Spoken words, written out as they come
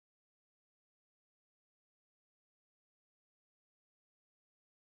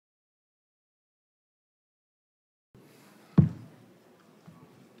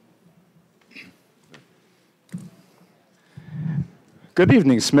Good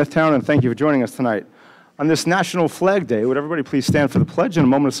evening, Smithtown, and thank you for joining us tonight. On this National Flag Day, would everybody please stand for the pledge and a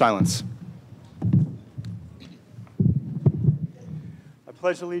moment of silence? I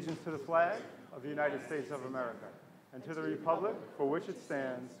pledge allegiance to the flag of the United States of America and to the republic for which it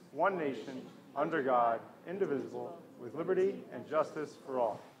stands, one nation, under God, indivisible, with liberty and justice for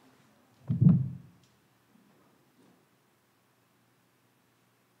all.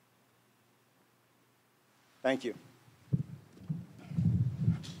 Thank you.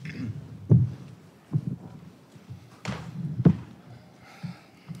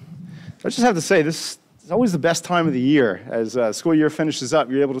 I just have to say, this is always the best time of the year. As school year finishes up,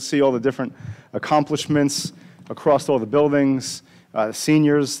 you're able to see all the different accomplishments across all the buildings, the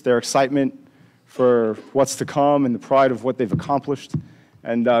seniors, their excitement for what's to come and the pride of what they've accomplished.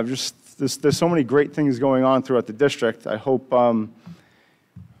 And there's so many great things going on throughout the district. I hope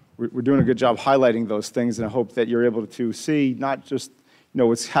we're doing a good job highlighting those things, and I hope that you're able to see not just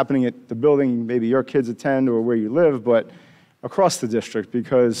what's happening at the building maybe your kids attend or where you live, but across the district,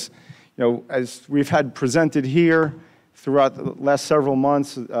 because as we've had presented here throughout the last several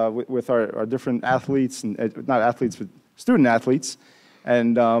months with our different athletes, and not athletes, but student athletes,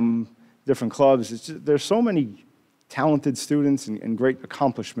 and different clubs, there's so many talented students and great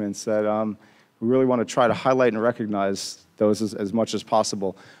accomplishments that we really want to try to highlight and recognize those as much as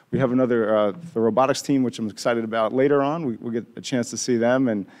possible. We have another, the robotics team, which I'm excited about later on. We'll get a chance to see them,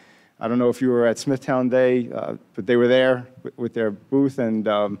 and I don't know if you were at Smithtown Day, but they were there with their booth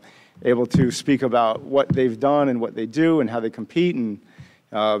and able to speak about what they've done and what they do and how they compete. And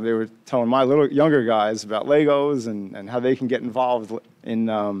they were telling my little younger guys about Legos and how they can get involved in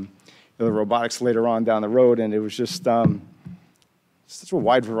the robotics later on down the road. And it was just such a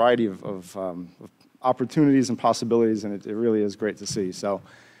wide variety of opportunities and possibilities, and it really is great to see. So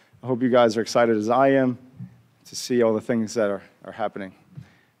I hope you guys are excited as I am to see all the things that are happening.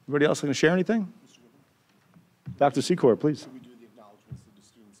 Anybody else going to share anything? Dr. Secor, please. Can we do the acknowledgements to the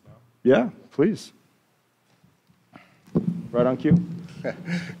students now? Yeah, please. Right on cue.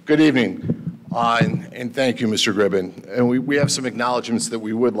 Good evening, and thank you, Mr. Gribben. And we have some acknowledgements that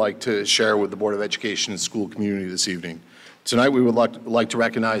we would like to share with the Board of Education and school community this evening. Tonight, we would like to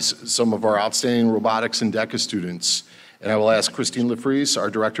recognize some of our outstanding robotics and DECA students. And I will ask Christine LaFries, our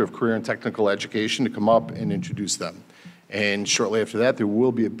Director of Career and Technical Education, to come up and introduce them. And shortly after that, there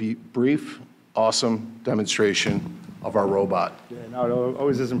will be a brief, awesome demonstration of our robot. Yeah, no, it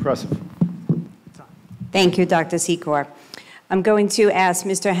always is impressive. Thank you, Dr. Secor. I'm going to ask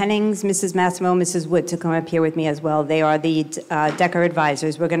Mr. Hennings, Mrs. Massimo, Mrs. Wood to come up here with me as well. They are the DECA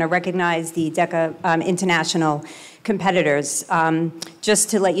advisors. We're going to recognize the DECA international competitors. Just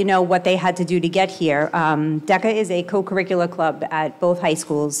to let you know what they had to do to get here, DECA is a co-curricular club at both high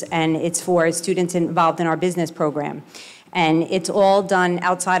schools, and it's for students involved in our business program. And it's all done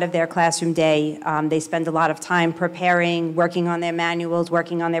outside of their classroom day. They spend a lot of time preparing, working on their manuals,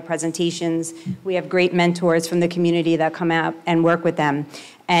 working on their presentations. We have great mentors from the community that come out and work with them.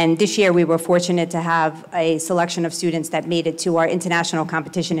 And this year we were fortunate to have a selection of students that made it to our international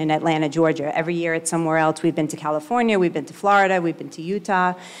competition in Atlanta, Georgia. Every year it's somewhere else. We've been to California, we've been to Florida, we've been to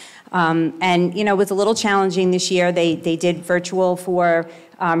Utah. And it was a little challenging this year. They did virtual for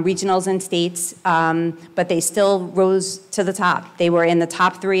regionals and states, but they still rose to the top. They were in the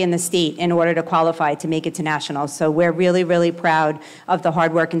top 3 in the state in order to qualify to make it to nationals. So we're really, really proud of the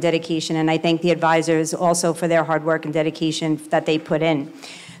hard work and dedication, and I thank the advisors also for their hard work and dedication that they put in.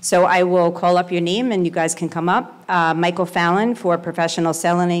 So I will call up your name, and you guys can come up. Michael Fallon for Professional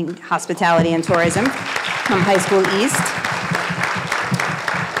Selling, Hospitality, and Tourism from High School East.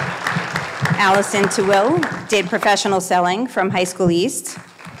 Allison Tewill did Professional Selling from High School East.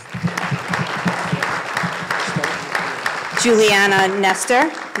 Juliana Nestor,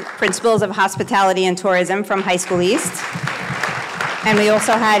 Principals of Hospitality and Tourism from High School East. And we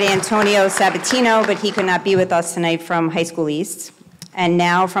also had Antonio Sabatino, but he could not be with us tonight from High School East. And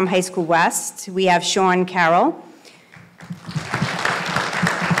now from High School West, we have Sean Carroll,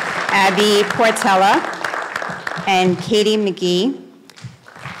 Abby Portella, and Katie McGee.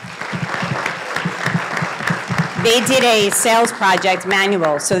 They did a sales project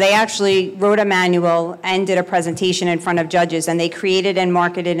manual. So they actually wrote a manual and did a presentation in front of judges, and they created and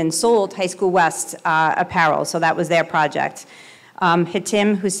marketed and sold High School West apparel. So that was their project.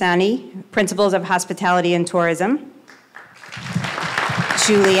 Hitim Husani, Principals of Hospitality and Tourism.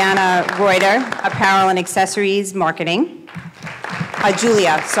 Juliana Reuter, Apparel and Accessories Marketing.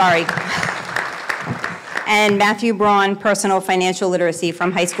 Julia, sorry. And Matthew Braun, Personal Financial Literacy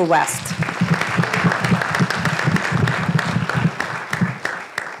from High School West.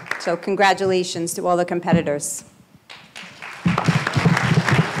 So congratulations to all the competitors.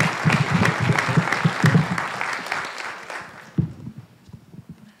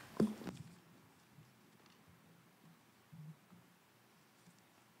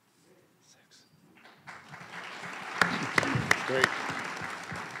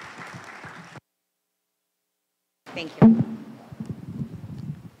 Thank you.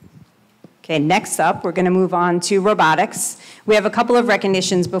 Okay, next up, we're going to move on to robotics. We have a couple of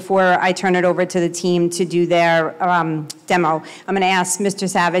recognitions before I turn it over to the team to do their demo. I'm going to ask Mr.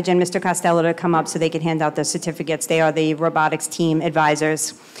 Savage and Mr. Costello to come up so they can hand out their certificates. They are the robotics team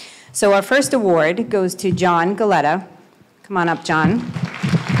advisors. So our first award goes to John Galetta. Come on up, John.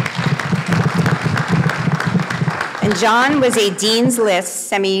 And John was a Dean's List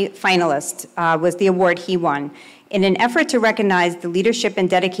semi-finalist, was the award he won. In an effort to recognize the leadership and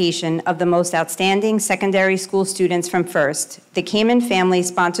dedication of the most outstanding secondary school students from FIRST, the Kamen family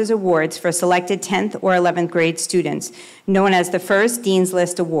sponsors awards for selected 10th or 11th grade students, known as the FIRST Dean's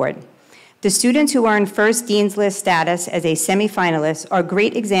List Award. The students who earn FIRST Dean's List status as a semi-finalist are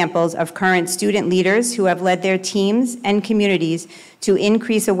great examples of current student leaders who have led their teams and communities to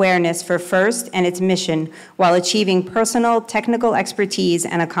increase awareness for FIRST and its mission while achieving personal technical expertise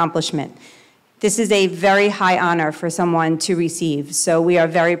and accomplishment. This is a very high honor for someone to receive, so we are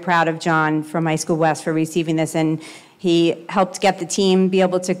very proud of John from High School West for receiving this, and he helped get the team be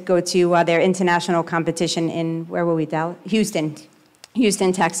able to go to their international competition in, where were we, Dallas?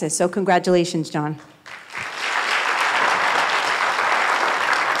 Houston, Texas. So congratulations, John.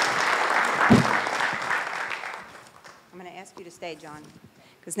 I'm going to ask you to stay, John,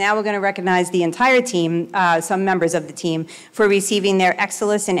 because now we're going to recognize the entire team, some members of the team, for receiving their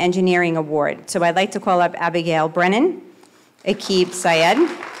Excellence in Engineering Award. So I'd like to call up Abigail Brennan, Akib Syed,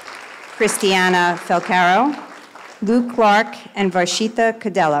 Christiana Felcaro, Luke Clark, and Varshita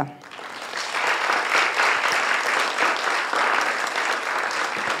Kadella.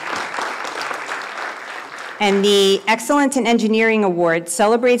 And the Excellence in Engineering Award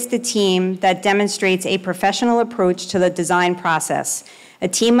celebrates the team that demonstrates a professional approach to the design process. A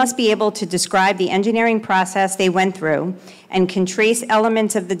team must be able to describe the engineering process they went through and can trace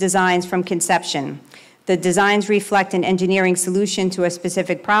elements of the designs from conception. The designs reflect an engineering solution to a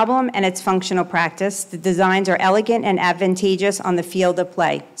specific problem and its functional practice. The designs are elegant and advantageous on the field of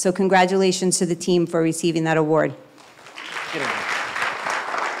play. So congratulations to the team for receiving that award.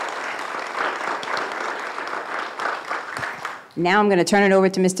 Now I'm going to turn it over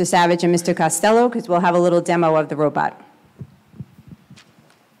to Mr. Savage and Mr. Costello because we'll have a little demo of the robot.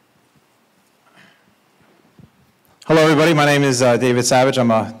 Hello, everybody. My name is David Savage.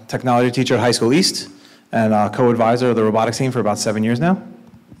 I'm a technology teacher at High School East and co-advisor of the robotics team for about 7 years now.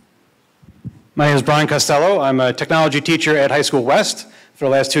 My name is Brian Costello. I'm a technology teacher at High School West for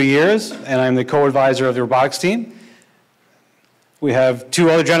the last 2 years, and I'm the co-advisor of the robotics team. We have two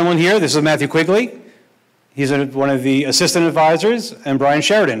other gentlemen here. This is Matthew Quigley. He's one of the assistant advisors, and Brian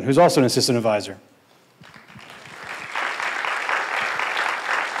Sheridan, who's also an assistant advisor.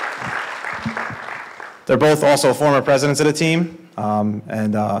 They're both also former presidents of the team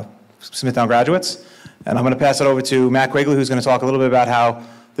and Smithtown graduates. And I'm going to pass it over to Matt Quigley, who's going to talk a little bit about how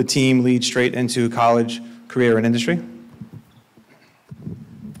the team leads straight into college, career, and industry.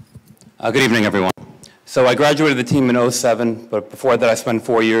 Good evening, everyone. So I graduated the team in '07, but before that I spent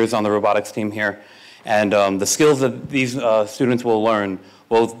 4 years on the robotics team here. And the skills that these students will learn,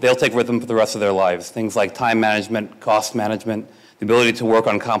 well, they'll take with them for the rest of their lives. Things like time management, cost management, the ability to work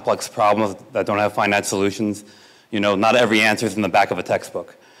on complex problems that don't have finite solutions. You know, not every answer is in the back of a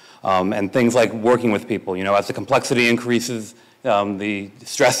textbook. And things like working with people. You know, as the complexity increases, the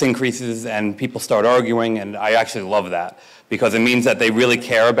stress increases, and people start arguing, and I actually love that because it means that they really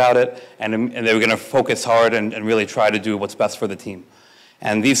care about it, and they're going to focus hard and really try to do what's best for the team.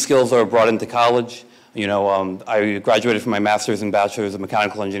 And these skills are brought into college. You know, I graduated from my master's and bachelor's of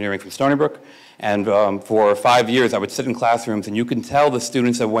mechanical engineering from Stony Brook, and for 5 years I would sit in classrooms, and you can tell the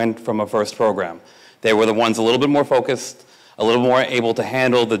students that went from a FIRST program. They were the ones a little bit more focused, a little more able to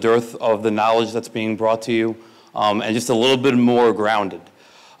handle the dearth of the knowledge that's being brought to you, and just a little bit more grounded.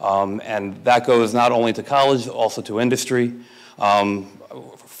 And that goes not only to college, also to industry.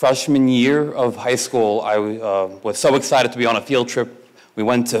 Freshman year of high school, I was so excited to be on a field trip. We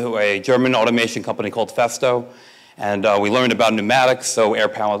went to a German automation company called Festo, and we learned about pneumatics, so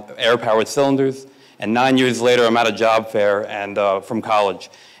air-powered cylinders. And 9 years later, I'm at a job fair and from college,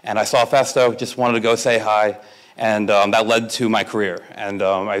 and I saw Festo, just wanted to go say hi, and that led to my career. And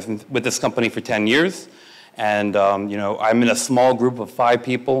I've been with this company for 10 years, and you know, I'm in a small group of 5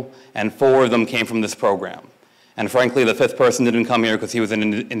 people, and 4 of them came from this program. And frankly, the 5th person didn't come here because he was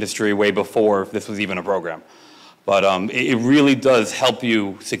in industry way before this was even a program. But it really does help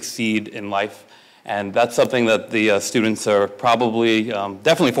you succeed in life. And that's something that the students are probably,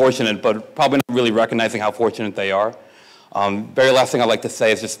 definitely fortunate, but probably not really recognizing how fortunate they are. Very last thing I'd like to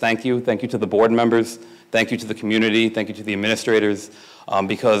say is just thank you. Thank you to the board members. Thank you to the community. Thank you to the administrators,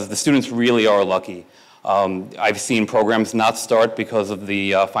 because the students really are lucky. I've seen programs not start because of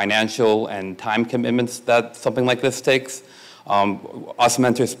the financial and time commitments that something like this takes. Us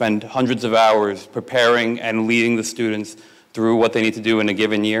mentors spend hundreds of hours preparing and leading the students through what they need to do in a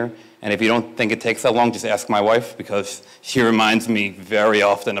given year. And if you don't think it takes that long, just ask my wife, because she reminds me very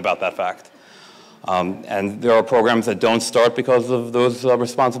often about that fact. And there are programs that don't start because of those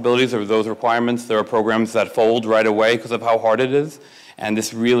responsibilities or those requirements. There are programs that fold right away because of how hard it is. And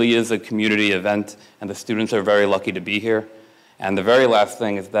this really is a community event, and the students are very lucky to be here. And the very last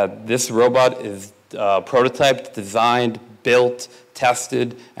thing is that this robot is prototyped, designed, built,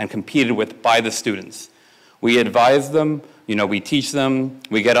 tested, and competed with by the students. We advise them, we teach them,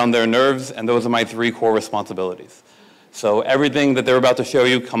 we get on their nerves, and those are my 3 core responsibilities. So everything that they're about to show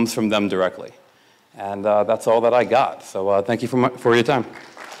you comes from them directly. And that's all that I got. So thank you for your time.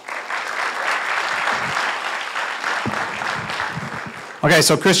 Okay,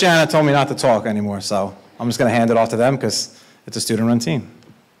 so Christiana told me not to talk anymore, so I'm just going to hand it off to them because it's a student-run team.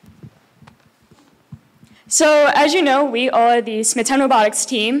 So as you know, we are the Smithtown Robotics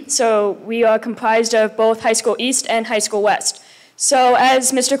team. So we are comprised of both High School East and High School West. So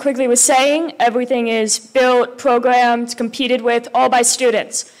as Mr. Quigley was saying, everything is built, programmed, competed with, all by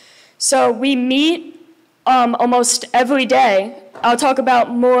students. So we meet almost every day. I'll talk about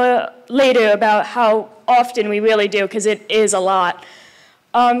more later about how often we really do, because it is a lot.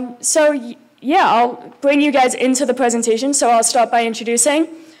 So yeah, I'll bring you guys into the presentation. So I'll start by introducing.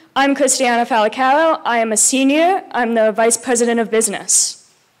 I'm Christiana Falacaro. I am a senior. I'm the Vice President of Business.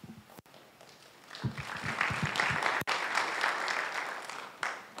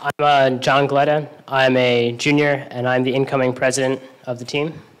 I'm John Gletta. I'm a junior, and I'm the incoming president of the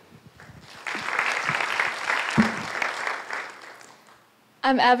team.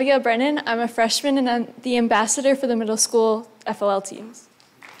 I'm Abigail Brennan. I'm a freshman, and I'm the ambassador for the middle school FOL teams.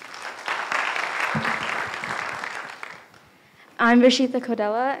 I'm Rashitha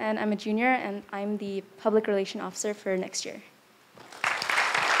Kodella, and I'm a junior, and I'm the public relation officer for next year.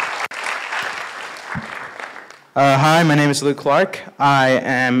 Hi, my name is Luke Clark. I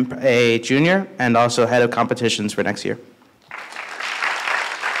am a junior and also head of competitions for next year.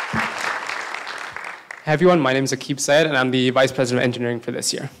 Hey everyone, my name is Akib Syed, and I'm the Vice President of Engineering for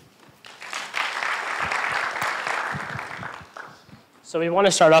this year. So we want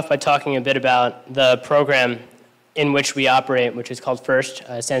to start off by talking a bit about the program in which we operate, which is called FIRST.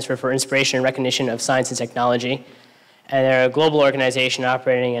 It stands for Inspiration and Recognition of Science and Technology. And they're a global organization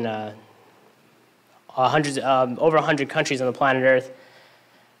operating in over 100 countries on the planet Earth.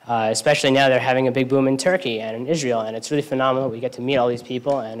 Especially now they're having a big boom in Turkey and in Israel, and it's really phenomenal. We get to meet all these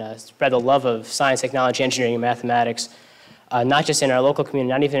people and spread the love of science, technology, engineering, and mathematics, not just in our local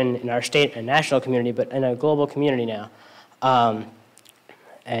community, not even in our state and national community, but in a global community now.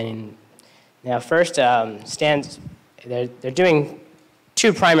 And now FIRST they're doing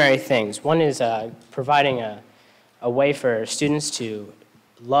 2 primary things. One is providing a way for students to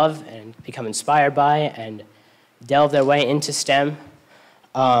love and become inspired by and delve their way into STEM,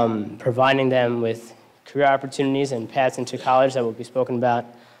 providing them with career opportunities and paths into college that will be spoken about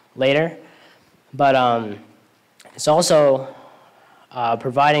later. But it's also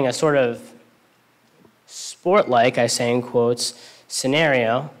providing a sort of sport-like, I say in quotes,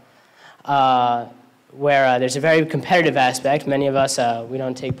 scenario where there's a very competitive aspect. Many of us, we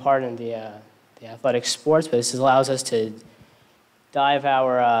don't take part in the athletic sports, but this allows us to dive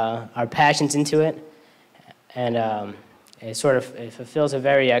our passions into it, and it fulfills a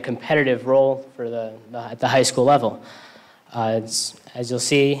very competitive role for at the high school level. As you'll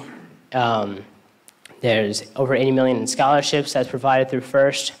see, there's over 80 million in scholarships that's provided through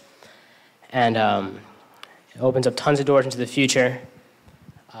FIRST, and it opens up tons of doors into the future,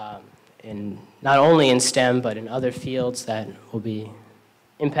 not only in STEM, but in other fields that will be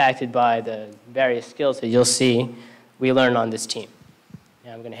impacted by the various skills that you'll see we learn on this team.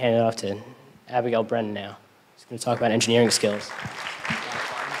 Now I'm going to hand it off to Abigail Brennan now. She's going to talk about engineering skills.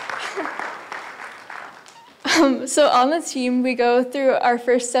 So on the team, we go through our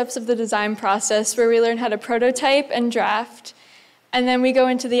first steps of the design process where we learn how to prototype and draft, and then we go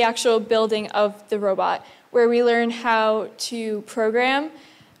into the actual building of the robot where we learn how to program.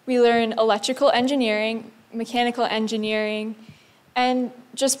 We learn electrical engineering, mechanical engineering, and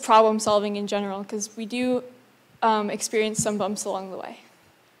just problem solving in general, because we do experience some bumps along the way.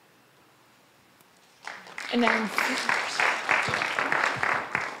 And now.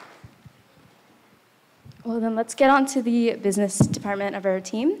 Well, then let's get on to the business department of our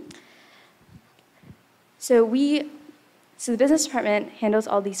team. So the business department handles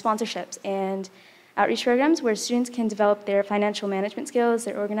all the sponsorships and outreach programs where students can develop their financial management skills,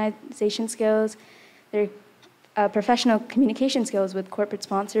 their organization skills, their professional communication skills with corporate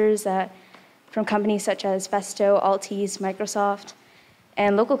sponsors from companies such as Festo, Altice, Microsoft,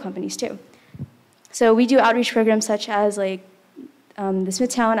 and local companies too. So we do outreach programs such as like the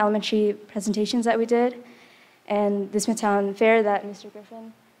Smithtown Elementary presentations that we did, and the Smithtown Fair that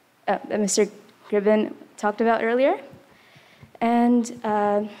Mr. Gribbin talked about earlier. And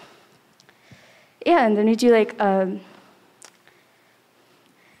yeah, and then we do like,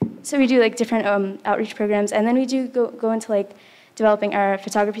 so we do like different outreach programs, and then we do go into like developing our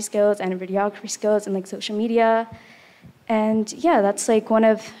photography skills and videography skills and like social media. And yeah, that's like one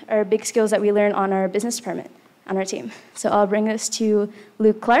of our big skills that we learn on our business department on our team. So I'll bring this to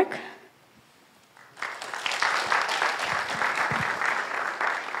Luke Clark.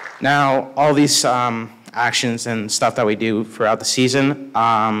 Now, all these actions and stuff that we do throughout the season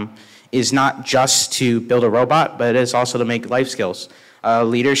is not just to build a robot, but it is also to make life skills.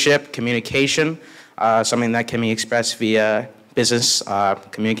 Leadership, communication, something that can be expressed via business,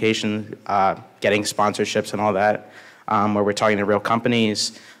 communication, getting sponsorships and all that, where we're talking to real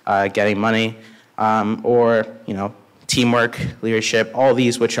companies, getting money, or teamwork, leadership, all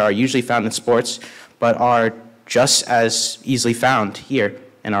these which are usually found in sports, but are just as easily found here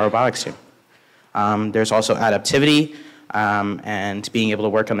in our robotics team. There's also adaptivity and being able to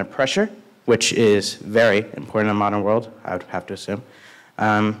work under pressure, which is very important in the modern world, I would have to assume.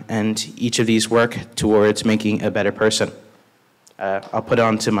 And each of these work towards making a better person. I'll put it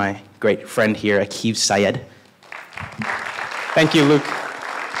on to my great friend here, Aqib Syed. Thank you, Luke.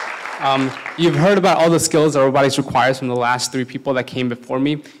 You've heard about all the skills that robotics requires from the last 3 people that came before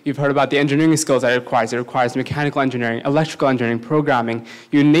me. You've heard about the engineering skills that it requires. It requires mechanical engineering, electrical engineering, programming.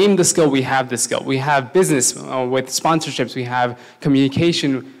 You name the skill, we have the skill. We have business with sponsorships. We have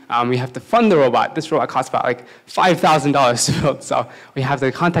communication. We have to fund the robot. This robot costs about like $5,000 to build. So we have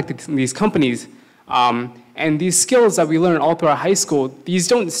to contact these companies. And these skills that we learn all throughout high school, these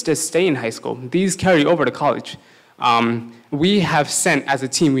don't just stay in high school. These carry over to college. We have sent, as a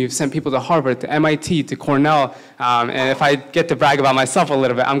team, we've sent people to Harvard, to MIT, to Cornell, and if I get to brag about myself a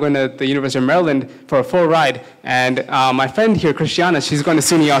little bit, I'm going to the University of Maryland for a full ride, and my friend here, Christiana, she's going to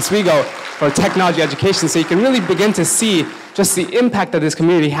SUNY Oswego for technology education, so you can really begin to see just the impact that this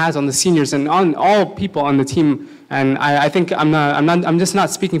community has on the seniors and on all people on the team, and I think I'm just not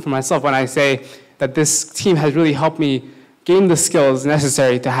speaking for myself when I say that this team has really helped me gain the skills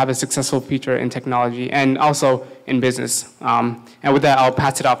necessary to have a successful future in technology and also in business. And with that, I'll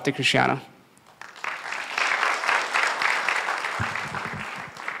pass it off to Christiana.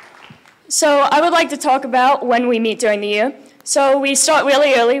 So I would like to talk about when we meet during the year. So we start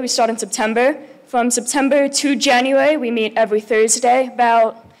really early. We start in September. From September to January, we meet every Thursday,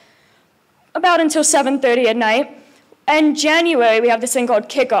 about until 7:30 at night. And January, we have this thing called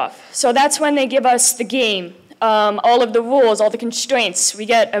kickoff. So that's when they give us the game. All of the rules, all the constraints. We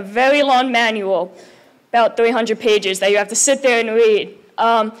get a very long manual, about 300 pages, that you have to sit there and read.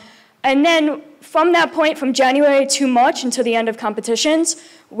 And then from that point, from January to March until the end of competitions,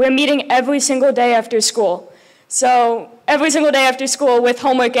 we're meeting every single day after school. So every single day after school with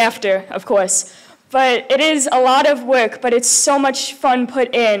homework after, of course. But it is a lot of work, but it's so much fun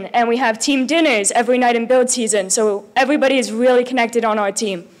put in. And we have team dinners every night in build season, so everybody is really connected on our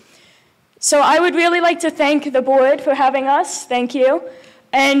team. So I would really like to thank the board for having us. Thank you.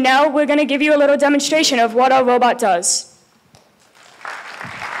 And now we're going to give you a little demonstration of what our robot does.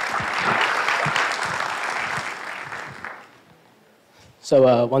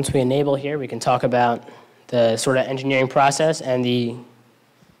 So once we enable here, we can talk about the sort of engineering process and the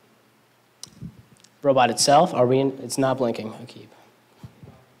robot itself. It's not blinking. Okay.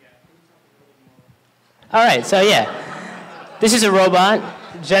 All right, so yeah, this is a robot.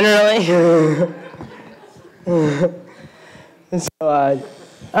 Generally. All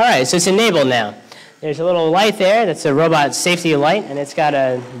right, so it's enabled now. There's a little light there. That's a robot safety light, and it's got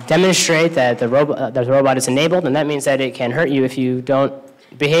to demonstrate that the robot is enabled, and that means that it can hurt you if you don't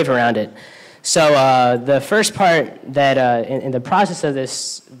behave around it. So the first part that in the process of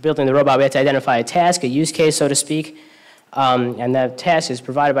this building the robot, we have to identify a task, a use case, so to speak. And that task is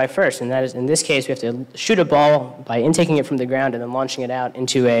provided by FIRST, and that is, in this case, we have to shoot a ball by intaking it from the ground and then launching it out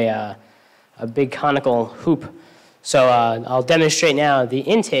into a big conical hoop. So I'll demonstrate now. The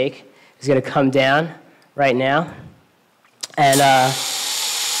intake is going to come down right now, and now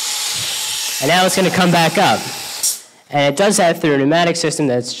it's going to come back up. And it does that through a pneumatic system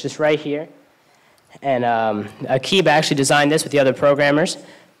that's just right here. And Aqib actually designed this with the other programmers.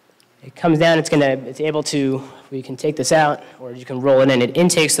 It comes down, it's able to, we can take this out, or you can roll it in. It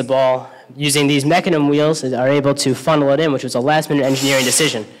intakes the ball. Using these mechanism wheels, are able to funnel it in, which was a last-minute engineering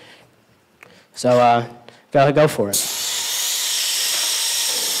decision. So go for it.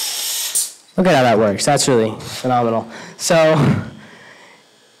 Look at how that works. That's really phenomenal. So,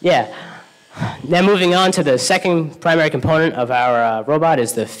 yeah. Now moving on to the second primary component of our robot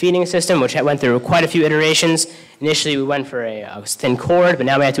is the feeding system, which went through quite a few iterations. Initially, we went for a thin cord, but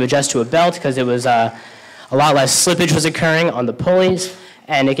now we had to adjust to a belt because it was a lot less slippage was occurring on the pulleys,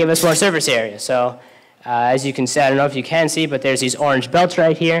 and it gave us more surface area. So, as you can see, I don't know if you can see, but there's these orange belts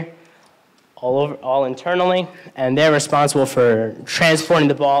right here, all internally, and they're responsible for transporting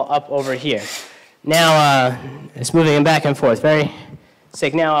the ball up over here. Now, it's moving back and forth. Very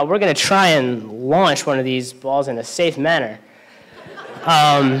sick. Now, we're going to try and launch one of these balls in a safe manner.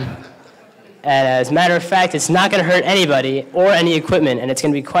 And as a matter of fact, it's not going to hurt anybody or any equipment, and it's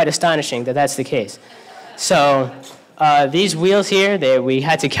going to be quite astonishing that that's the case. So these wheels here, we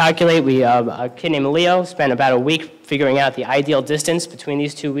had to calculate. A kid named Leo spent about a week figuring out the ideal distance between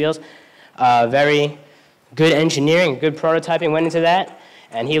these two wheels. Very good engineering, good prototyping went into that,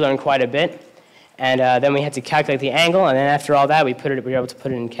 and he learned quite a bit. And then we had to calculate the angle, and then after all that, we were able to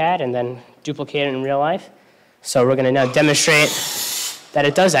put it in CAD and then duplicate it in real life. So we're going to now demonstrate that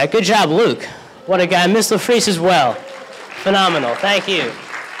it does that. Good job, Luke. What a guy. Miss LaFreeze as well. Phenomenal. Thank you.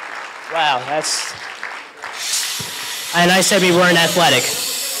 Wow, that's... And I said we weren't athletic.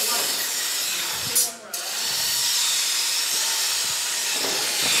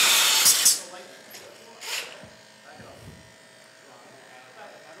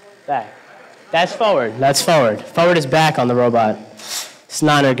 Back. That's forward. That's forward. Forward is back on the robot. It's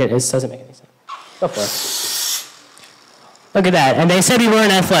not it doesn't make any sense. Go for it. Look at that. And they said we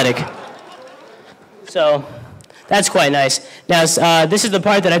weren't athletic. So that's quite nice. Now, this is the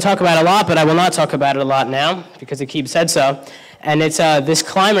part that I talk about a lot, but I will not talk about it a lot now because the Keeb said so. And it's this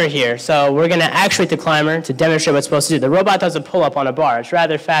climber here. So we're going to actuate the climber to demonstrate what it's supposed to do. The robot does a pull-up on a bar. It's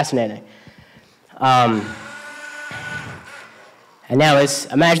rather fascinating. And now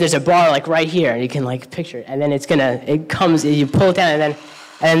imagine there's a bar like right here, and you can like picture it, and then you pull it down, and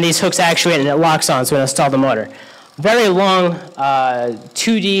then these hooks actuate, and it locks on, so it'll install the motor. Very long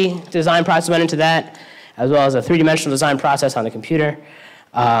 2D design process went into that, as well as a three-dimensional design process on the computer,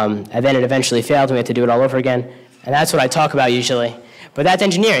 and then it eventually failed, and we had to do it all over again, and that's what I talk about usually. But that's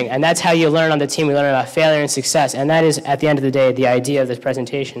engineering, and that's how you learn on the team. We learn about failure and success, and that is, at the end of the day, the idea of this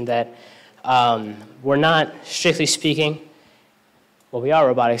presentation that we're not, strictly speaking, well, we are a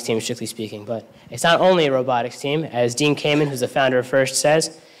robotics team, strictly speaking, but it's not only a robotics team. As Dean Kamen, who's the founder of FIRST,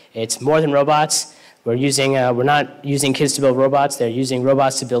 says, it's more than robots. We're not using kids to build robots. They're using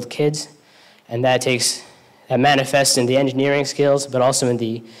robots to build kids, and that manifests in the engineering skills, but also in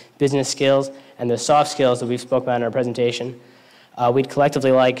the business skills and the soft skills that we've spoken about in our presentation. We'd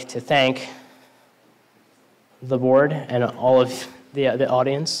collectively like to thank the board and all of the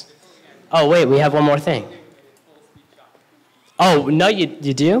audience. Oh, wait, we have one more thing. Oh, no, you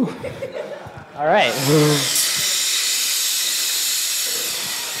do? All right.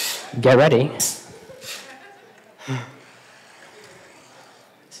 Get ready. This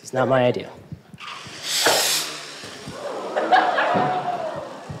is not my idea.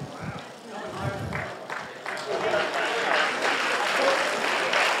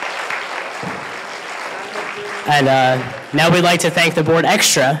 And now we'd like to thank the board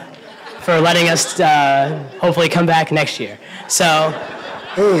extra for letting us hopefully come back next year. So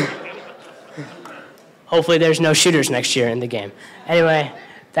hopefully there's no shooters next year in the game. Anyway,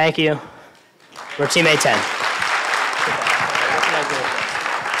 thank you. We're Team A10.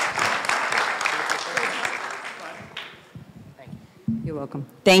 You're welcome.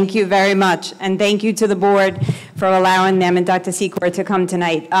 Thank you very much. And thank you to the board for allowing them and Dr. Secor to come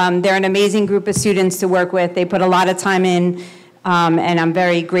tonight. They're an amazing group of students to work with. They put a lot of time in, and I'm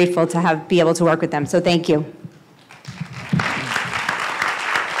very grateful to be able to work with them. So thank you.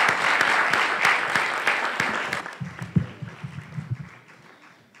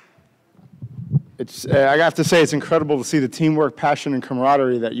 I have to say, it's incredible to see the teamwork, passion, and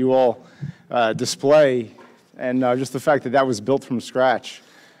camaraderie that you all display, and just the fact that that was built from scratch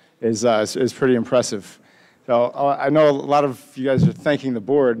is pretty impressive. So I know a lot of you guys are thanking the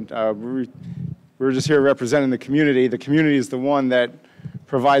board. We're just here representing the community. The community is the one that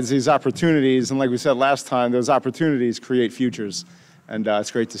provides these opportunities, and like we said last time, those opportunities create futures, and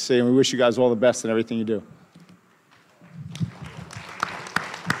it's great to see, and we wish you guys all the best in everything you do.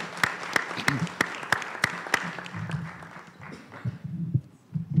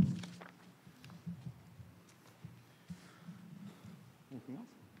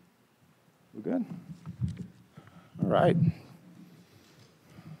 We're good? All right.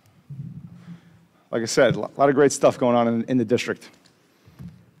 Like I said, a lot of great stuff going on in the district.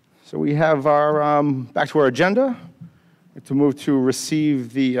 So we have our, back to our agenda, to move to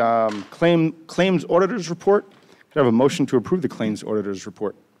receive the claims auditor's report. Could I have a motion to approve the claims auditor's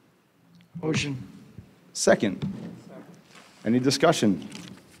report? Motion. Second. Any discussion?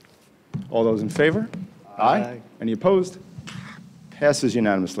 All those in favor? Aye. Any opposed? Passes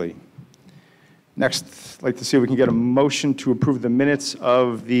unanimously. Next, I'd like to see if we can get a motion to approve the minutes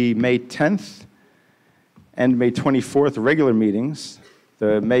of the May 10th and May 24th regular meetings,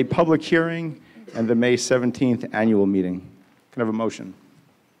 the May public hearing, and the May 17th annual meeting. Can I have a motion?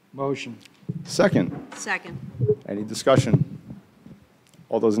 Motion. Second. Second. Any discussion?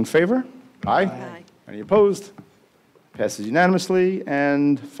 All those in favor? Aye. Aye. Any opposed? Passes unanimously.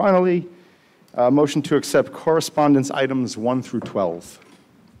 And finally, motion to accept correspondence items 1 through 12.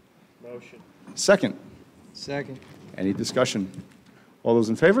 Motion. Second. Second. Any discussion? All those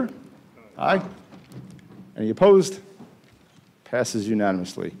in favor? Aye. Any opposed? Passes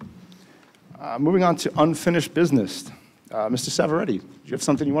unanimously. Moving on to unfinished business. Mr. Savaretti, do you have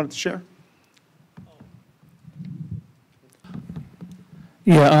something you wanted to share?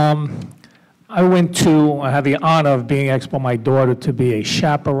 Yeah, I had the honor of being asked by my daughter to be a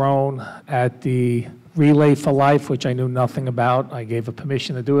chaperone at the Relay for Life, which I knew nothing about. I gave her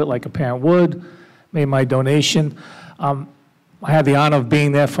permission to do it like a parent would, made my donation. I had the honor of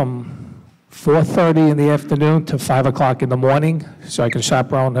being there from 4:30 in the afternoon to 5 o'clock in the morning so I could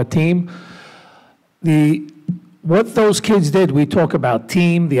chaperone her team. What those kids did, we talk about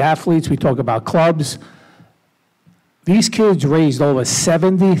team, the athletes, we talk about clubs. These kids raised over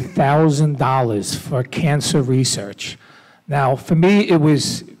 $70,000 for cancer research. Now, for me,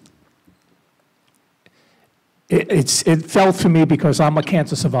 it felt for me because I'm a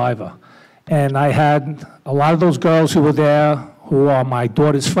cancer survivor. And I had a lot of those girls who were there, who are my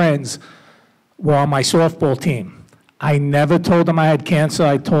daughter's friends, were on my softball team. I never told them I had cancer.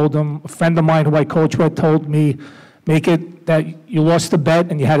 I told them, a friend of mine who I coach with told me, make it that you lost the bet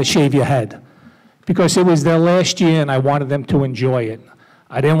and you had to shave your head. Because it was their last year and I wanted them to enjoy it.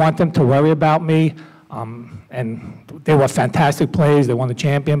 I didn't want them to worry about me. And they were fantastic players. They won the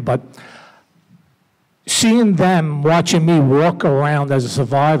champion. But seeing them watching me walk around as a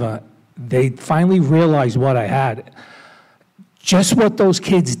survivor, they finally realized what I had. Just what those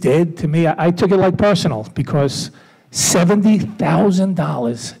kids did to me, I took it like personal because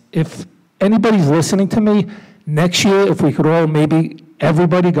 $70,000. If anybody's listening to me, next year, if we could all maybe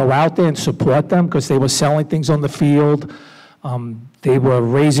everybody go out there and support them because they were selling things on the field. They were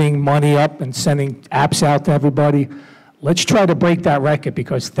raising money up and sending apps out to everybody. Let's try to break that record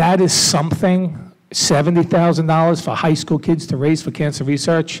because that is something, $70,000 for high school kids to raise for cancer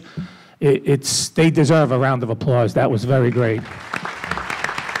research. They deserve a round of applause. That was very great.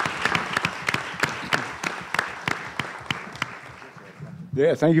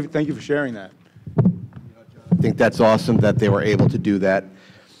 Yeah, thank you for sharing that. I think that's awesome that they were able to do that.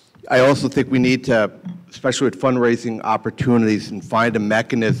 I also think we need to, especially with fundraising opportunities, and find a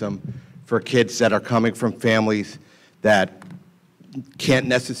mechanism for kids that are coming from families that can't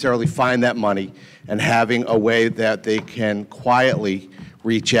necessarily find that money, and having a way that they can quietly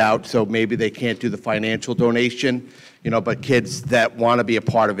reach out. So maybe they can't do the financial donation, but kids that want to be a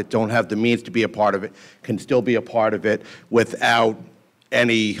part of it, don't have the means to be a part of it, can still be a part of it without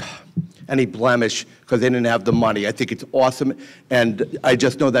any blemish because they didn't have the money. I think it's awesome, and I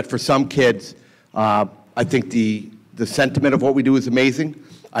just know that for some kids, I think the sentiment of what we do is amazing.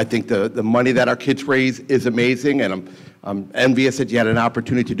 I think the money that our kids raise is amazing, and I'm envious that you had an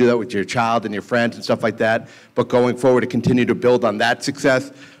opportunity to do that with your child and your friends and stuff like that. But going forward, to continue to build on that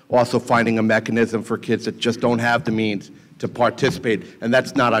success, also finding a mechanism for kids that just don't have the means to participate. And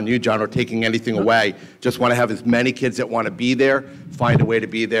that's not on you, John, or taking anything away. Just want to have as many kids that want to be there, find a way to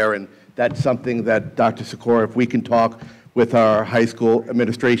be there. And that's something that, Dr. Sikora, if we can talk with our high school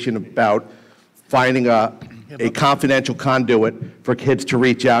administration about finding a confidential conduit for kids to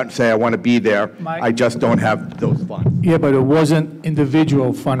reach out and say, I want to be there. I just don't have those funds. Yeah, but it wasn't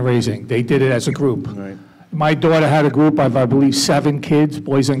individual fundraising. They did it as a group. Right. My daughter had a group of, I believe, 7 kids,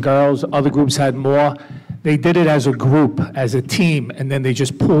 boys and girls. Other groups had more. They did it as a group, as a team, and then they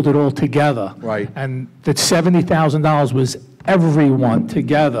just pulled it all together. Right. And that $70,000 was everyone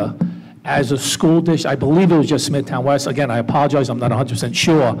together as a school dish. I believe it was just Smithtown West. Again, I apologize, I'm not 100%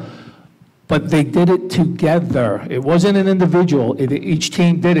 sure. But they did it together. It wasn't an individual. Each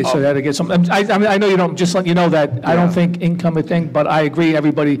team did it so that it gets some. I know you don't, just let you know that I don't think income a thing, but I agree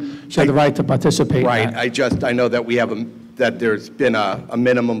everybody should have the right to participate. Right. In that. I know that we have that there's been a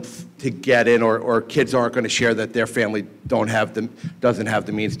minimum to get in, or kids aren't going to share that their family doesn't have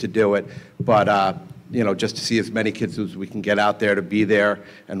the means to do it. But you know, just to see as many kids as we can get out there to be there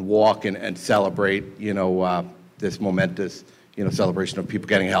and walk and celebrate, you know, this momentous, you know, celebration of people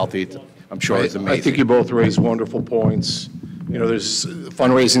getting healthy. I'm sure it's amazing. I think you both raised wonderful points. You know,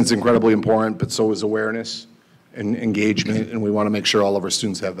 fundraising is incredibly important, but so is awareness and engagement, and we want to make sure all of our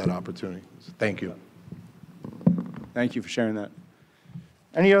students have that opportunity. So thank you. Thank you for sharing that.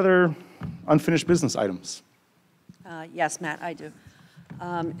 Any other unfinished business items? Yes, Matt, I do.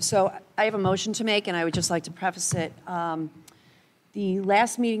 So I have a motion to make, and I would just like to preface it. The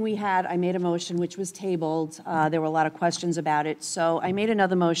last meeting we had, I made a motion which was tabled. There were a lot of questions about it, so I made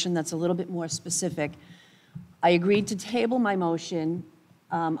another motion that's a little bit more specific. I agreed to table my motion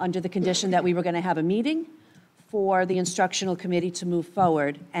under the condition that we were going to have a meeting for the instructional committee to move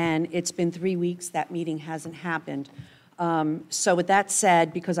forward, and it's been 3 weeks. That meeting hasn't happened. So with that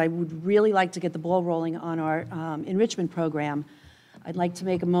said, because I would really like to get the ball rolling on our enrichment program, I'd like to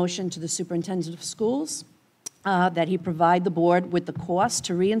make a motion to the superintendent of schools that he provide the board with the cost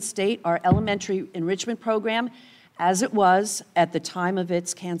to reinstate our elementary enrichment program as it was at the time of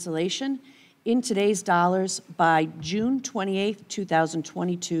its cancellation in today's dollars by June 28th,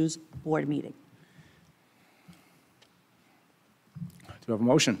 2022's board meeting. Do you have a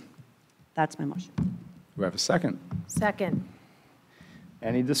motion? That's my motion. Do we have a second? Second.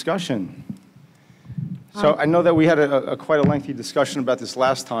 Any discussion? So I know that we had quite a lengthy discussion about this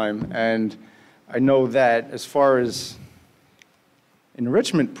last time, and I know that as far as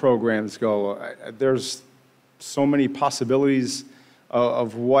enrichment programs go, there's so many possibilities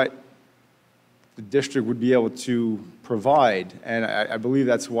of what the district would be able to provide, and I believe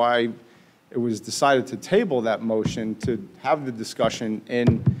that's why it was decided to table that motion to have the discussion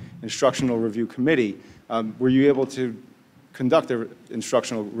in instructional review committee. Were you able to conduct an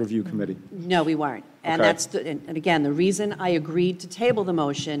instructional review committee? No, we weren't. And Okay. that's, and again, the reason I agreed to table the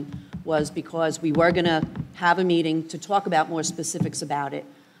motion was because we were going to have a meeting to talk about more specifics about it.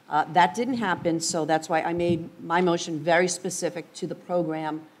 That didn't happen, so that's why I made my motion very specific to the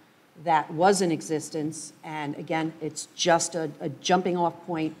program that was in existence. And again, it's just a jumping off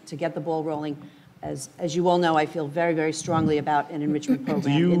point to get the ball rolling. As you all know, I feel very, very strongly about an enrichment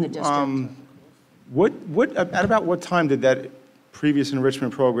program in the district. At about what time did that previous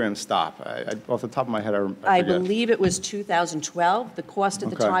enrichment program stop? Off the top of my head, I I forget. believe it was 2012. The cost at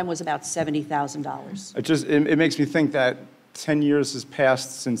the Okay. time was about $70,000. It makes me think that 10 years has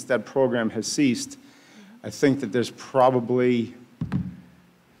passed since that program has ceased. I think that there's probably,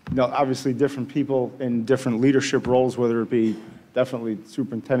 obviously different people in different leadership roles, whether it be definitely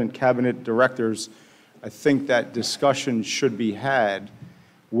superintendent, cabinet, directors. I think that discussion should be had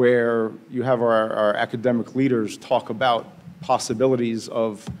where you have our academic leaders talk about possibilities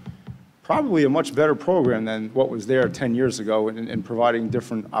of probably a much better program than what was there 10 years ago in providing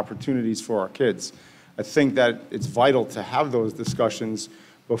different opportunities for our kids. I think that it's vital to have those discussions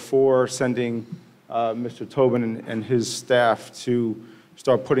before sending Mr. Tobin and his staff to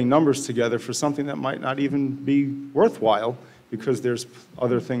start putting numbers together for something that might not even be worthwhile because there's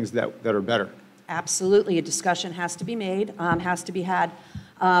other things that are better. Absolutely, a discussion has to be made, has to be had.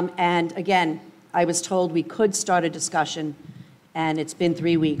 And again, I was told we could start a discussion, and it's been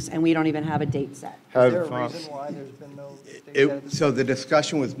 3 weeks, and we don't even have a date set. Is there a reason why there's been no date? So the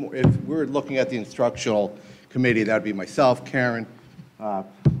discussion was, if we're looking at the instructional committee, that would be myself, Karen,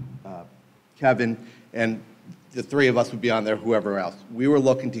 Kevin, and the three of us would be on there, whoever else. We were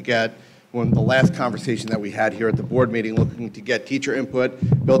looking to get, when the last conversation that we had here at the board meeting, looking to get teacher input,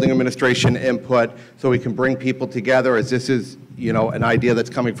 building administration input, so we can bring people together, as this is, an idea that's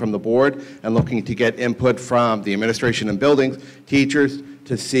coming from the board, and looking to get input from the administration and buildings, teachers,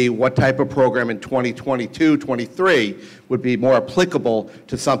 to see what type of program in 2022, 23 would be more applicable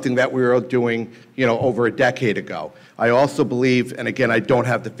to something that we were doing, over a decade ago. I also believe, and again, I don't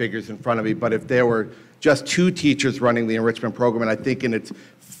have the figures in front of me, but if there were just 2 teachers running the enrichment program, and I think in its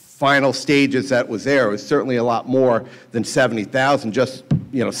final stages that was there, it was certainly a lot more than 70,000. Just,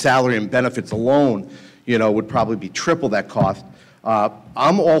 salary and benefits alone, would probably be triple that cost.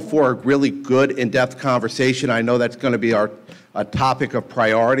 I'm all for a really good in-depth conversation. I know that's going to be a topic of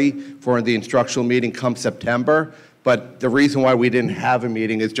priority for the instructional meeting come September, but the reason why we didn't have a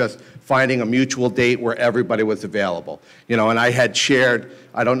meeting is just finding a mutual date where everybody was available. And I had shared,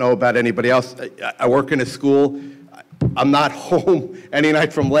 I don't know about anybody else, I work in a school. I'm not home any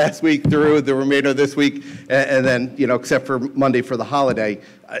night from last week through the remainder of this week, and then, except for Monday for the holiday,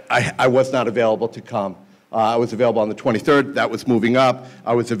 I was not available to come. I was available on the 23rd. That was moving up.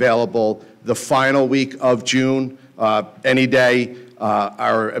 I was available the final week of June, any day.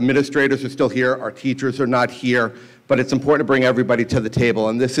 Our administrators are still here. Our teachers are not here. but it's important to bring everybody to the table.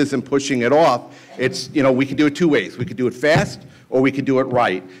 And this isn't pushing it off. It's, you know, we can do it two ways. We could do it fast or we could do it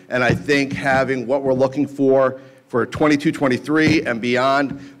right. And I think having what we're looking for 22, 23 and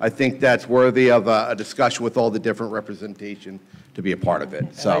beyond, I think that's worthy of a discussion with all the different representation to be a part of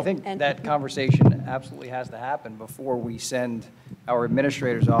it. So I think that conversation absolutely has to happen before we send our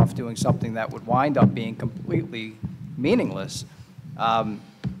administrators off doing something that would wind up being completely meaningless.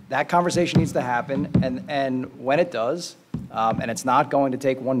 That conversation needs to happen, and when it does, and it's not going to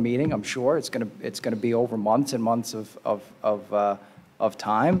take one meeting, I'm sure it's going to be over months and months of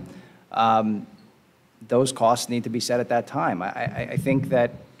time. Those costs need to be set at that time. I think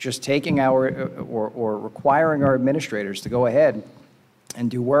that just taking or requiring our administrators to go ahead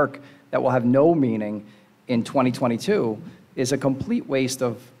and do work that will have no meaning in 2022 is a complete waste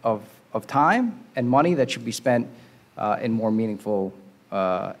of time and money that should be spent in more meaningful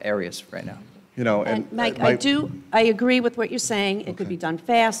areas right now. You know, and Mike, I agree with what you're saying. It could be done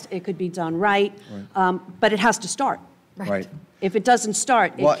fast, it could be done right. But it has to start. Right. If it doesn't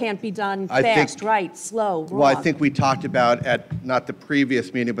start, Well, it can't be done I think- fast, right, slow, wrong. Well, I think we talked about at not the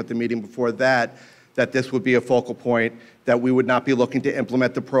previous meeting, but the meeting before that, that this would be a focal point, that we would not be looking to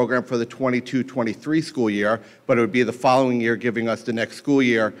implement the program for the 22-23 school year, but it would be the following year, giving us the next school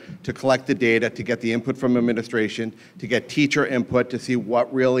year to collect the data, to get the input from administration, to get teacher input, to see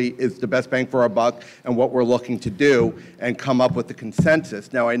what really is the best bang for our buck and what we're looking to do, and come up with the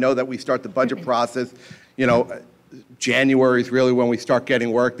consensus. Now, I know that we start the budget process, you know, January is really when we start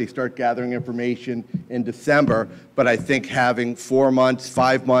getting work. They start gathering information in December. But I think having 4 months,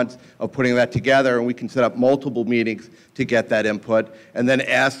 5 months of putting that together, and we can set up multiple meetings to get that input, and then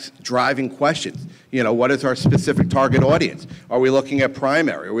ask driving questions. You know, what is our specific target audience? Are we looking at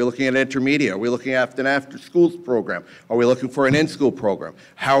primary? Are we looking at intermediate? Are we looking at an after-schools program? Are we looking for an in-school program?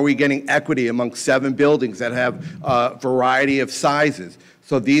 How are we getting equity among 7 buildings that have a variety of sizes?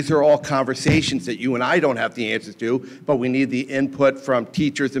 So these are all conversations that you and I don't have the answers to, but we need the input from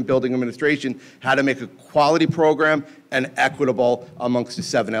teachers and building administration, how to make a quality program and equitable amongst the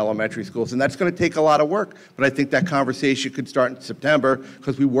 7 elementary schools. And that's going to take a lot of work, but I think that conversation could start in September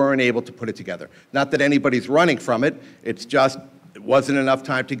because we weren't able to put it together. Not that anybody's running from it, it's just it wasn't enough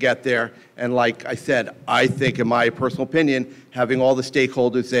time to get there. And like I said, I think, in my personal opinion, having all the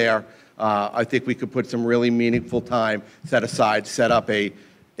stakeholders there, I think we could put some really meaningful time set aside, set up a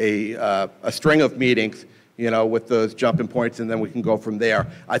string of meetings, you know, with those jumping points, and then we can go from there.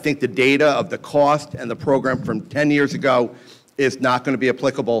 I think the data of the cost and the program from 10 years ago is not going to be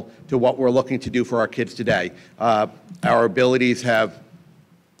applicable to what we're looking to do for our kids today. Our abilities have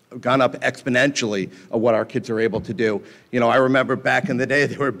gone up exponentially of what our kids are able to do. You know, I remember back in the day,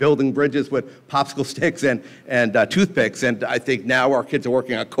 they were building bridges with popsicle sticks and toothpicks, and I think now our kids are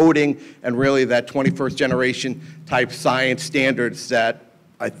working on coding and really that 21st generation type science standards that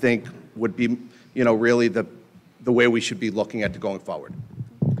I think would be, you know, really the way we should be looking at going forward.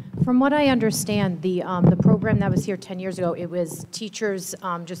 From what I understand, the program that was here 10 years ago, it was teachers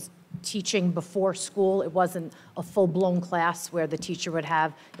just teaching before school. It wasn't a full-blown class where the teacher would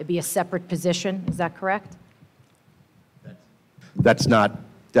have it be a separate position. Is that correct? That's not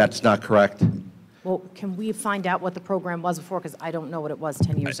correct. Well, can we find out what the program was before? Because I don't know what it was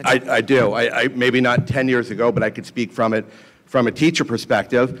 10 years ago. I do. I maybe not 10 years ago, but I could speak from it from a teacher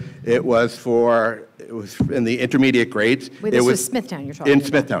perspective. It was in the intermediate grades. Wait, this was Smithtown you're talking about? In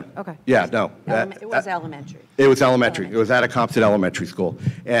Smithtown. Okay. Yeah, no. It was elementary. It was elementary. It was at a Compton Elementary School.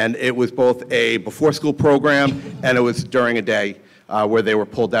 And it was both a before-school program and it was during a day where they were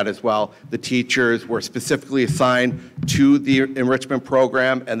pulled out as well. The teachers were specifically assigned to the enrichment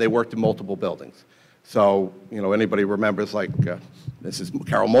program and they worked in multiple buildings. So, you know, anybody remembers like this is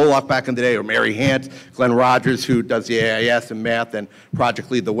Carol Moloch back in the day, or Mary Hant, Glenn Rogers, who does the AIS and math and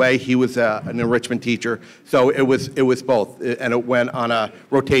Project Lead the Way. He was an enrichment teacher. So it was both, and it went on a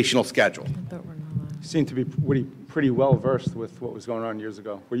rotational schedule. Seemed to be pretty well versed with what was going on years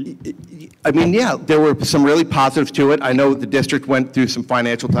ago. I mean, yeah, there were some really positives to it. I know the district went through some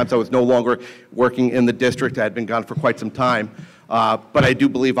financial times. I was no longer working in the district. I had been gone for quite some time. But I do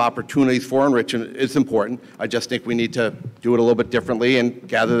believe opportunities for enrichment is important. I just think we need to do it a little bit differently and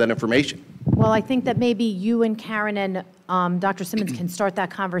gather that information. Well, I think that maybe you and Karen and Dr. Simmons can start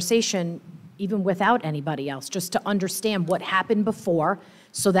that conversation even without anybody else, just to understand what happened before,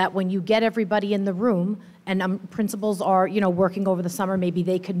 so that when you get everybody in the room and principals are, you know, working over the summer, maybe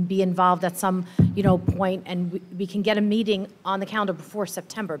they can be involved at some, you know, point, and we can get a meeting on the calendar before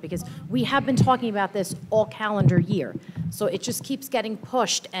September, because we have been talking about this all calendar year. So it just keeps getting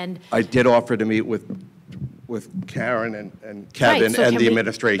pushed. And I did offer to meet with with Karen and Right, Kevin so and can the we-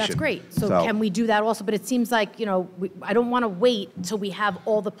 administration. That's great. So can we do that also? But it seems like, I don't want to wait till we have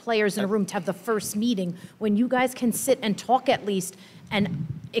all the players in a room to have the first meeting, when you guys can sit and talk at least and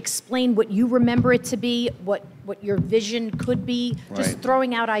explain what you remember it to be, what your vision could be, just Right.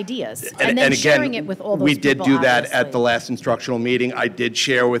 throwing out ideas. And then again, sharing it with all those we did people, do that obviously. at the last instructional meeting. I did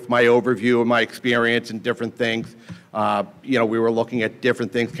share with my overview of my experience and different things. We were looking at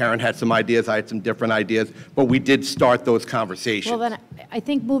different things. Karen had some ideas, I had some different ideas, but we did start those conversations. Well, then, I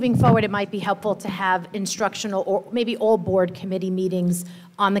think moving forward, it might be helpful to have instructional or maybe all board committee meetings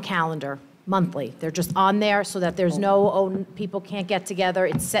on the calendar monthly. They're just on there so that there's no, people can't get together.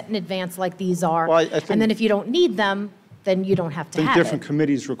 It's set in advance like these are. Well, I think- And then if you don't need them, then you don't have I to think have different it.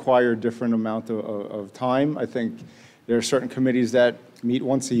 committees require different amount of time. I think there are certain committees that meet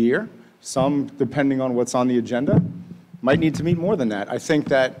once a year. Some, depending on what's on the agenda, might need to meet more than that. I think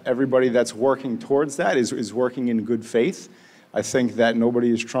that everybody that's working towards that is working in good faith. I think that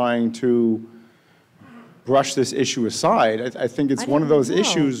nobody is trying to brush this issue aside. I think it's one of those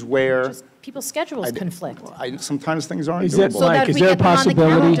issues where People's schedules conflict. sometimes things aren't Is it- doable. So that Mike, if is we there a get them on the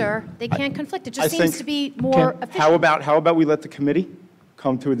possibility- calendar, they can't conflict. It I just seems think- to be more efficient. How about we let the committee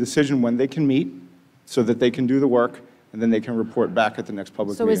come to a decision when they can meet so that they can do the work, and then they can report back at the next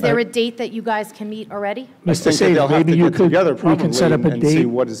public So meeting. is there a date that you guys can meet already? I Mr. think that they'll Saban, have to maybe you get could, together we can set up probably a and see date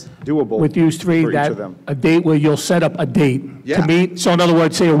what is doable with you three, for each that, of them. a date where you'll set up a date Yeah. to meet. So in other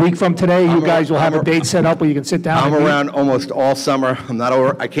words, say a week from today, you I'm guys will have a date set up where you can sit down I'm and meet. around almost all summer.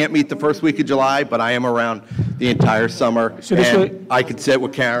 I can't meet the first week of July, but I am around the entire summer. So this way- And I could sit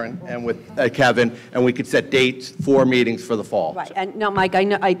with Karen and with Kevin, and we could set dates for meetings for the fall. Right, and no, Mike,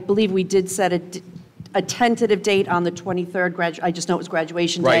 I believe we did set a tentative date on the 23rd, I just know it was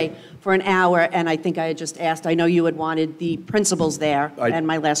graduation day, Right. for an hour, and I think I had just asked, I know you had wanted the principals there, and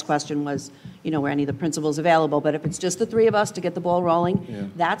my last question was, were any of the principals available? But if it's just the three of us to get the ball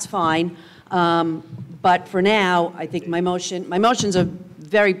rolling, that's fine. But for now, I think my motion's a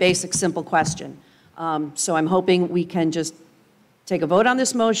very basic, simple question. So I'm hoping we can just take a vote on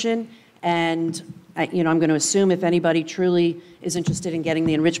this motion, and, I'm going to assume if anybody truly is interested in getting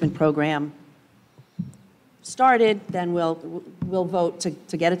the enrichment program started, then we'll vote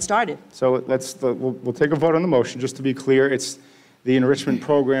to get it started. So we'll take a vote on the motion. Just to be clear, it's the enrichment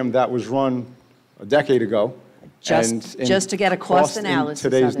program that was run a decade ago. Just and to get a cost in analysis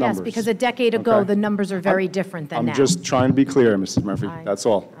of today's it. numbers. Yes, because a decade ago, Okay. the numbers are very different than now. I'm just trying to be clear, Mrs. Murphy. I- That's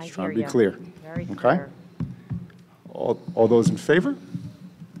all. I Just trying to hear be ya. clear. Very Okay? clear. All those in favor?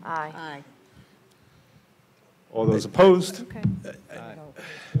 Aye. Aye. All those opposed? Okay.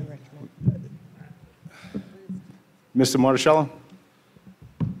 Mr. Marticello?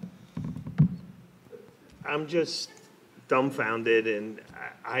 I'm just dumbfounded, and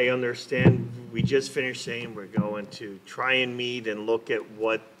I understand, we just finished saying we're going to try and meet and look at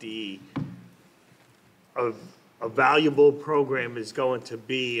what a valuable program is going to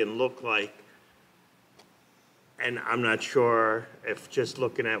be and look like. And I'm not sure if just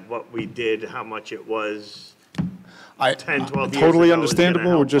looking at what we did, how much it was 10, 12 years Totally ago is gonna understandable.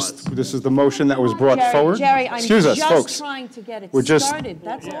 We're help just, us. this is the motion that was brought forward. Jerry, I'm Excuse us, folks. just trying to get it We're just- started,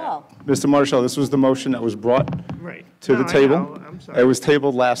 that's all. Mr. Marticello, this was the motion that was brought Right. to No, the I table. know. I'm sorry. It was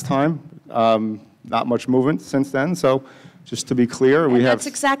tabled last time. Not much movement since then, so just to be clear, we And have, that's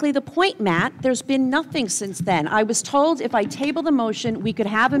exactly the point, Matt. There's been nothing since then. I was told if I table the motion, we could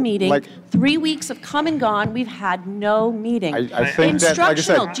have a meeting. Like- 3 weeks have come and gone, we've had no meeting. I think that, like I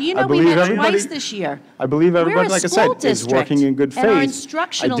said, Instructional, do you I know we believe met everybody- twice this year? I believe everybody, We're a like I said, school is district, working in good and our faith. I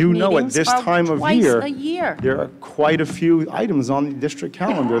instructional do know at meetings this are time of twice year, a year. there are quite a few items on the district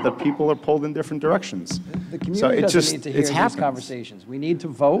calendar that people are pulled in different directions. The So community it doesn't just, need to hear it's these happened. conversations. We need to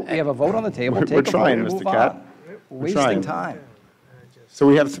vote. We have a vote on the table. We're Take a vote trying, and Mr. move Cat. on. We're Wasting trying. time. So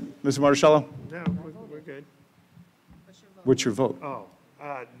we have, Mr. Marticello, No, we're good. what's your vote? Oh,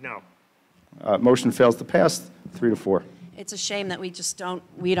 no. Motion fails to pass, 3-4. It's a shame that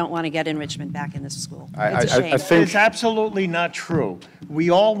we don't want to get enrichment back in this school. I- It's a I shame. think- It's absolutely not true. We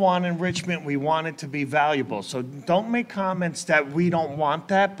all want enrichment, we want it to be valuable. So don't make comments that we don't want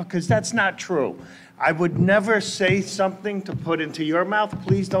that, because that's not true. I would never say something to put into your mouth.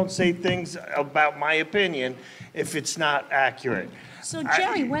 Please don't say things about my opinion if it's not accurate. So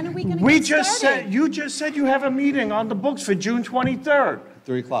Jerry, when are we going to We get just started? said, you just said you have a meeting on the books for June 23rd.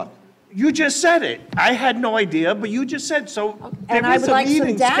 3 o'clock. You just said it. I had no idea, but you just said, so And there I is would a like some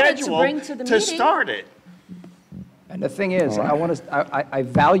meeting data to scheduled bring to the to meeting. start it. And the thing is, I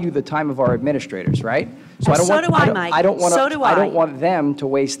value the time of our administrators, right? And so do I, Mike. I don't want So do I I. don't want them to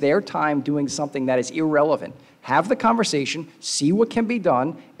waste their time doing something that is irrelevant. have the conversation, see what can be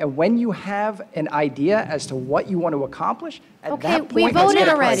done, and when you have an idea as to what you want to accomplish, at Okay, that we point, let's voted get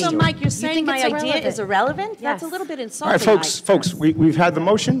already. So, closer. Mike, you're saying my idea is irrelevant? That's a Yes. little bit All insulting. right, folks, we've had the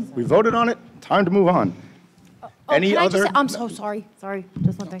motion, we voted on it, time to move on. Any Can I just other? say- I'm so sorry,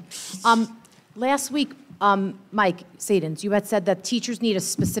 just one thing. Last week, Mike Sadins, you had said that teachers need a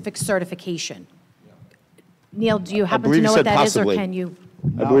specific certification. Neil, do you happen to believe you know said what that is, or possibly. can you?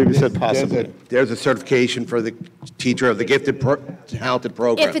 I believe you said possibly. There's a certification for the teacher of the gifted, talented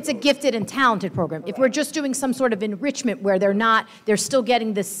program. If it's a gifted and talented program, if we're just doing some sort of enrichment where they're still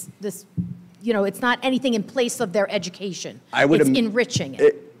getting this, it's not anything in place of their education. It's enriching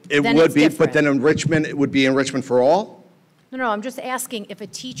it. It Then would it's be, different. but then enrichment, it would be enrichment for all? No, I'm just asking if a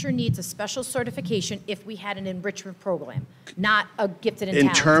teacher needs a special certification if we had an enrichment program, not a gifted and In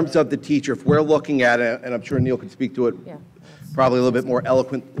talented. terms of the teacher, if we're looking at it, and I'm sure Neil can speak to it probably a little bit more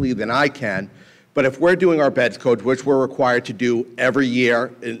eloquently than I can, but if we're doing our BEDS code, which we're required to do every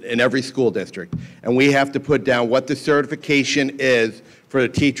year in every school district, and we have to put down what the certification is for the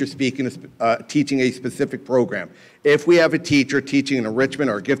teacher teaching a specific program. If we have a teacher teaching an enrichment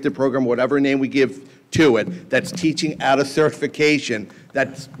or a gifted program, whatever name we give to it, that's teaching out of certification,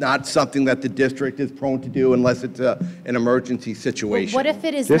 that's not something that the district is prone to do unless it's an emergency situation. What if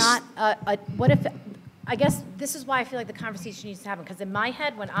it is not, what if, I guess this is why I feel like the conversation needs to happen, because in my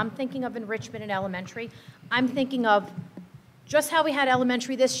head, when I'm thinking of enrichment in elementary, I'm thinking of just how we had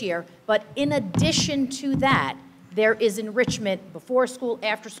elementary this year, but in addition to that, there is enrichment before school,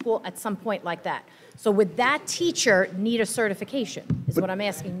 after school, at some point like that. So would that teacher need a certification, is what I'm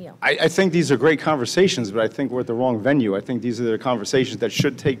asking Neil. I think these are great conversations, but I think we're at the wrong venue. I think these are the conversations that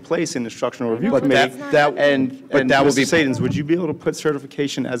should take place in the Instructional Review But Committee. that And would Mr. be. Sadins, would you be able to put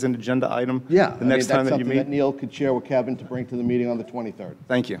certification as an agenda item? Yeah. The next time that you That's something meet? that Neil could share with Kevin to bring to the meeting on the 23rd.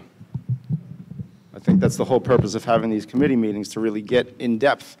 Thank you. I think that's the whole purpose of having these committee meetings, to really get in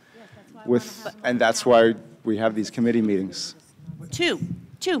depth with, and that's why we have these committee meetings. Two,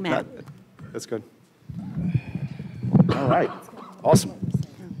 Matt. That's good. All right, awesome.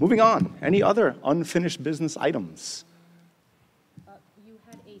 Moving on, any other unfinished business items? You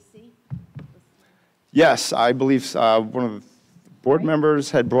had AC? Yes, I believe one of the board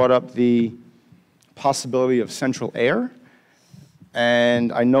members had brought up the possibility of central air.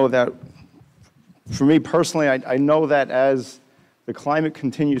 And I know that, for me personally, I know that as the climate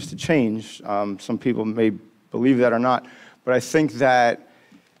continues to change, some people may believe that or not, but I think that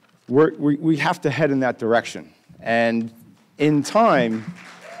we have to head in that direction. And in time,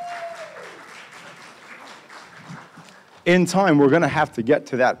 we're going to have to get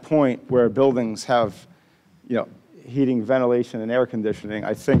to that point where buildings have, heating, ventilation, and air conditioning.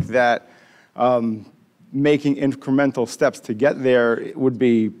 I think that making incremental steps to get there would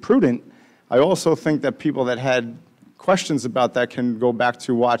be prudent. I also think that people that had questions about that can go back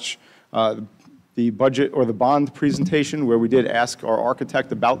to watch the budget or the bond presentation, where we did ask our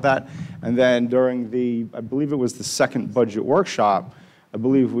architect about that. And then during I believe it was the second budget workshop, I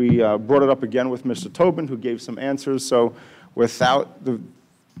believe we brought it up again with Mr. Tobin, who gave some answers. So without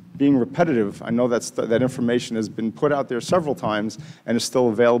being repetitive, I know that information has been put out there several times and is still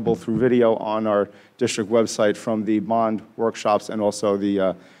available through video on our district website from the bond workshops and also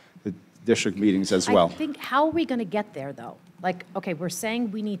the district meetings as well. I think, how are we going to get there, though? Like, okay, we're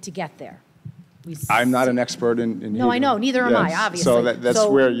saying we need to get there. I'm not an expert in No, I know, neither am I, Yes. obviously. So that's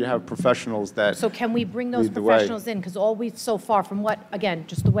So- where you have professionals that So can we bring those lead the way. professionals in? Because all we've, so far, from what, again,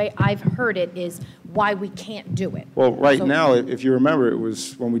 just the way I've heard it, is why we can't do it. Well, right So- now, if you remember, it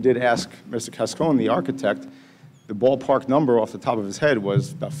was when we did ask Mr. Cascone, the architect, the ballpark number off the top of his head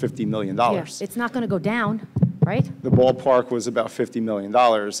was about $50 million. Yeah, it's not going to go down, right? The ballpark was about $50 million.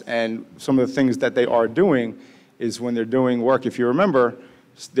 And some of the things that they are doing is when they're doing work, if you remember,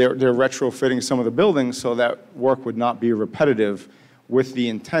 they're retrofitting some of the buildings so that work would not be repetitive, with the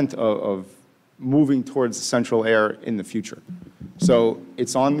intent of moving towards central air in the future. So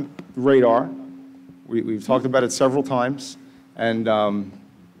it's on radar. We've talked about it several times, and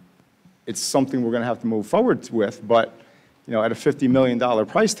it's something we're going to have to move forward with. But at a $50 million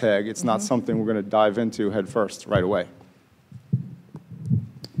price tag, it's not something we're going to dive into head first right away.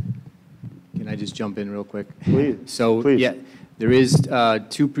 Can I just jump in real quick? Please. So, Please. yeah, there is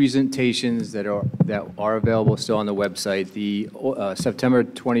two presentations that are available still on the website. The September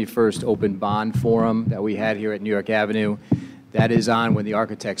 21st Open Bond Forum that we had here at New York Avenue, that is on when the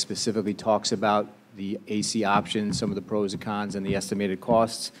architect specifically talks about the AC options, some of the pros and cons, and the estimated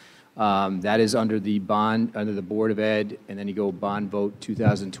costs. That is under the Board of Ed, and then you go bond vote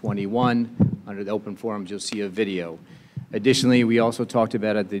 2021. Under the open forums, you'll see a video. Additionally, we also talked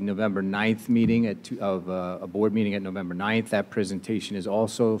about at the November 9th meeting, a board meeting at November 9th. That presentation is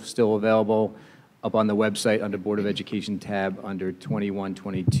also still available up on the website under Board of Education tab under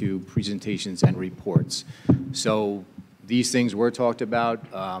 2122 presentations and reports. So these things were talked about.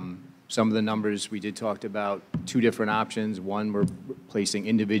 Some of the numbers we did talk about, two different options. One, we're placing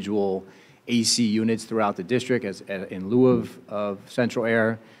individual AC units throughout the district in lieu of central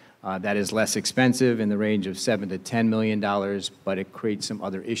air. That is less expensive in the range of $7 to $10 million, but it creates some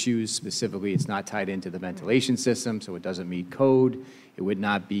other issues. Specifically, it's not tied into the ventilation system, so it doesn't meet code. It would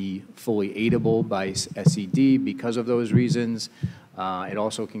not be fully aidable by SED because of those reasons. It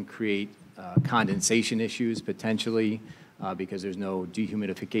also can create condensation issues potentially because there's no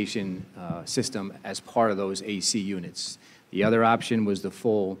dehumidification system as part of those AC units. The other option was the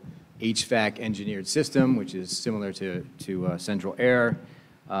full HVAC engineered system, which is similar to central air.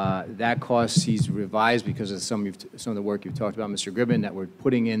 That cost he's revised because of some of the work you've talked about, Mr. Gribben, that we're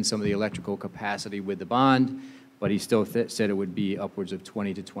putting in some of the electrical capacity with the bond, but he still said it would be upwards of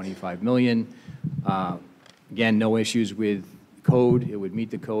 20 to 25 million. Again, no issues with code. It would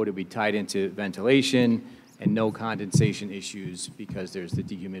meet the code. It would be tied into ventilation and no condensation issues because there's the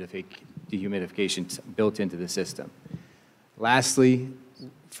dehumidification built into the system. Lastly,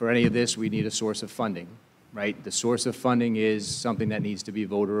 for any of this, we need a source of funding. Right? The source of funding is something that needs to be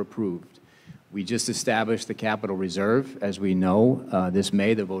voter approved. We just established the capital reserve, as we know. This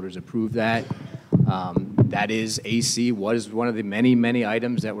May, the voters approved that. That is AC, was one of the many, many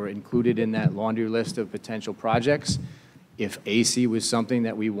items that were included in that laundry list of potential projects. If AC was something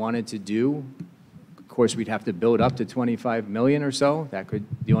that we wanted to do, of course, we'd have to build up to 25 million or so.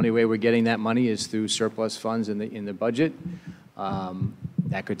 The only way we're getting that money is through surplus funds in the budget.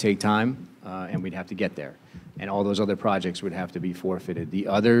 That could take time, and we'd have to get there. And all those other projects would have to be forfeited. The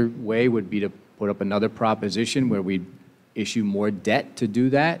other way would be to put up another proposition where we'd issue more debt to do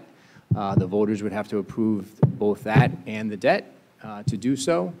that. The voters would have to approve both that and the debt to do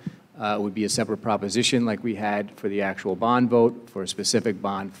so. It would be a separate proposition like we had for the actual bond vote for a specific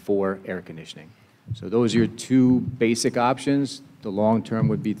bond for air conditioning. So those are your two basic options. The long term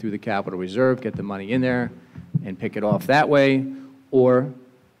would be through the capital reserve, get the money in there and pick it off that way, or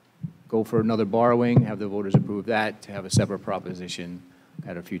go for another borrowing, have the voters approve that to have a separate proposition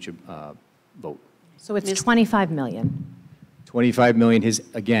at a future vote. So it's 25 million. 25 million, he's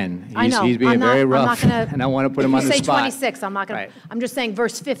being very rough, and I want to put him on the spot. If you say 26, I'm not going to, I'm just saying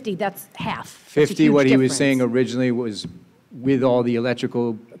verse 50, that's half. 50, what he was saying originally was with all the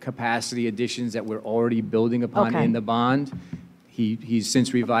electrical capacity additions that we're already building upon in the bond. He's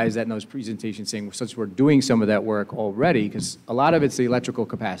since revised that in those presentations saying, since we're doing some of that work already, because a lot of it's the electrical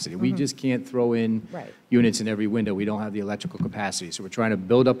capacity. We just can't throw in units in every window. We don't have the electrical capacity. So we're trying to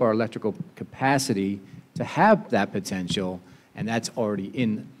build up our electrical capacity to have that potential, and that's already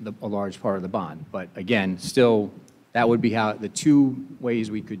in a large part of the bond. But again, still, that would be how the two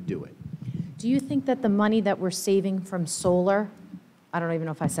ways we could do it. Do you think that the money that we're saving from solar, I don't even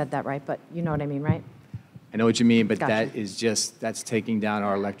know if I said that right, but you know what I mean, right? I know what you mean, but that is that's taking down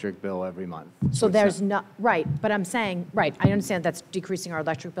our electric bill every month. So there's not, right, but I'm saying, right, I understand that's decreasing our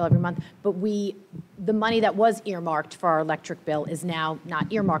electric bill every month, but the money that was earmarked for our electric bill is now not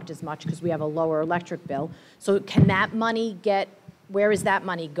earmarked as much because we have a lower electric bill. So can that money where is that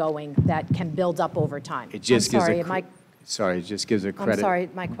money going that can build up over time? It just gives it just gives a credit. I'm sorry,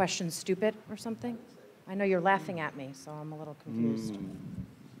 my question's stupid or something? I know you're laughing at me, so I'm a little confused.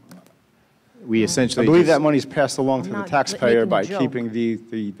 We essentially I believe that money's passed along to the taxpayer by keeping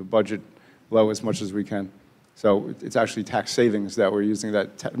the budget low as much as we can. So it's actually tax savings that we're using,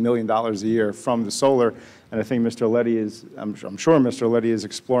 that $1 million a year from the solar. And I think Mr. Leddy I'm sure Mr. Leddy is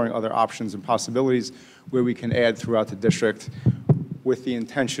exploring other options and possibilities where we can add throughout the district with the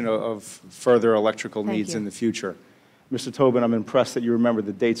intention of further electrical needs in the future. Mr. Tobin, I'm impressed that you remember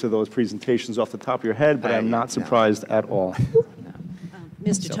the dates of those presentations off the top of your head, but I'm not surprised at all.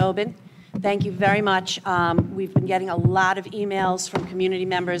 Mr. Tobin? Thank you very much. We've been getting a lot of emails from community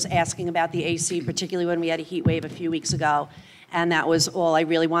members asking about the AC, particularly when we had a heat wave a few weeks ago. And that was all I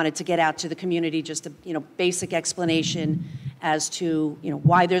really wanted to get out to the community, just a basic explanation as to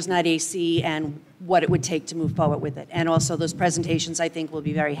why there's not AC and what it would take to move forward with it. And also those presentations I think will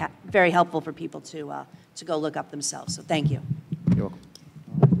be very helpful for people to go look up themselves. So thank you. You're welcome.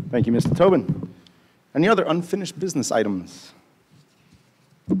 Thank you, Mr. Tobin. Any other unfinished business items?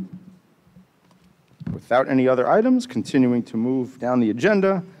 Without any other items, continuing to move down the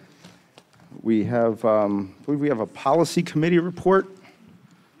agenda, we have, I believe we have a policy committee report.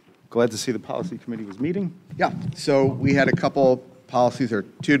 Glad to see the policy committee was meeting. Yeah, so we had a couple policies, or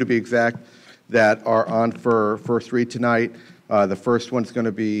two to be exact. that are on for first read tonight. The first one's going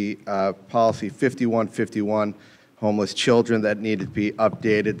to be policy 5151, homeless children, that needed to be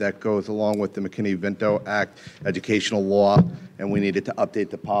updated. That goes along with the McKinney-Vento Act educational law, and we needed to update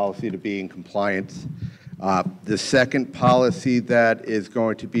the policy to be in compliance. The second policy that is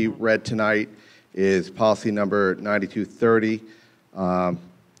going to be read tonight is policy number 9230,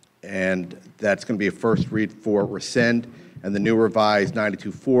 and that's going to be a first read for rescind, and the new revised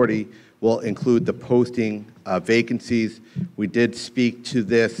 9240 will include the posting vacancies. We did speak to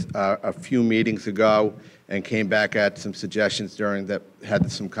this a few meetings ago and came back at some suggestions during that,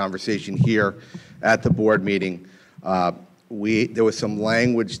 had some conversation here at the board meeting. There was some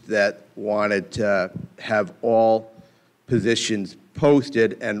language that wanted to have all positions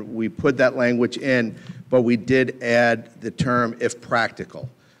posted, and we put that language in, but we did add the term "if practical."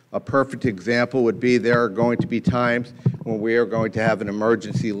 A perfect example would be there are going to be times when we are going to have an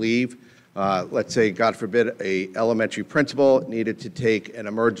emergency leave. Let's say, God forbid, a elementary principal needed to take an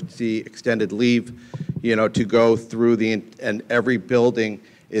emergency extended leave, to go through and every building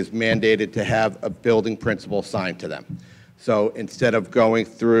is mandated to have a building principal assigned to them. So instead of going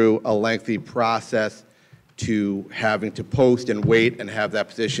through a lengthy process to having to post and wait and have that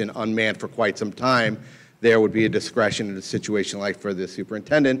position unmanned for quite some time, there would be a discretion in a situation like for the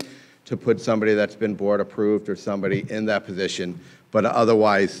superintendent to put somebody that's been board approved or somebody in that position. But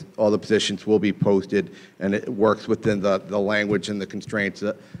otherwise, all the positions will be posted, and it works within the language and the constraints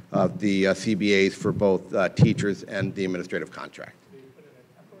of the CBAs for both teachers and the administrative contract.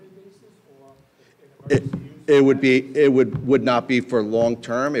 It would not be for long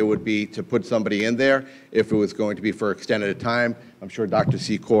term. It would be to put somebody in there. If it was going to be for extended time, I'm sure Dr.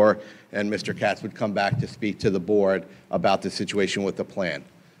 Secor and Mr. Katz would come back to speak to the board about the situation with the plan.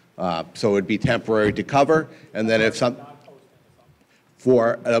 So it would be temporary to cover, and then if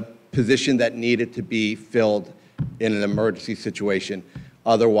for a position that needed to be filled in an emergency situation.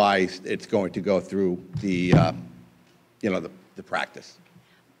 Otherwise, it's going to go through the practice.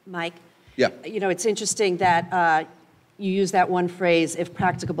 Mike? Yeah. It's interesting that you use that one phrase, if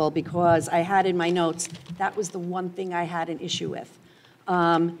practicable, because I had in my notes, that was the one thing I had an issue with.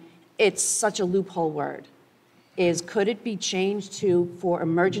 It's such a loophole word. Could it be changed to for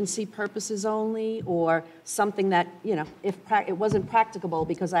emergency purposes only, or something that, if it wasn't practicable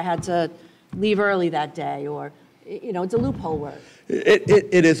because I had to leave early that day, or, it's a loophole word.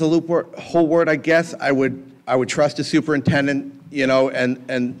 It is a loophole word, I guess. I would trust the superintendent,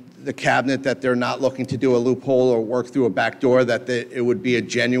 and the cabinet that they're not looking to do a loophole or work through a back door, that it would be a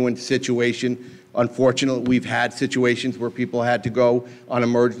genuine situation. Unfortunately, we've had situations where people had to go on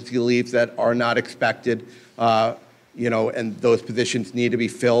emergency leaves that are not expected, and those positions need to be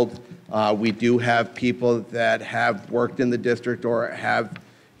filled. We do have people that have worked in the district or have,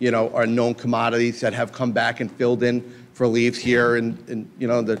 are known commodities that have come back and filled in for leaves here in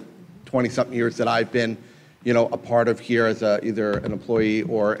the 20-something years that I've been, a part of here as either an employee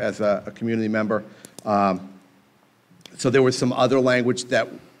or as a community member. So there was some other language that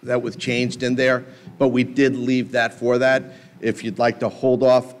was changed in there, but we did leave that for that. If you'd like to hold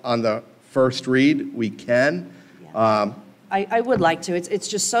off on the first read, we can. I would like to. It's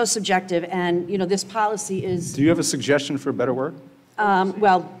just so subjective, and, this policy is... Do you have a suggestion for a better word?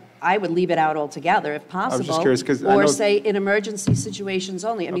 Well, I would leave it out altogether if possible. I was just curious, 'cause I know... Or say in emergency situations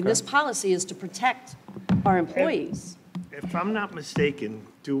only. I mean, this policy is to protect our employees. If I'm not mistaken,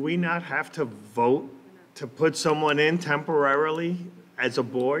 do we not have to vote to put someone in temporarily as a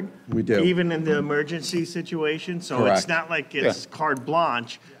board? We do. Even in the emergency situation? So Correct. It's not like it's carte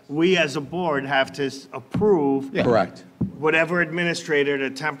blanche. We as a board have to approve Correct. whatever administrator to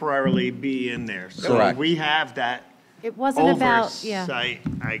temporarily be in there. So Correct. we have that It wasn't about, oversight,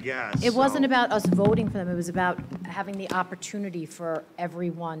 I guess. It wasn't so. about us voting for them. It was about having the opportunity for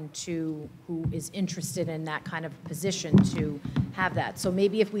everyone who is interested in that kind of position to have that. So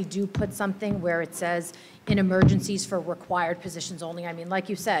maybe if we do put something where it says in emergencies for required positions only, I mean, like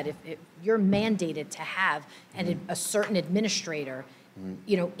you said, if you're mandated to have a certain administrator,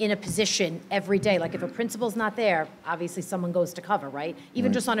 in a position every day, like if a principal's not there, obviously someone goes to cover, right?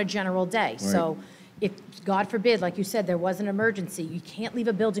 Even just on a general day. So if, God forbid, like you said, there was an emergency, you can't leave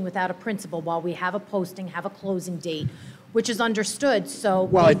a building without a principal while we have a posting, have a closing date, which is understood, so.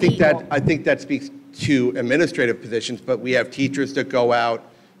 Well, I think that speaks to administrative positions, but we have teachers that go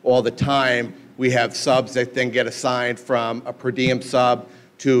out all the time. We have subs that then get assigned from a per diem sub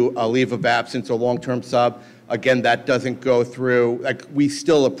to a leave of absence or long-term sub. Again, that doesn't go through, like, we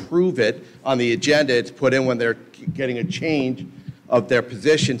still approve it on the agenda. It's put in when they're getting a change of their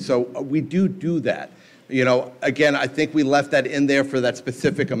position. So we do that. You know, again, I think we left that in there for that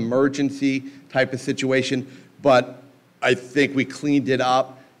specific emergency type of situation, but I think we cleaned it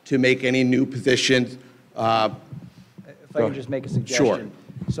up to make any new positions. If I can just make a suggestion.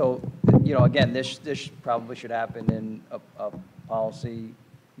 So, you know, again, this probably should happen in a policy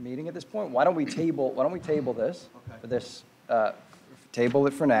meeting at this point. Why don't we table this, for this, table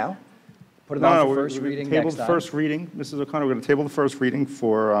it for now, put it on for first reading next time. Table the first reading, Mrs. O'Connor, we're going to table the first reading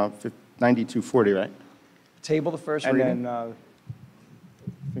for 9240, right? Table the first and reading. And then,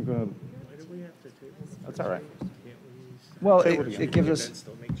 I think that's all right. Well, Table it gives us.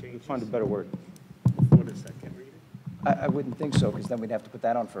 Let's find a better word. I wouldn't think so, because then we'd have to put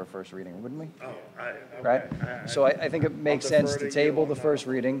that on for a first reading, wouldn't we? Right? So I think it makes sense to table the first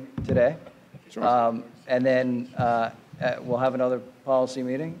reading today. And then we'll have another policy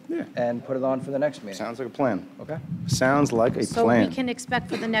meeting and put it on for the next meeting. Sounds like a plan. Okay. Sounds like a So plan. we can expect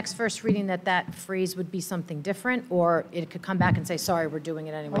for the next first reading that that phrase would be something different, or it could come back and say, sorry, we're doing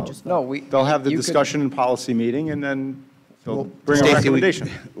it anyway, just vote? They'll have the discussion in policy meeting, and then they'll bring a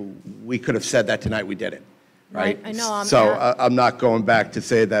recommendation. We could have said that tonight, we did it, right? I know, So I'm not going back to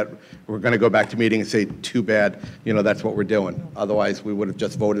say that we're going to go back to meeting and say, too bad, you know, that's what we're doing. Otherwise, we would have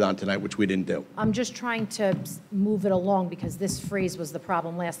just voted on tonight, which we didn't do. I'm just trying to move it along, because this phrase was the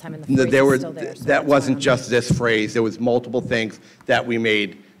problem last time, and the phrase There is were, still there. so that that's wasn't why I'm- just this phrase, there was multiple things that we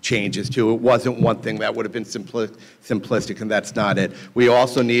made changes to. It wasn't one thing that would have been simplistic, and that's not it. We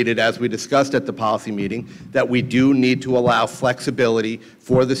also needed, as we discussed at the policy meeting, that we do need to allow flexibility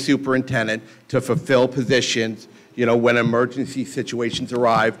for the superintendent to fulfill positions, you know, when emergency situations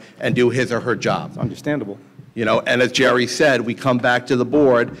arrive, and do his or her job. It's understandable. You know, and as Jerry said, we come back to the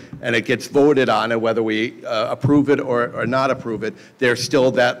board and it gets voted on, and whether we approve it or not approve it, there's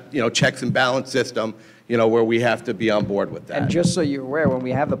still that, you know, checks and balance system, you know, where we have to be on board with that. And just so you're aware, when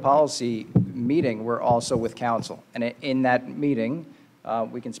we have the policy meeting, we're also with counsel. And in that meeting,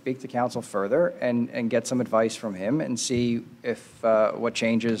 we can speak to counsel further and get some advice from him and see if what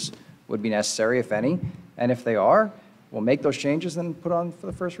changes would be necessary, if any. And if they are, we'll make those changes and put on for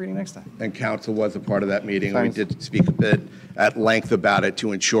the first reading next time. And council was a part of that meeting. We did speak a bit at length about it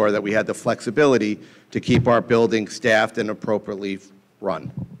to ensure that we had the flexibility to keep our building staffed and appropriately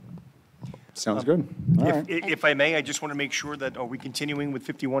run. Sounds good. All right. If I may, I just want to make sure that, are we continuing with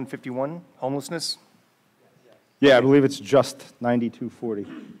 5151, homelessness? Yeah, I believe it's just 9240.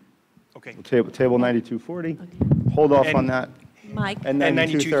 Okay. We'll table 9240. Hold off on that. Mike? And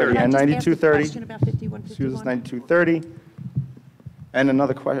 9230. And Can I just ask a 9230. question about 5151? Excuse us, 9230. And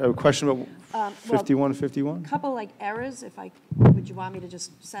another question about Well, 5151? Couple like errors, would you want me to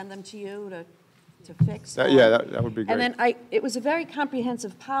just send them to you to fix? Yeah, that would be great. And then it was a very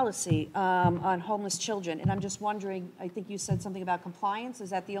comprehensive policy on homeless children, and I'm just wondering, I think you said something about compliance, is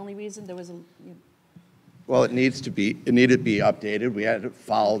that the only reason there was a? Well, it needed to be updated. We had to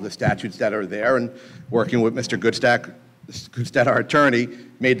follow the statutes that are there, and working with Mr. Goodstead, our attorney,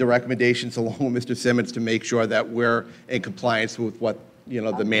 made the recommendations along with Mr. Simmons to make sure that we're in compliance with what, you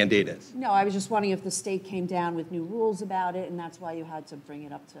know, the mandate is. No, I was just wondering if the state came down with new rules about it, and that's why you had to bring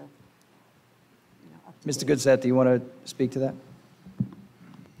it up to. Mr. Goodstead, do you want to speak to that?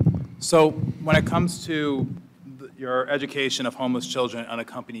 So when it comes to your education of homeless children and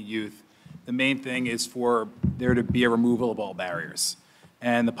unaccompanied youth, the main thing is for there to be a removal of all barriers.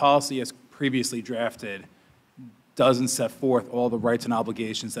 And the policy as previously drafted doesn't set forth all the rights and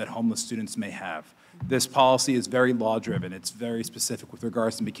obligations that homeless students may have. This policy is very law-driven. It's very specific with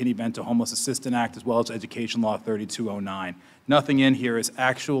regards to McKinney-Vento Homeless Assistance Act as well as Education Law 3209. Nothing in here is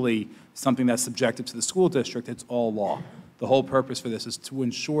actually something that's subjective to the school district. It's all law. The whole purpose for this is to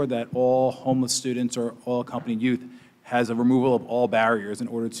ensure that all homeless students or all accompanied youth has a removal of all barriers in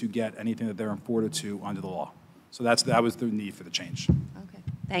order to get anything that they're afforded to under the law. So that was the need for the change. Okay,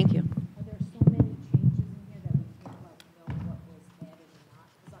 thank you.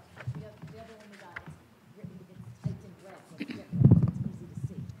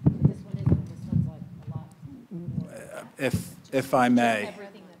 If I may.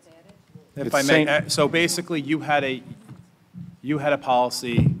 If I may, so basically you had a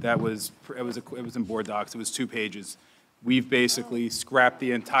policy that was in board docs. It was 2 pages. We've basically scrapped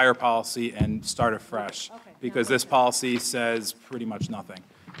the entire policy and started fresh because this policy says pretty much nothing.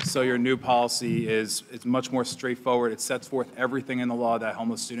 So your new policy is much more straightforward. It sets forth everything in the law that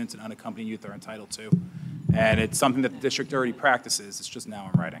homeless students and unaccompanied youth are entitled to. And it's something that the district already practices. It's just now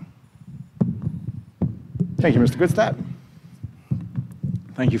in writing. Thank you, Mr. Goodstead.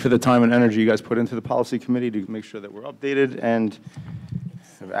 Thank you for the time and energy you guys put into the policy committee to make sure that we're updated and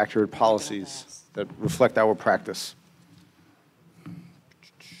have accurate policies that reflect our practice.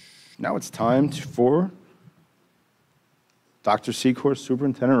 Now it's time for Dr. Secor,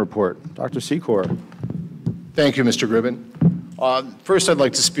 Superintendent Report. Dr. Secor. Thank you, Mr. Gribben. First, I'd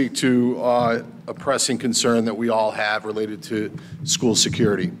like to speak to a pressing concern that we all have related to school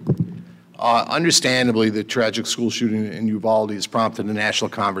security. Understandably, the tragic school shooting in Uvalde has prompted a national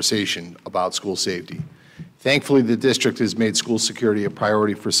conversation about school safety. Thankfully, the district has made school security a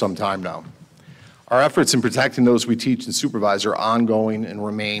priority for some time now. Our efforts in protecting those we teach and supervise are ongoing and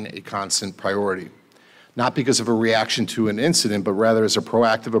remain a constant priority, not because of a reaction to an incident, but rather as a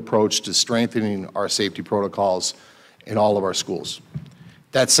proactive approach to strengthening our safety protocols in all of our schools.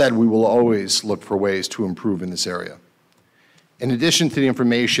 That said, we will always look for ways to improve in this area. In addition to the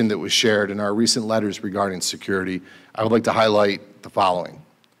information that was shared in our recent letters regarding security, I would like to highlight the following.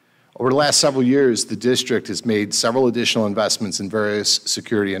 Over the last several years, the district has made several additional investments in various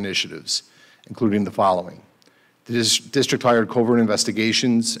security initiatives, including the following. The district hired Covert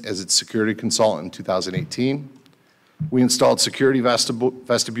Investigations as its security consultant in 2018. We installed security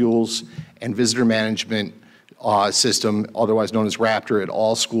vestibules and visitor management system, otherwise known as Raptor, at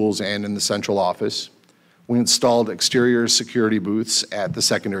all schools and in the central office. We installed exterior security booths at the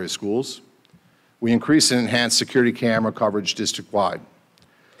secondary schools. We increased and enhanced security camera coverage district-wide.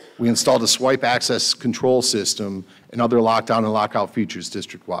 We installed a swipe access control system and other lockdown and lockout features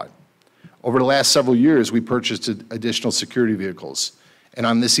district-wide. Over the last several years, we purchased additional security vehicles. And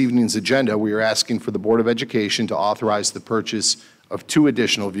on this evening's agenda, we are asking for the Board of Education to authorize the purchase of 2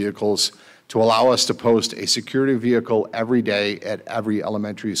 additional vehicles to allow us to post a security vehicle every day at every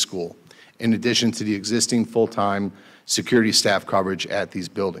elementary school, in addition to the existing full-time security staff coverage at these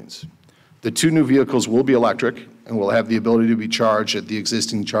buildings. The 2 new vehicles will be electric and will have the ability to be charged at the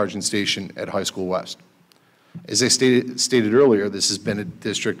existing charging station at High School West. As I stated earlier, this has been a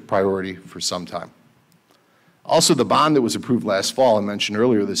district priority for some time. Also, the bond that was approved last fall and mentioned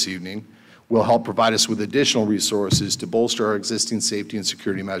earlier this evening will help provide us with additional resources to bolster our existing safety and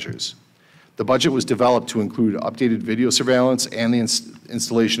security measures. The budget was developed to include updated video surveillance and the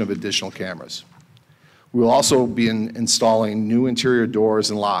installation of additional cameras. We will also be installing new interior doors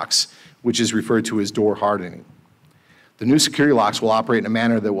and locks, which is referred to as door hardening. The new security locks will operate in a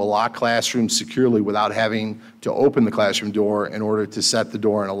manner that will lock classrooms securely without having to open the classroom door in order to set the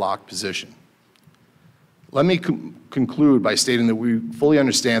door in a locked position. Let me conclude by stating that we fully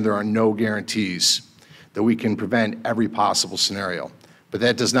understand there are no guarantees that we can prevent every possible scenario, but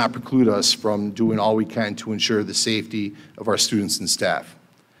that does not preclude us from doing all we can to ensure the safety of our students and staff.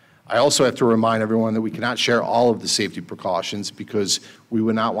 I also have to remind everyone that we cannot share all of the safety precautions because we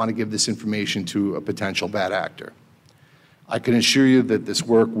would not want to give this information to a potential bad actor. I can assure you that this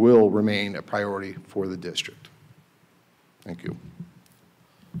work will remain a priority for the district. Thank you.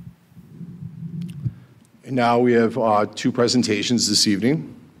 And now we have 2 presentations this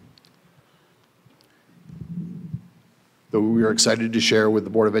evening that we are excited to share with the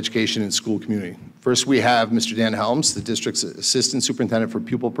Board of Education and school community. First, we have Mr. Dan Helms, the district's Assistant Superintendent for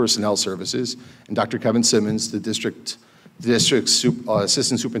Pupil Personnel Services, and Dr. Kevin Simmons, the district's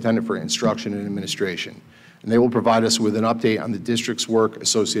Assistant Superintendent for Instruction and Administration. And they will provide us with an update on the district's work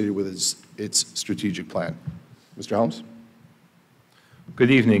associated with its strategic plan. Mr. Helms?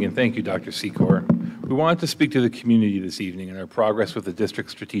 Good evening, and thank you, Dr. Secor. We wanted to speak to the community this evening and our progress with the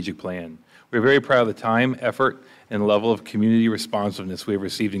district's strategic plan. We're very proud of the time, effort, and level of community responsiveness we have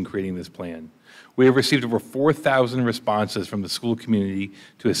received in creating this plan. We have received over 4,000 responses from the school community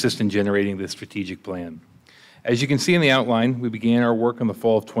to assist in generating this strategic plan. As you can see in the outline, we began our work in the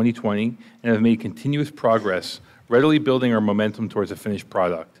fall of 2020 and have made continuous progress, readily building our momentum towards a finished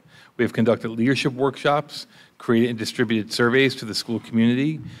product. We have conducted leadership workshops, created and distributed surveys to the school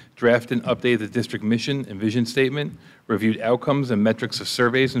community, drafted and updated the district mission and vision statement, reviewed outcomes and metrics of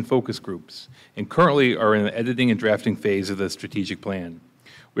surveys and focus groups, and currently are in the editing and drafting phase of the strategic plan.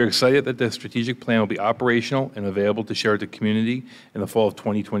 We are excited that the strategic plan will be operational and available to share with the community in the fall of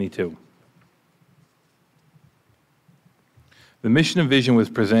 2022. The mission and vision was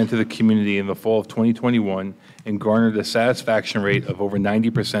presented to the community in the fall of 2021 and garnered a satisfaction rate of over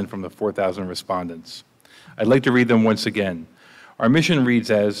 90% from the 4,000 respondents. I'd like to read them once again. Our mission reads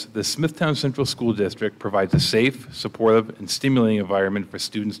as, the Smithtown Central School District provides a safe, supportive, and stimulating environment for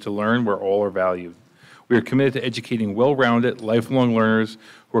students to learn where all are valued. We are committed to educating well-rounded, lifelong learners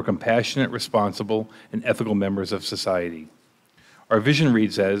who are compassionate, responsible, and ethical members of society. Our vision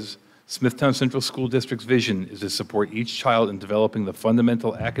reads as, Smithtown Central School District's vision is to support each child in developing the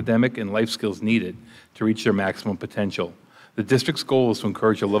fundamental academic and life skills needed to reach their maximum potential. The district's goal is to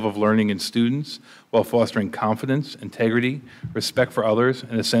encourage a love of learning in students while fostering confidence, integrity, respect for others,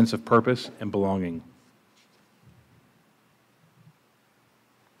 and a sense of purpose and belonging.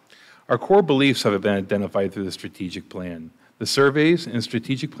 Our core beliefs have been identified through the strategic plan. The surveys and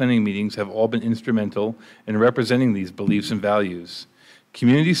strategic planning meetings have all been instrumental in representing these beliefs and values.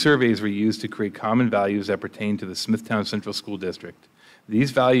 Community surveys were used to create common values that pertain to the Smithtown Central School District.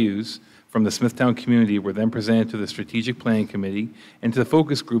 These values from the Smithtown community were then presented to the Strategic Planning Committee and to the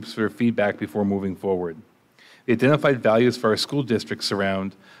focus groups for feedback before moving forward. The identified values for our school district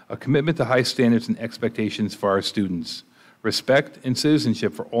surround a commitment to high standards and expectations for our students, respect and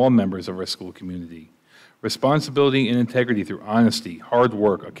citizenship for all members of our school community, responsibility and integrity through honesty, hard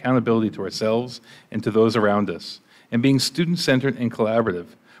work, accountability to ourselves and to those around us, and being student-centered and collaborative,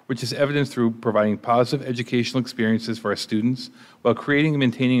 which is evidenced through providing positive educational experiences for our students while creating and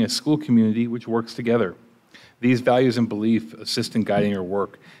maintaining a school community which works together. These values and beliefs assist in guiding our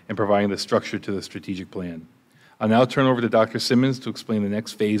work and providing the structure to the strategic plan. I'll now turn over to Dr. Simmons to explain the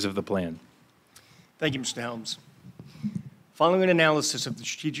next phase of the plan. Thank you, Mr. Helms. Following an analysis of the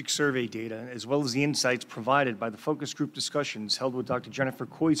strategic survey data, as well as the insights provided by the focus group discussions held with Dr. Jennifer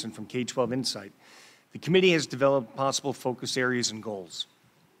Koisen from K-12 Insight, the committee has developed possible focus areas and goals.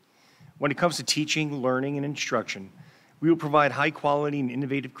 When it comes to teaching, learning, and instruction, we will provide high-quality and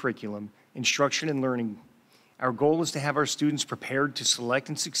innovative curriculum, instruction, and learning. Our goal is to have our students prepared to select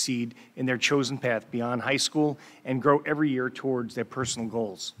and succeed in their chosen path beyond high school and grow every year towards their personal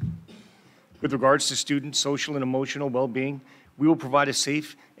goals. With regards to student social and emotional well-being, we will provide a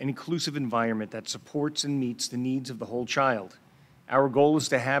safe and inclusive environment that supports and meets the needs of the whole child. Our goal is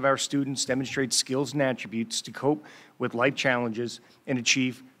to have our students demonstrate skills and attributes to cope with life challenges and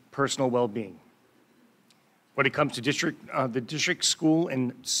achieve personal well-being. When it comes to the district, school,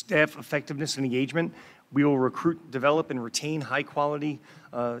 and staff effectiveness and engagement, we will recruit, develop, and retain high-quality,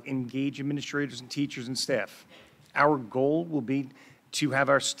 engaged administrators and teachers and staff. Our goal will be to have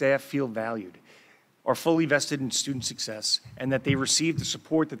our staff feel valued, are fully vested in student success, and that they receive the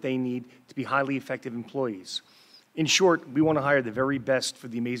support that they need to be highly effective employees. In short, we want to hire the very best for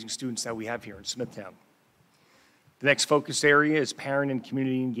the amazing students that we have here in Smithtown. The next focus area is parent and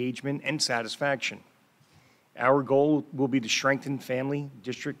community engagement and satisfaction. Our goal will be to strengthen family,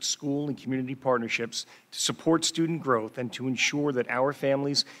 district, school, and community partnerships to support student growth and to ensure that our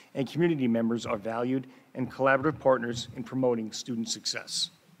families and community members are valued and collaborative partners in promoting student success.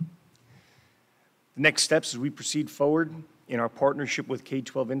 The next steps as we proceed forward in our partnership with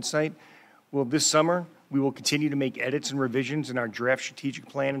K-12 Insight, this summer, we will continue to make edits and revisions in our draft strategic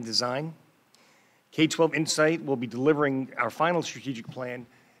plan and design. K-12 Insight will be delivering our final strategic plan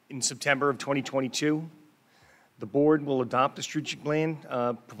in September of 2022. The board will adopt the strategic plan,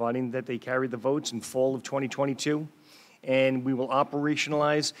 providing that they carry the votes in fall of 2022. And we will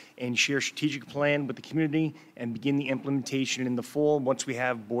operationalize and share strategic plan with the community and begin the implementation in the fall once we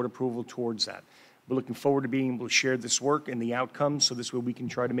have board approval towards that. We're looking forward to being able to share this work and the outcomes so this way we can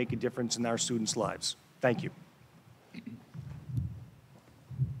try to make a difference in our students' lives. Thank you.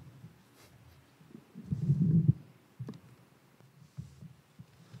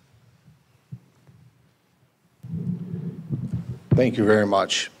 Thank you very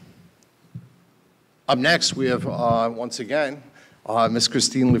much. Up next, we have, once again, Ms.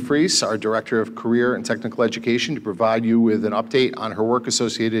 Christine LaFries, our Director of Career and Technical Education, to provide you with an update on her work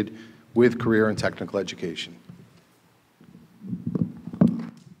associated with career and technical education.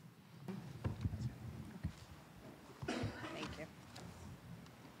 Thank you.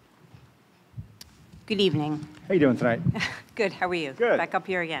 Good evening. How you doing tonight? Good, how are you? Good. Back up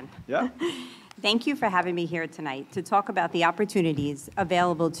here again. Yeah. Thank you for having me here tonight to talk about the opportunities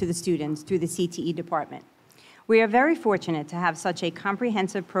available to the students through the CTE department. We are very fortunate to have such a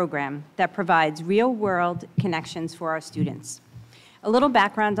comprehensive program that provides real-world connections for our students. A little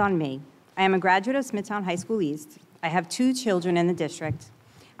background on me. I am a graduate of Smithtown High School East. I have 2 children in the district.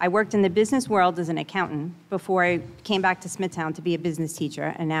 I worked in the business world as an accountant before I came back to Smithtown to be a business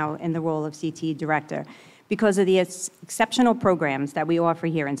teacher and now in the role of CTE director because of the exceptional programs that we offer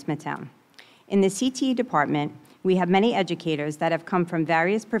here in Smithtown. In the CTE department, we have many educators that have come from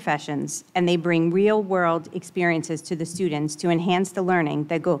various professions, and they bring real-world experiences to the students to enhance the learning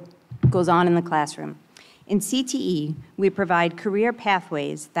that goes on in the classroom. In CTE, we provide career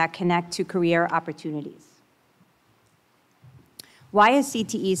pathways that connect to career opportunities. Why is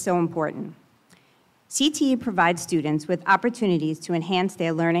CTE so important? CTE provides students with opportunities to enhance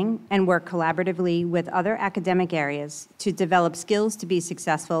their learning and work collaboratively with other academic areas to develop skills to be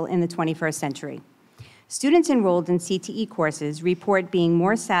successful in the 21st century. Students enrolled in CTE courses report being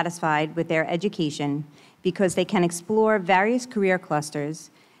more satisfied with their education because they can explore various career clusters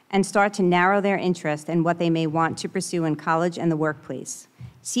and start to narrow their interest in what they may want to pursue in college and the workplace.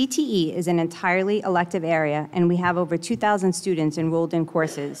 CTE is an entirely elective area, and we have over 2,000 students enrolled in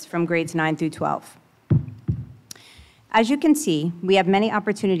courses from grades 9 through 12. As you can see, we have many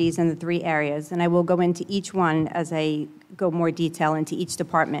opportunities in the 3 areas, and I will go into each one as I go more detail into each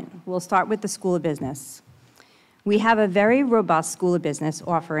department. We'll start with the School of Business. We have a very robust School of Business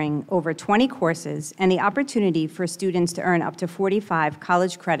offering over 20 courses and the opportunity for students to earn up to 45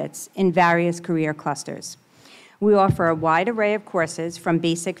 college credits in various career clusters. We offer a wide array of courses from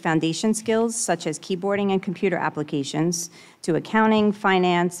basic foundation skills such as keyboarding and computer applications to accounting,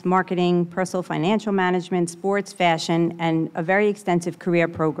 finance, marketing, personal financial management, sports, fashion, and a very extensive career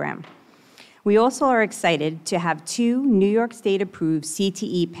program. We also are excited to have 2 New York State-approved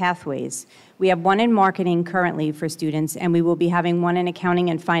CTE pathways. We have one in marketing currently for students, and we will be having one in accounting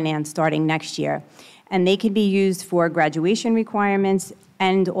and finance starting next year. And they can be used for graduation requirements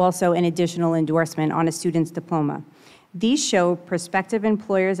and also an additional endorsement on a student's diploma. These show prospective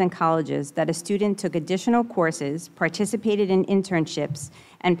employers and colleges that a student took additional courses, participated in internships,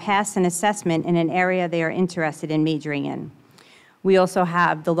 and passed an assessment in an area they are interested in majoring in. We also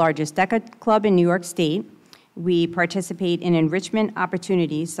have the largest DECA club in New York State. We participate in enrichment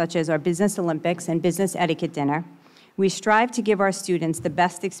opportunities such as our Business Olympics and Business Etiquette Dinner. We strive to give our students the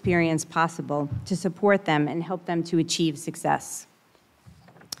best experience possible to support them and help them to achieve success.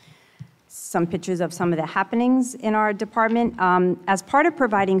 Some pictures of some of the happenings in our department. As part of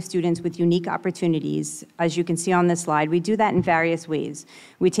providing students with unique opportunities, as you can see on this slide, we do that in various ways.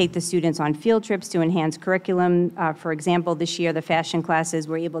 We take the students on field trips to enhance curriculum. For example, this year the fashion classes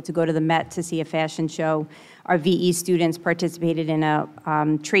were able to go to the Met to see a fashion show. Our VE students participated in a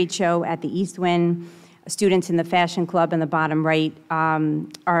trade show at the East Wind. Students in the fashion club in the bottom right,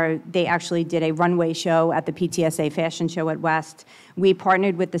 they actually did a runway show at the PTSA fashion show at West. We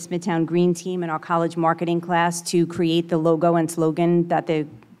partnered with the Smithtown Green team in our college marketing class to create the logo and slogan that the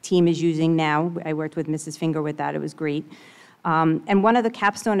team is using now. I worked with Mrs. Finger with that. It was great. And one of the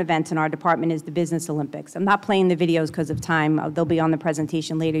capstone events in our department is the Business Olympics. I'm not playing the videos because of time. They'll be on the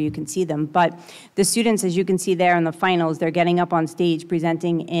presentation later. You can see them. But the students, as you can see there in the finals, they're getting up on stage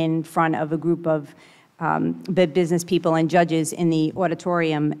presenting in front of a group of the business people and judges in the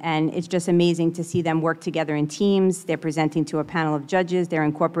auditorium, and it's just amazing to see them work together in teams. They're presenting to a panel of judges. They're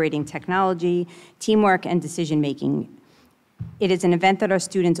incorporating technology, teamwork, and decision-making. It is an event that our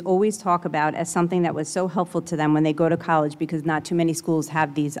students always talk about as something that was so helpful to them when they go to college, because not too many schools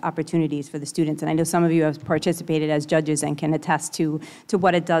have these opportunities for the students. And I know some of you have participated as judges and can attest to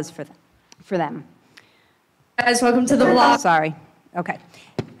what it does for them. Guys, welcome to the vlog. Sorry. Okay.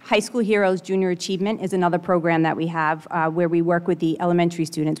 High School Heroes Junior Achievement is another program that we have where we work with the elementary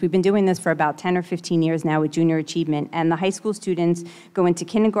students. We've been doing this for about 10 or 15 years now with Junior Achievement, and the high school students go into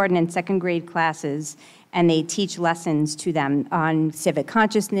kindergarten and second grade classes, and they teach lessons to them on civic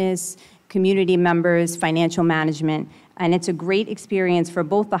consciousness, community members, financial management, and it's a great experience for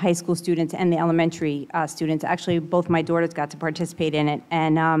both the high school students and the elementary students. Actually, both my daughters got to participate in it,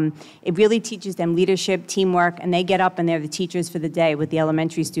 and it really teaches them leadership, teamwork, and they get up and they're the teachers for the day with the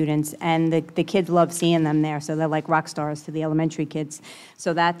elementary students, and the kids love seeing them there, so they're like rock stars to the elementary kids.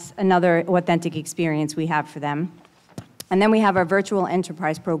 So that's another authentic experience we have for them. And then we have our virtual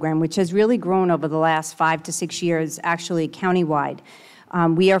enterprise program, which has really grown over the last 5 to 6 years, actually countywide.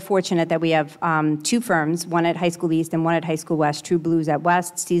 We are fortunate that we have 2 firms, one at High School East and one at High School West, True Blues at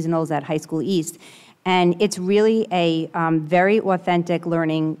West, Seasonals at High School East. And it's really a very authentic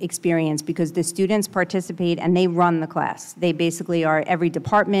learning experience because the students participate and they run the class. They basically are every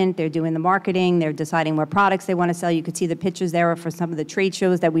department, they're doing the marketing, they're deciding what products they want to sell. You could see the pictures there for some of the trade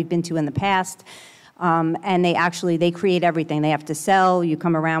shows that we've been to in the past. And they create everything. They have to sell, you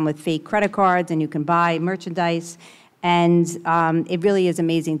come around with fake credit cards and you can buy merchandise. And it really is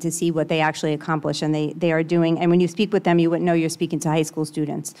amazing to see what they actually accomplish and they are doing. And when you speak with them, you wouldn't know you're speaking to high school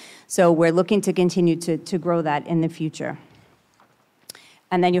students. So we're looking to continue to grow that in the future.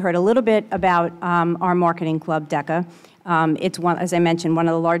 And then you heard a little bit about our marketing club, DECA. It's, as I mentioned, one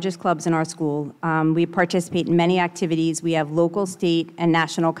of the largest clubs in our school. We participate in many activities. We have local, state, and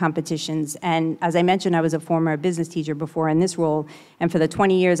national competitions. And as I mentioned, I was a former business teacher before in this role. And for the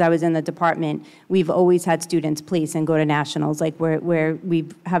 20 years I was in the department, we've always had students place and go to nationals, like where we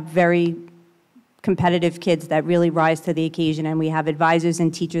have very competitive kids that really rise to the occasion. And we have advisors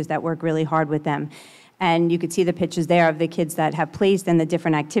and teachers that work really hard with them. And you could see the pictures there of the kids that have placed in the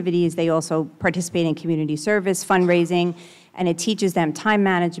different activities. They also participate in community service, fundraising, and it teaches them time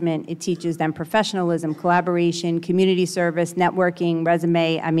management. It teaches them professionalism, collaboration, community service, networking,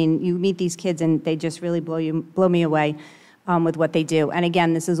 resume. I mean, you meet these kids and they just really blow me away with what they do. And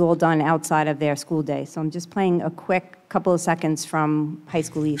again, this is all done outside of their school day. So I'm just playing a quick couple of seconds from High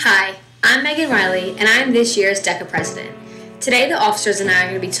School East. Hi, I'm Megan Riley, and I'm this year's DECA president. Today, the officers and I are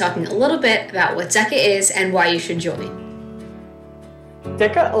going to be talking a little bit about what DECA is and why you should join.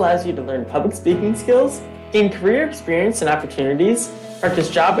 DECA allows you to learn public speaking skills, gain career experience and opportunities,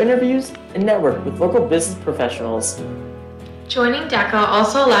 practice job interviews, and network with local business professionals. Joining DECA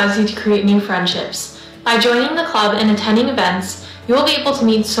also allows you to create new friendships. By joining the club and attending events, you will be able to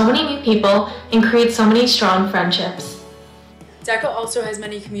meet so many new people and create so many strong friendships. DECA also has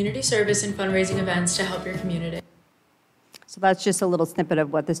many community service and fundraising events to help your community. So that's just a little snippet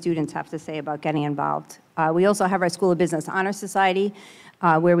of what the students have to say about getting involved. We also have our School of Business Honor Society,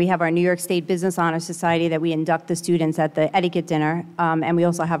 where we have our New York State Business Honor Society that we induct the students at the etiquette dinner. And we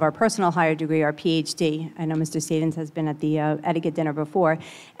also have our personal higher degree, our PhD. I know Mr. Stadens has been at the etiquette dinner before.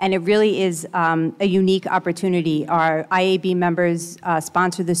 And it really is a unique opportunity. Our IAB members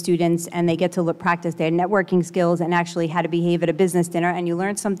sponsor the students, and they get to practice their networking skills and actually how to behave at a business dinner. And you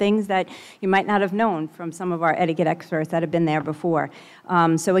learn some things that you might not have known from some of our etiquette experts that have been there before.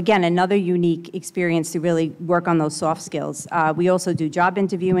 So again, another unique experience to really work on those soft skills. We also do job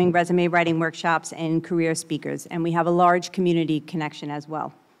interviewing, resume writing workshops, and career speakers. And we have a large community connection as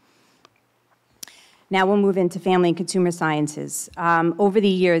well. Now we'll move into family and consumer sciences. Over the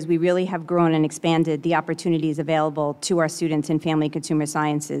years, we really have grown and expanded the opportunities available to our students in family and consumer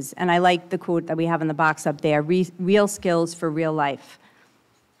sciences. And I like the quote that we have in the box up there, real skills for real life.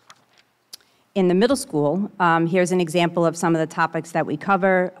 In the middle school, here's an example of some of the topics that we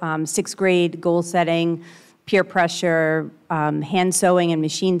cover. Sixth grade, goal setting, peer pressure, hand sewing and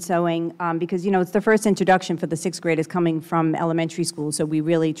machine sewing, because, you know, it's the first introduction for the sixth graders coming from elementary school, so we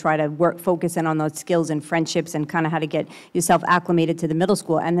really try to focus in on those skills and friendships and kind of how to get yourself acclimated to the middle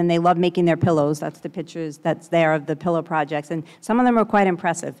school. And then they love making their pillows. That's the pictures that's there of the pillow projects, and some of them are quite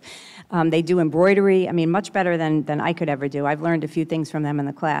impressive. They do embroidery, I mean, much better than I could ever do. I've learned a few things from them in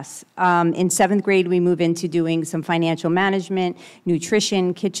the class. In seventh grade, we move into doing some financial management,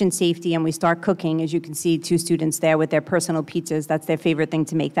 nutrition, kitchen safety, and we start cooking. As you can see, two students there with their personal pizzas. That's their favorite thing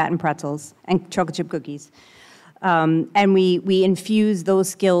to make, that and pretzels, and chocolate chip cookies. And we infuse those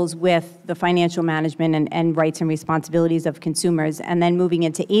skills with the financial management and rights and responsibilities of consumers. And then moving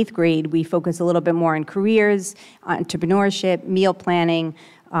into eighth grade, we focus a little bit more on careers, entrepreneurship, meal planning,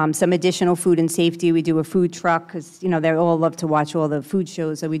 some additional food and safety. We do a food truck, because, you know, they all love to watch all the food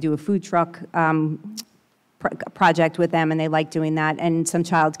shows, so we do a food truck project with them, and they like doing that, and some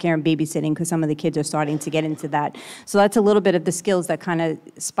child care and babysitting, because some of the kids are starting to get into that. So that's a little bit of the skills that kind of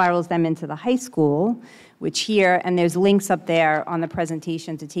spirals them into the high school, which here, and there's links up there on the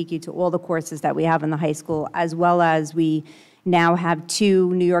presentation to take you to all the courses that we have in the high school, as well as we now have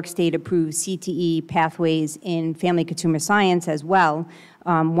 2 New York State approved CTE pathways in family consumer science as well.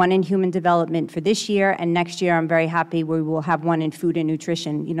 One in human development for this year, and next year I'm very happy we will have one in food and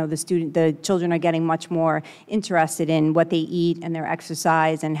nutrition. You know, the children are getting much more interested in what they eat and their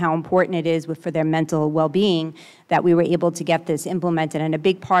exercise and how important it is for their mental well-being that we were able to get this implemented. And a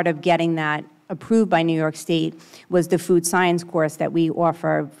big part of getting that approved by New York State was the food science course that we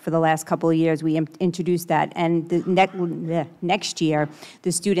offer for the last couple of years. We introduced that, and the next year,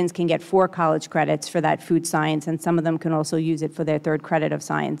 the students can get 4 college credits for that food science, and some of them can also use it for their 3rd credit of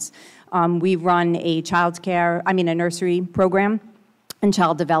science. We run a nursery program and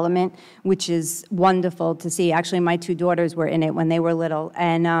child development, which is wonderful to see. Actually, my 2 daughters were in it when they were little.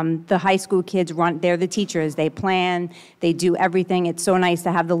 And the high school kids they're the teachers. They plan, they do everything. It's so nice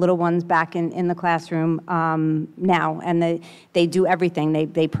to have the little ones back in the classroom now. And they do everything.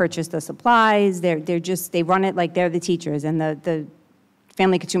 They purchase the supplies. They run it like they're the teachers. And the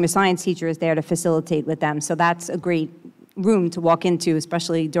family consumer science teacher is there to facilitate with them. So that's a great room to walk into,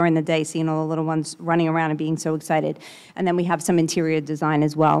 especially during the day, seeing all the little ones running around and being so excited. And then we have some interior design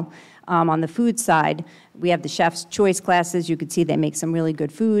as well. On the food side, we have the chef's choice classes. You could see they make some really good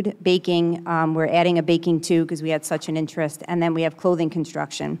food. Baking, we're adding a baking too because we had such an interest. And then we have clothing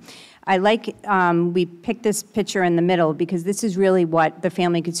construction. We picked this picture in the middle because this is really what the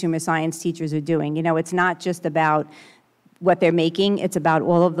family consumer science teachers are doing. You know, it's not just about what they're making, it's about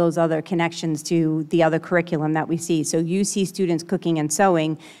all of those other connections to the other curriculum that we see. So you see students cooking and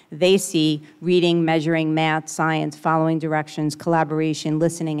sewing, they see reading, measuring, math, science, following directions, collaboration,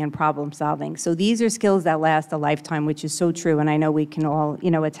 listening, and problem solving. So these are skills that last a lifetime, which is so true, and I know we can all,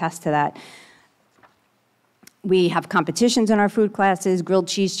 attest to that. We have competitions in our food classes, grilled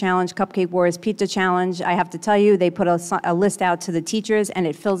cheese challenge, cupcake wars, pizza challenge. I have to tell you, they put a list out to the teachers, and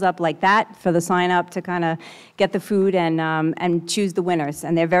it fills up like that for the sign up to kind of get the food and choose the winners,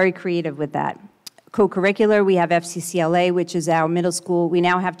 and they're very creative with that. Co-curricular, we have FCCLA, which is our middle school. We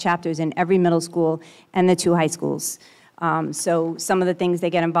now have chapters in every middle school and the 2 high schools. So some of the things they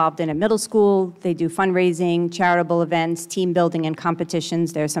get involved in at middle school, they do fundraising, charitable events, team building, and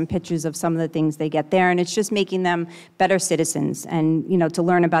competitions. There are some pictures of some of the things they get there, and it's just making them better citizens and, to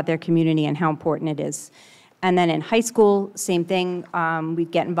learn about their community and how important it is. And then in high school, same thing. We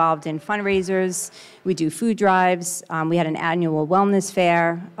get involved in fundraisers. We do food drives. We had an annual wellness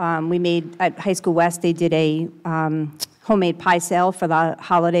fair. At High School West, they did a homemade pie sale for the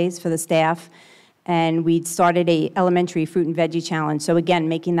holidays for the staff. And we started a elementary fruit and veggie challenge. So again,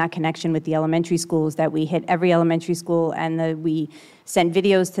 making that connection with the elementary schools, that we hit every elementary school and we sent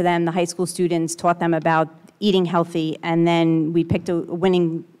videos to them, the high school students, taught them about eating healthy, and then we picked a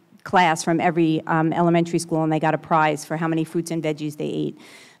winning class from every elementary school, and they got a prize for how many fruits and veggies they ate.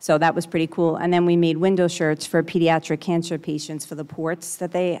 So that was pretty cool. And then we made window shirts for pediatric cancer patients for the ports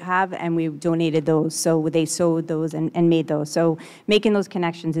that they have, and we donated those. So they sewed those and made those. So making those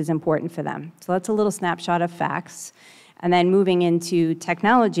connections is important for them. So that's a little snapshot of facts. And then moving into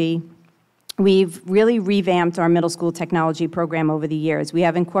technology, we've really revamped our middle school technology program over the years. We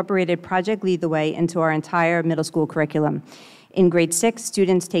have incorporated Project Lead the Way into our entire middle school curriculum. In grade 6,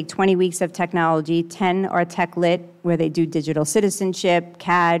 students take 20 weeks of technology, 10 are tech lit, where they do digital citizenship,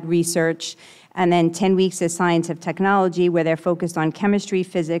 CAD, research, and then 10 weeks is science of technology, where they're focused on chemistry,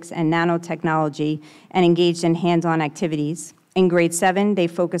 physics, and nanotechnology, and engaged in hands-on activities. In grade 7, they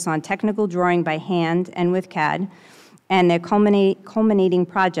focus on technical drawing by hand and with CAD, and their culminating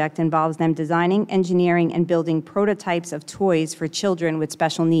project involves them designing, engineering, and building prototypes of toys for children with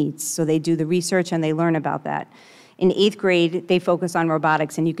special needs. So they do the research and they learn about that. In 8th grade, they focus on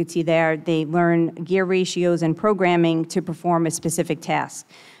robotics, and you could see there they learn gear ratios and programming to perform a specific task.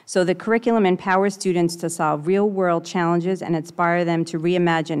 So the curriculum empowers students to solve real-world challenges and inspire them to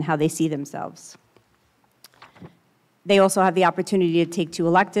reimagine how they see themselves. They also have the opportunity to take 2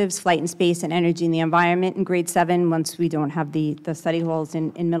 electives, flight and space and energy and the environment in grade 7, once we don't have the study halls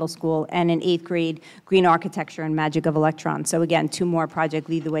in middle school, and in 8th grade, green architecture and magic of electrons. So again, 2 more Project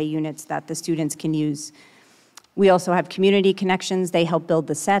Lead the Way units that the students can use. We also have community connections. They help build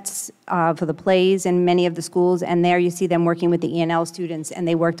the sets for the plays in many of the schools, and there you see them working with the ENL students, and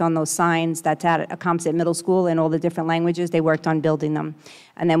they worked on those signs that's at Accompsett Middle School in all the different languages. They worked on building them.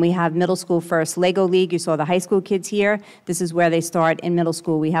 And then we have Middle School First Lego League. You saw the high school kids here. This is where they start in middle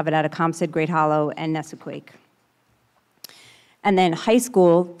school. We have it at Accompsett, Great Hollow, and Nessaquake. And then high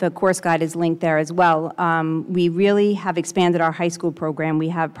school, the course guide is linked there as well. We really have expanded our high school program. We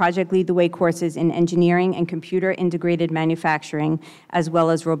have Project Lead the Way courses in engineering and computer integrated manufacturing, as well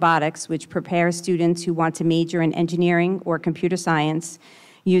as robotics, which prepares students who want to major in engineering or computer science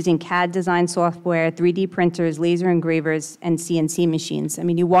using CAD design software, 3D printers, laser engravers, and CNC machines. I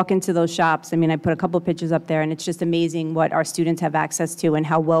mean, you walk into those shops, I mean, I put a couple of pictures up there, and it's just amazing what our students have access to and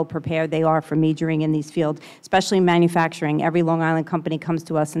how well prepared they are for majoring in these fields, especially manufacturing. Every Long Island company comes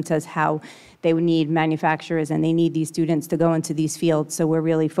to us and says how they would need manufacturers and they need these students to go into these fields, so we're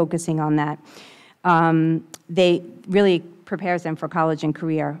really focusing on that. They really prepares them for college and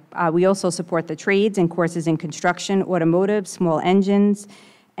career. We also support the trades and courses in construction, automotive, small engines,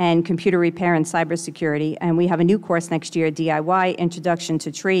 and computer repair and cybersecurity. And we have a new course next year, DIY, Introduction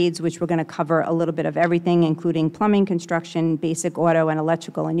to Trades, which we're going to cover a little bit of everything, including plumbing, construction, basic auto, and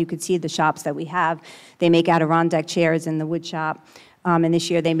electrical. And you could see the shops that we have. They make Adirondack chairs in the wood shop. And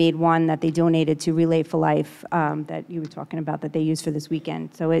this year they made one that they donated to Relay for Life that you were talking about that they used for this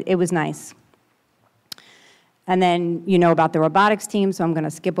weekend. So it was nice. And then you know about the robotics team, so I'm going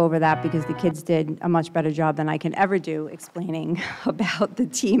to skip over that because the kids did a much better job than I can ever do explaining about the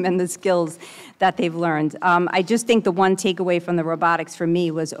team and the skills that they've learned. I just think the one takeaway from the robotics for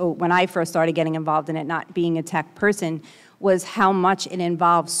me was when I first started getting involved in it, not being a tech person, was how much it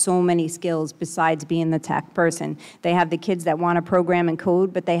involves so many skills besides being the tech person. They have the kids that want to program and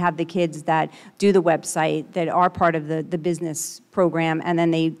code, but they have the kids that do the website, that are part of the business program, and then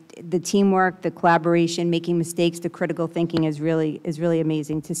the teamwork, the collaboration, making mistakes, the critical thinking is really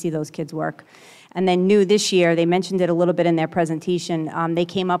amazing to see those kids work. And then new this year, they mentioned it a little bit in their presentation, they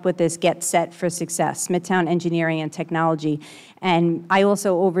came up with this Get Set for Success, Smithtown Engineering and Technology. And I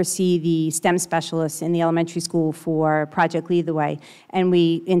also oversee the STEM specialists in the elementary school for Project Lead the Way. And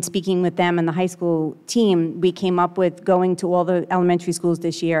in speaking with them and the high school team, we came up with going to all the elementary schools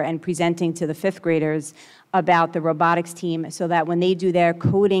this year and presenting to the 5th graders about the robotics team so that when they do their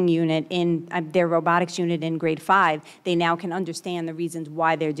coding unit in their robotics unit in grade 5, they now can understand the reasons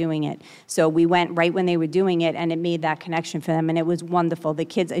why they're doing it. So we went right when they were doing it, and it made that connection for them, and it was wonderful. The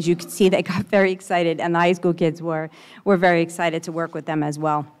kids, as you can see, they got very excited, and the high school kids were very excited to work with them as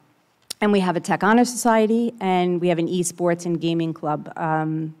well. And we have a Tech Honor Society, and we have an esports and gaming club.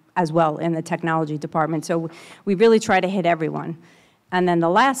 as well in the technology department. So we really try to hit everyone. And then the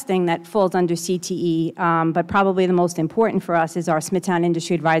last thing that falls under CTE, but probably the most important for us, is our Smithtown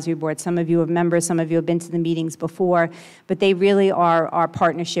Industry Advisory Board. Some of you are members, some of you have been to the meetings before, but they really are our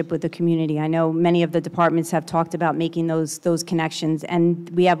partnership with the community. I know many of the departments have talked about making those connections, and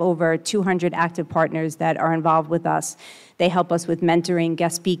we have over 200 active partners that are involved with us. They help us with mentoring,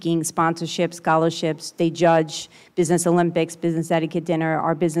 guest speaking, sponsorships, scholarships. They judge Business Olympics, Business Etiquette Dinner,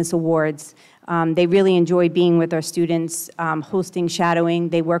 our business awards. They really enjoy being with our students, hosting, shadowing.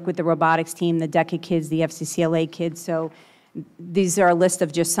 They work with the robotics team, the DECA kids, the FCCLA kids. So these are a list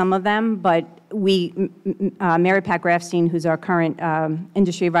of just some of them, but Mary Pat Grafstein, who's our current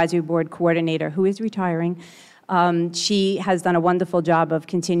Industry Advisory Board coordinator, who is retiring, she has done a wonderful job of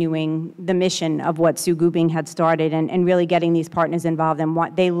continuing the mission of what Sue Goobing had started and really getting these partners involved in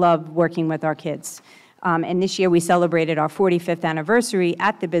what they love working with our kids. And this year we celebrated our 45th anniversary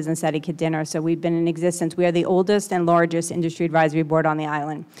at the Business Etiquette Dinner, so we've been in existence. We are the oldest and largest industry advisory board on the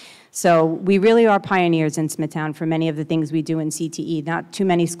island. So we really are pioneers in Smithtown for many of the things we do in CTE. Not too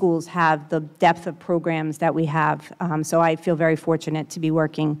many schools have the depth of programs that we have, so I feel very fortunate to be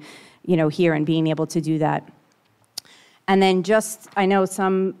working, here and being able to do that. And then I know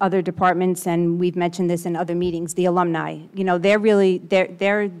some other departments, and we've mentioned this in other meetings, the alumni.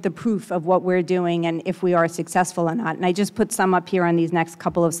 They're the proof of what we're doing and if we are successful or not. And I just put some up here on these next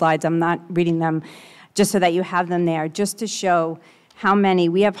couple of slides. I'm not reading them just so that you have them there, just to show how many.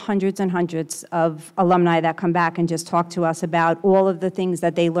 We have hundreds and hundreds of alumni that come back and just talk to us about all of the things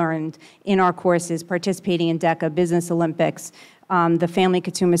that they learned in our courses, participating in DECA, Business Olympics, the Family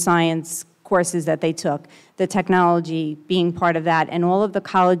Consumer Science courses that they took, the technology being part of that, and all of the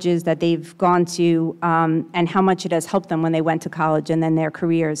colleges that they've gone to, and how much it has helped them when they went to college and then their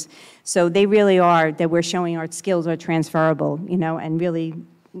careers. So they really are, that we're showing our skills are transferable, and really,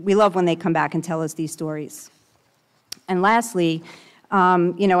 we love when they come back and tell us these stories. And lastly,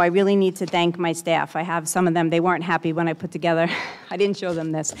 I really need to thank my staff. I have some of them, they weren't happy when I put together, I didn't show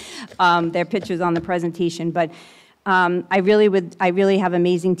them this, their pictures on the presentation, but I really have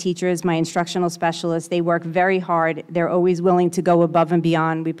amazing teachers, my instructional specialists. They work very hard. They're always willing to go above and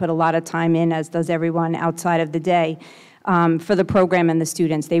beyond. We put a lot of time in, as does everyone outside of the day, for the program and the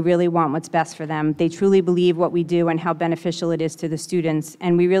students. They really want what's best for them. They truly believe what we do and how beneficial it is to the students.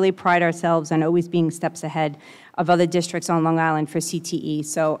 And we really pride ourselves on always being steps ahead of other districts on Long Island for CTE.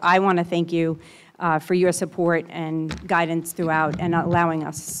 So I want to thank you for your support and guidance throughout and allowing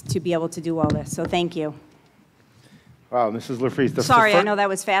us to be able to do all this. So thank you. Wow, Mrs. LaFries. Sorry, I know that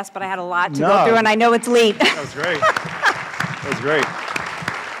was fast, but I had a lot to go through, and I know it's late. That was great. That was great.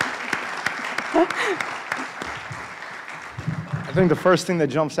 I think the first thing that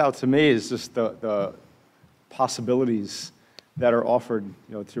jumps out to me is just the possibilities that are offered,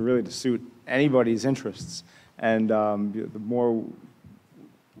 to suit anybody's interests. And the more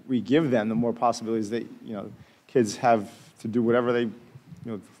we give them, the more possibilities that, kids have to do whatever they,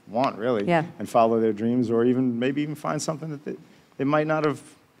 want, really, and follow their dreams, or maybe even find something that they might not have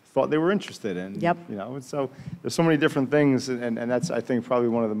thought they were interested in. Yep. And so there's so many different things, and that's, I think, probably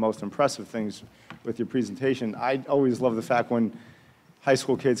one of the most impressive things with your presentation. I always love the fact when high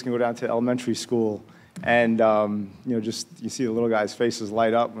school kids can go down to elementary school, and you see the little guys' faces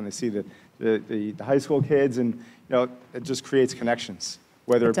light up when they see the high school kids, and it just creates connections.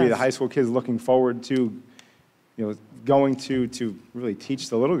 Whether it be the high school kids looking forward to going to really teach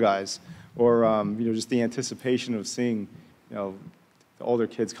the little guys, or just the anticipation of seeing the older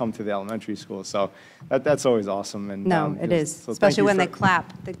kids come to the elementary school. So that's always awesome. And no, it is, so especially when they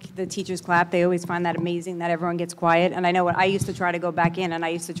clap. The teachers clap. They always find that amazing that everyone gets quiet. And I know I used to try to go back in, and I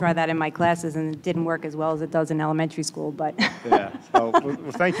used to try that in my classes, and it didn't work as well as it does in elementary school. But yeah. So well,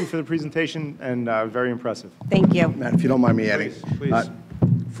 thank you for the presentation, and very impressive. Thank you, Matt. If you don't mind me adding, please.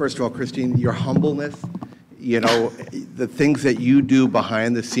 First of all, Christine, your humbleness. The things that you do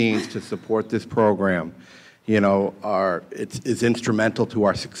behind the scenes to support this program, is instrumental to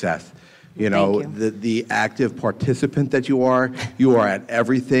our success. The active participant that you are at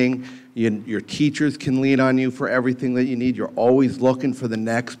everything. Your teachers can lean on you for everything that you need. You're always looking for the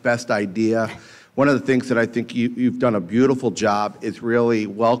next best idea. One of the things that I think you've done a beautiful job is really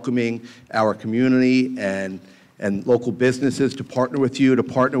welcoming our community and local businesses to partner with you, to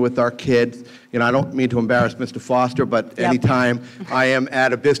partner with our kids. I don't mean to embarrass Mr. Foster, but anytime I am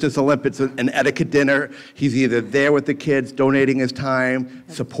at a Business Olympics, an etiquette dinner, he's either there with the kids, donating his time,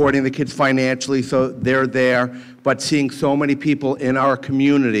 supporting the kids financially, so they're there. But seeing so many people in our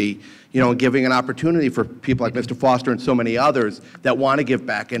community, and giving an opportunity for people like Mr. Foster and so many others that want to give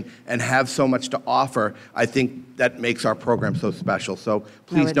back and have so much to offer. I think that makes our program so special. So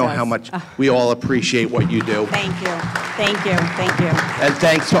please know how much we all appreciate what you do. Thank you. Thank you. Thank you. And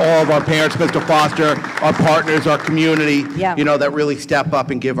thanks to all of our parents, Mr. Foster, our partners, our community, Yeah. that really step up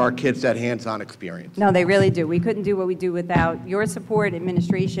and give our kids that hands-on experience. No, they really do. We couldn't do what we do without your support,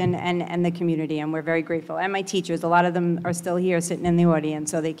 administration, and the community, and we're very grateful. And my teachers, a lot of them are still here sitting in the audience,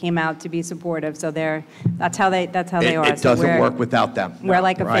 so they came out to be supportive. So that's how they are. It So doesn't work without them. We're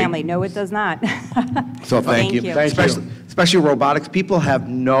like a right? family. No, it does not. So thank you. Especially robotics. People have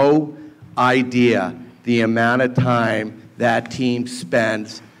no idea the amount of time that team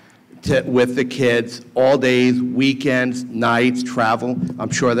spends with the kids, all days, weekends, nights, travel.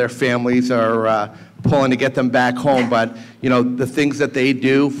 I'm sure their families are pulling to get them back home, but the things that they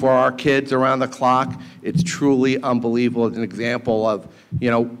do for our kids around the clock, it's truly unbelievable. It's an example of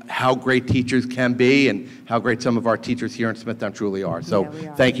how great teachers can be and how great some of our teachers here in Smithtown truly are. So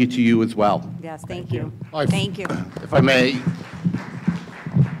thank you to you as well. Yes, thank you. Thank you. If I may,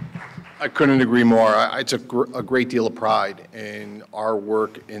 I couldn't agree more. I took a great deal of pride in our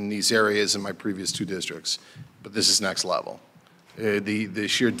work in these areas in my previous 2 districts, but this is next level. The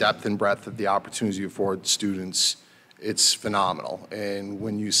sheer depth and breadth of the opportunities you afford students, it's phenomenal. And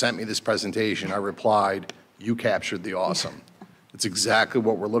when you sent me this presentation, I replied, you captured the awesome. It's exactly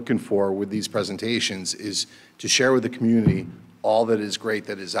what we're looking for with these presentations, is to share with the community all that is great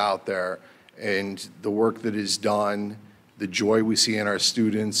that is out there and the work that is done, the joy we see in our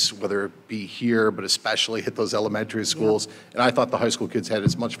students, whether it be here, but especially at those elementary schools. And I thought the high school kids had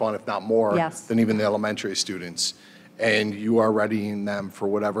as much fun, if not more, than even the elementary students. And you are readying them for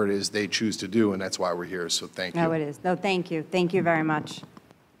whatever it is they choose to do, and that's why we're here, so thank you. No, it is. No, thank you. Thank you very much.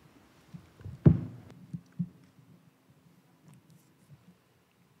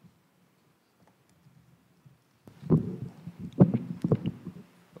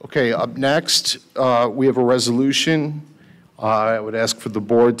 Okay, up next, we have a resolution. I would ask for the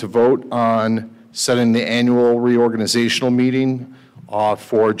board to vote on setting the annual reorganizational meeting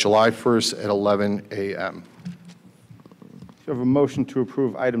for July 1st at 11 a.m. Do you have a motion to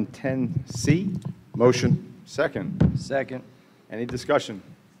approve item 10C? Motion. Second. Second. Any discussion?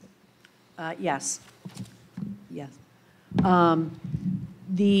 Yes. Yes.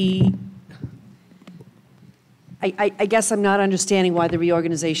 I guess I'm not understanding why the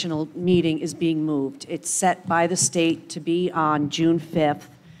reorganizational meeting is being moved. It's set by the state to be on June 5th,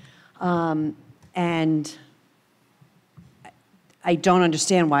 and I don't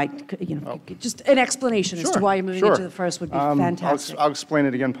understand why, just an explanation as to why you're moving it to the 1st would be fantastic. I'll explain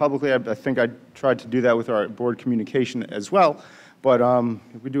it again publicly. I think I tried to do that with our board communication as well, but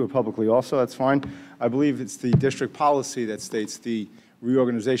if we do it publicly also, that's fine. I believe it's the district policy that states the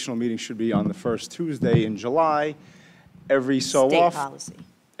reorganizational meeting should be on the first Tuesday in July. Every so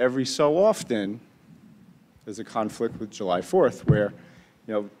often, there's a conflict with July 4th where,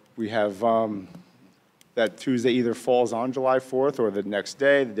 we have that Tuesday either falls on July 4th or the next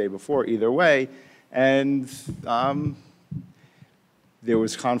day, the day before, either way. And there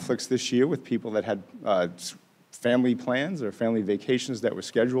was conflicts this year with people that had family plans or family vacations that were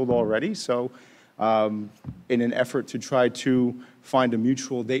scheduled already. So in an effort to try to find a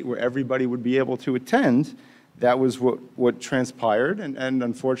mutual date where everybody would be able to attend, that was what transpired. And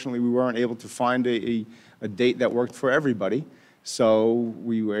unfortunately, we weren't able to find a date that worked for everybody. So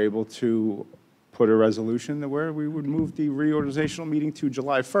we were able to put a resolution where we would move the reorganizational meeting to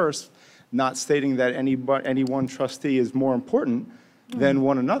July 1st, not stating that any one trustee is more important than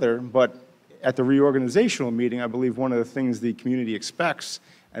one another, but at the reorganizational meeting, I believe one of the things the community expects,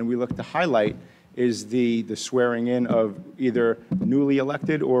 and we look to highlight, is the swearing in of either newly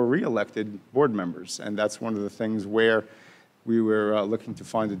elected or re-elected board members. And that's one of the things where we were looking to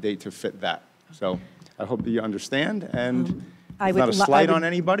find a date to fit that. So I hope that you understand, and it's not a slight on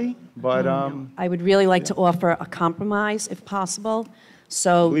anybody, but I would really like to offer a compromise if possible.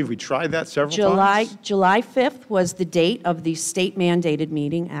 So I believe we tried that several times. July 5th was the date of the state mandated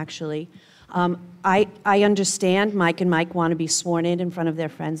meeting, actually. I understand Mike and Mike want to be sworn in front of their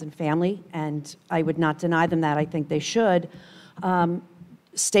friends and family, and I would not deny them that. I think they should.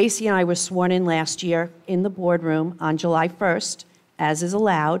 Stacy and I were sworn in last year in the boardroom on July 1st, as is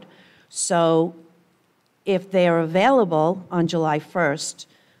allowed. So if they are available on July 1st,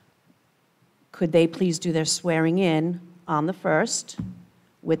 could they please do their swearing in on the 1st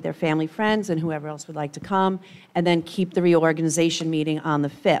with their family, friends, and whoever else would like to come, and then keep the reorganization meeting on the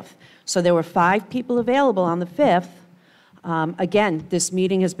 5th. So there were 5 people available on the 5th. Again, this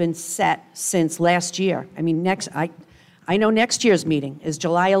meeting has been set since last year. I mean, I know next year's meeting is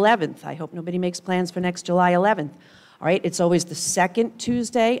July 11th. I hope nobody makes plans for next July 11th. All right, it's always the second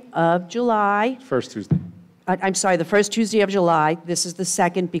Tuesday of July. First Tuesday. I'm sorry, the first Tuesday of July. This is the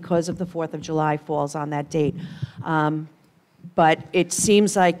second because of the 4th of July falls on that date. But it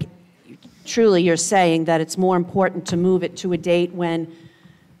seems like truly you're saying that it's more important to move it to a date when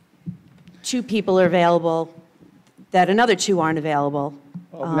 2 people are available, that another 2 aren't available.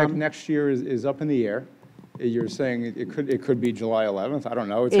 Well, next year is up in the air. You're saying it could be July 11th. I don't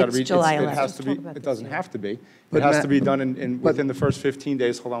know. It's got to be. July 11th. It has to be. It doesn't have to be. But It has Matt- to be done within the first 15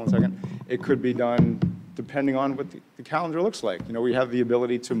 days. Hold on one second. It could be done depending on what the calendar looks like. You know, we have the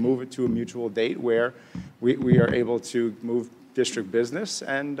ability to move it to a mutual date where we are able to move district business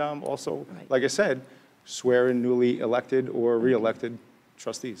and also, like I said, swear in newly elected or re-elected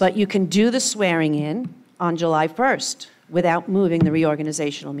trustees. But you can do the swearing in on July 1st without moving the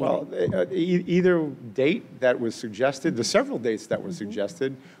reorganizational meeting. Well, either date that was suggested, the several dates that were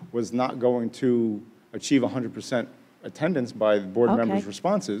suggested, was not going to achieve 100% attendance by the board members' Okay.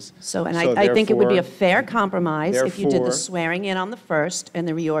 responses. So, and I think it would be a therefore- fair compromise if you did the therefore- swearing in on the 1st and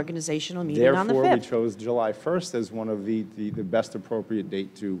the reorganizational meeting on the Therefore, we 5th. chose July 1st as one of the best appropriate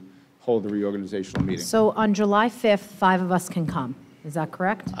date to hold the reorganizational meeting. So on July 5th, 5 of us can come. Is that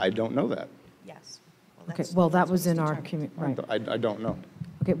correct? I don't know that. Yes. Okay, well, that was in our community, right. I don't know.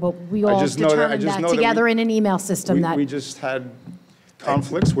 Okay, well, we I all just know that- I determined just that know that together we- in an email system that. We just had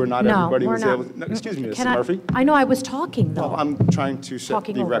conflicts where not No, everybody we're was not. able. No, excuse me, Can Mrs. I- Murphy. I know, I was talking, though. Well, I'm trying to set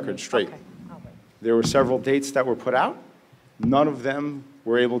Talking the over record me. straight. There were several dates that were put out. None of them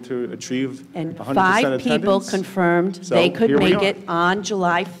were able to achieve 100% And 5 people attendance. confirmed So they could here we make are. it on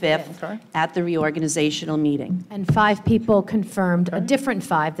July 5th at the reorganizational meeting. And 5 people confirmed, a different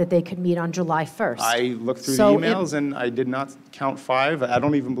 5, that they could meet on July 1st. I looked through the So it- emails and I did not count 5. I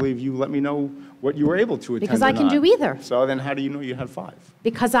don't even believe you let me know what you were able to attend Because or I can not. do either. So then how do you know you had 5?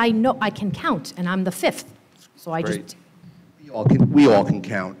 Because I know I can count, and I'm the 5th. So I Great. just, We all can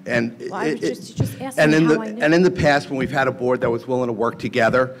count. And well, I was just asked and me in how the I knew. and in the past, when we've had a board that was willing to work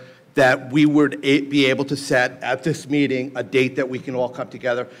together, that we would be able to set at this meeting a date that we can all come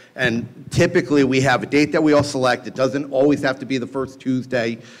together. And typically, we have a date that we all select. It doesn't always have to be the first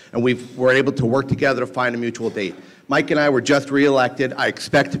Tuesday, and we're able to work together to find a mutual date. Mike and I were just reelected. I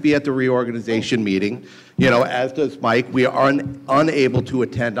expect to be at the reorganization meeting, as does Mike. We are unable to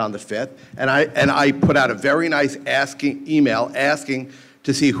attend on the 5th. And I put out a very nice email asking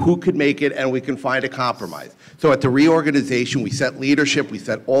to see who could make it and we can find a compromise. So at the reorganization, we set leadership, we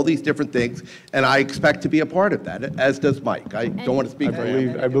set all these different things, and I expect to be a part of that, as does Mike. I don't want to speak for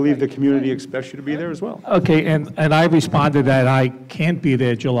him. I believe the community expects you to be there as well. Okay, and I responded that I can't be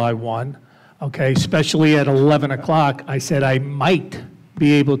there July 1, okay, especially at 11 o'clock. I said I might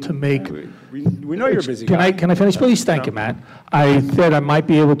be able to make. We know you're a busy Can guy. I finish, please? Thank you, Matt. I said I might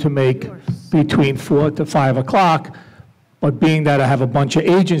be able to make between 4 to 5 o'clock, but being that I have a bunch of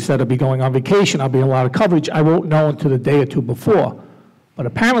agents that'll be going on vacation, I'll be in a lot of coverage, I won't know until the day or two before. But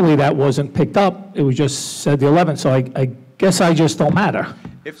apparently that wasn't picked up. It was just said the 11th, so I guess I just don't matter.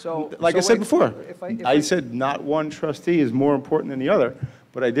 Like I said before, I said not one trustee is more important than the other,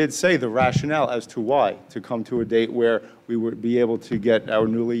 but I did say the rationale as to why, to come to a date where we would be able to get our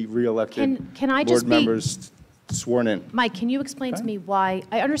newly re-elected Can I board just be- members sworn in. Mike, can you explain to me why,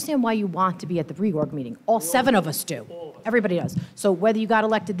 I understand why you want to be at the reorg meeting. All 7 of us do. Everybody does. So whether you got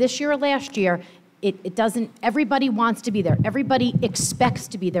elected this year or last year, it doesn't, everybody wants to be there. Everybody expects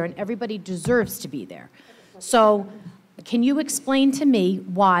to be there, and everybody deserves to be there. So can you explain to me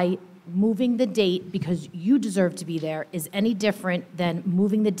why moving the date, because you deserve to be there, is any different than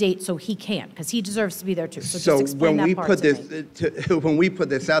moving the date so he can't? Because he deserves to be there too. So just explain that part to me. When we put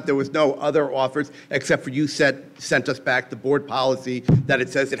this out, there was no other offers except for you sent us back the board policy that it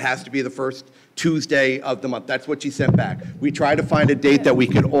says it has to be the first Tuesday of the month. That's what you sent back. We tried to find a date that we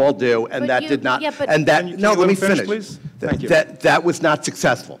could all do, and But that you- did not. yeah, but- And that, Can no, you let me let him finish, finish. please? Thank you. That was not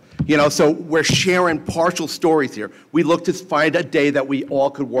successful. So we're sharing partial stories here. We looked to find a day that we all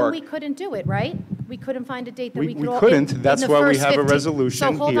could And work. we couldn't do it, right? We couldn't find a date that We we could all. couldn't. in That's the why we first have a 15 resolution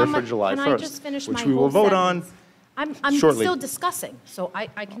So hold here on, for July Can I 1st, just finish which my we will whole vote on I'm shortly. still discussing, so I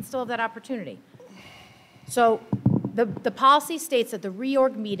can still have that opportunity. So the policy states that the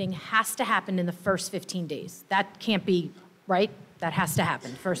reorg meeting has to happen in the first 15 days. That can't be, right? That has to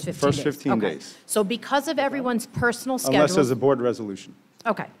happen, first 15 days. First 15 Okay. days. So because of everyone's personal schedules. Unless there's a board resolution.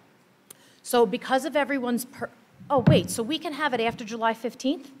 Okay. So because of everyone's, oh, wait, so we can have it after July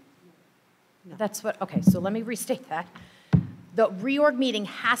 15th? That's what, okay, so let me restate that. The reorg meeting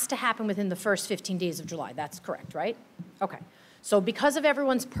has to happen within the first 15 days of July. That's correct, right? Okay. So because of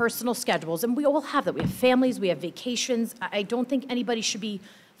everyone's personal schedules, and we all have that, we have families, we have vacations, I don't think anybody should be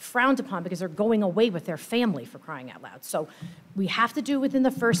frowned upon because they're going away with their family, for crying out loud. So we have to do within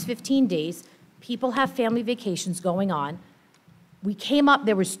the first 15 days. People have family vacations going on. We came up,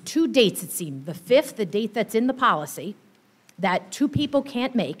 there was 2 dates, it seemed. The 5th, the date that's in the policy, that 2 people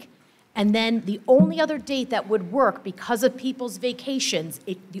can't make. And then the only other date that would work because of people's vacations,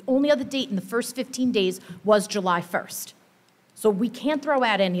 the only other date in the first 15 days was July 1st. So we can't throw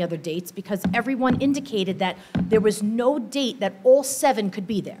out any other dates because everyone indicated that there was no date that all 7 could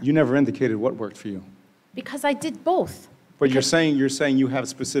be there. You never indicated what worked for you. Because I did both. But you're saying you have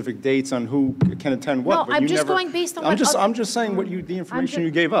specific dates on who can attend what. No, but I'm you just never, going based on I'm what just, other- I'm just saying what the information ju-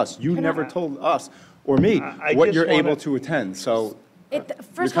 you gave us. You never told us or me I what just you're able wanna- to attend. So you're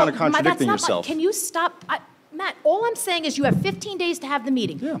First kind of of all, contradicting that's not yourself. can you stop? Matt, all I'm saying is you have 15 days to have the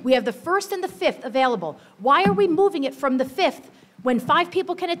meeting. We have the 1st and the 5th available. Why are we moving it from the 5th when 5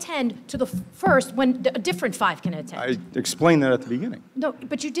 people can attend to the 1st when a different 5 can attend? I explained that at the beginning. No,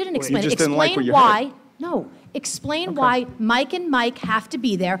 but you didn't You explain it. just didn't like what Explain you why. heard. No, explain why Mike and Mike have to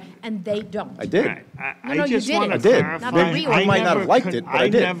be there and they don't. I did. No, you didn't. I did. Not Then the I reorg. might not have liked it, but I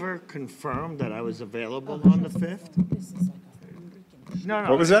did. never confirmed that I was available on the 5th. No, no.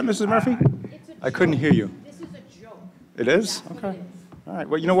 What was that, Mrs. Murphy? I couldn't hear you. This is a joke. It is? Okay. All right.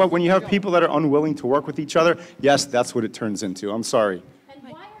 Well, you know what? When you have people that are unwilling to work with each other, yes, that's what it turns into. I'm sorry. And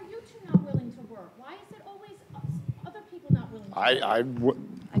why are you two not willing to work? Why is it always other people not willing to work?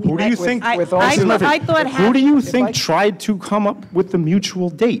 Who do you think? with all due Murphy, respect- I thought who do you if think I- tried to come up with the mutual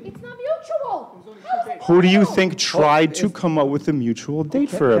date? It's not mutual. Who do you think tried to come up with a mutual date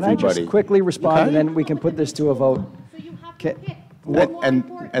for Can I everybody? just quickly respond, and Okay. then we can put this to a vote?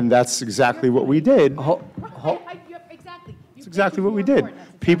 And that's exactly what we did. Exactly. That's exactly what we did.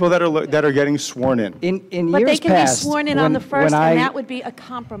 People that are getting sworn in. In But years they can past, be sworn in on the when 1st, I- and that would be a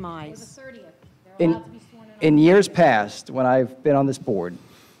compromise. In years past, when I've been on this board,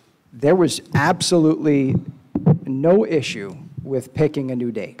 there was absolutely no issue with picking a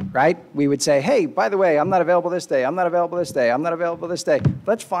new date, right? We would say, hey, by the way, I'm not available this day, I'm not available this day, I'm not available this day.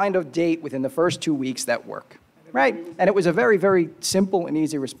 Let's find a date within the first 2 weeks that work, right? And it was a very, very simple and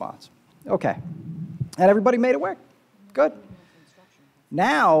easy response. Okay. And everybody made it work. Good.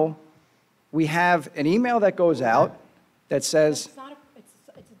 Now, we have an email that goes out that says,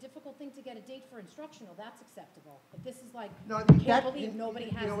 It's a difficult thing to get a date for instructional. That's acceptable. But this is like, I can't believe nobody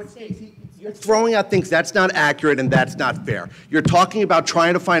has a date. You're throwing out things that's not accurate and that's not fair. You're talking about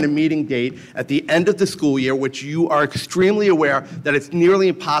trying to find a meeting date at the end of the school year, which you are extremely aware that it's nearly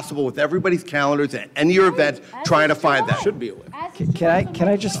impossible with everybody's calendars and any of your events trying to find that. Should be aware. Can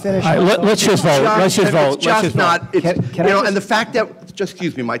I just finish? All right, let's just vote. Let's just vote. It's just not, it's, Can I you know, just- and the fact that, just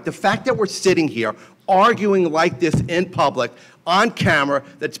excuse me, Mike, the fact that we're sitting here arguing like this in public, on camera,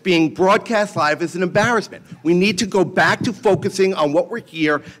 that's being broadcast live is an embarrassment. We need to go back to focusing on what we're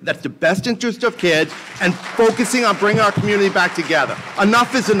here, that's the best interest of kids, and focusing on bringing our community back together.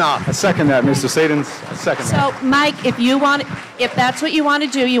 Enough is enough. I second that, Mr. Sadens. I second that. So, Mike, if that's what you want to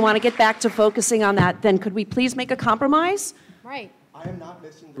do, you want to get back to focusing on that, then could we please make a compromise? Right. I am not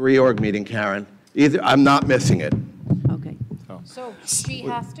missing the reorg meeting, Karen. I'm not missing it. Okay. So she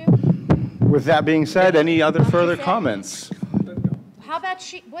has to? With that being said, any other further comments? How about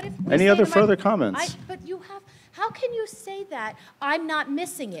she, what if we Any say other to Mike- further comments? But you have, how can you say that? I'm not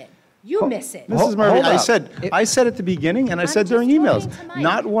missing it. You miss it. Mrs. Murphy, I said at the beginning, and I said during emails,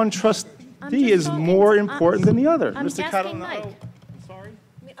 not one trustee is more important than the other. I'm Mr. asking Catalano. Mike.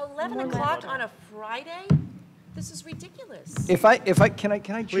 I mean, 11 o'clock on a Friday? This is ridiculous. Can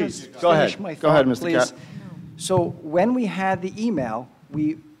I Please, just go ahead. finish my Go ahead, thought, Mr. please? Cat. So when we had the email,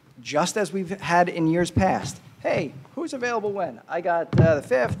 just as we've had in years past, hey, who's available when? I got the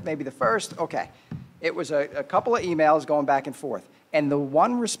 5th, maybe the 1st, okay. It was a couple of emails going back and forth. And the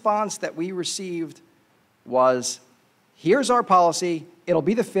one response that we received was, here's our policy, it'll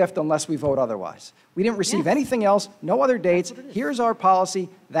be the 5th unless we vote otherwise. We didn't receive anything else, no other dates, here's our policy,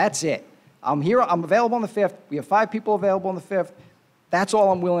 that's it. I'm here, I'm available on the 5th, we have 5 people available on the 5th, that's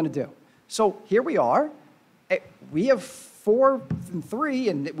all I'm willing to do. So here we are, we have 4 and 3,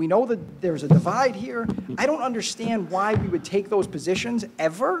 and we know that there's a divide here. I don't understand why we would take those positions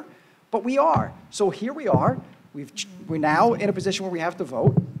ever, but we are. So here we are. We're now in a position where we have to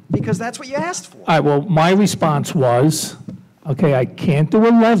vote because that's what you asked for. All right, well, my response was, okay, I can't do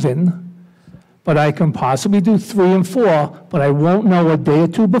 11, but I can possibly do 3 and 4, but I won't know a day or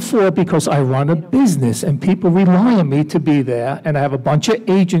two before because I run a business and people rely on me to be there, and I have a bunch of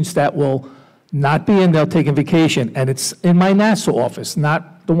agents that will not be in there taking vacation, and it's in my Nassau office,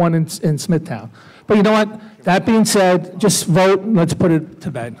 not the one in Smithtown. But you know what? That being said, just vote and let's put it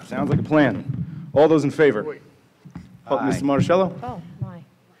to bed. Sounds like a plan. All those in favor? Oh, Mr. Martuscello? Oh, my.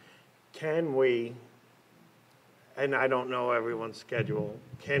 Can we, and I don't know everyone's schedule,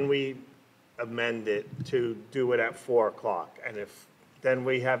 can we amend it to do it at 4 o'clock? And if then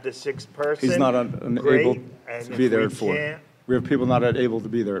we have the 6th person, He's not unable great. to And be if there we at 4. can't, We have people not able to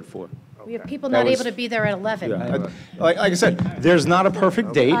be there at 4. We have people That not was- able to be there at 11. Yeah. Like I said, there's not a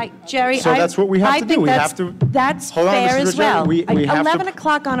perfect date. Jerry, so that's what we have to do. We have to. That's Hold on, fair Mrs. as Ricciardi. well. We have 11 to.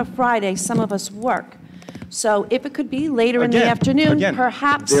 o'clock on a Friday, some of us work. So if it could be later in the afternoon, Again,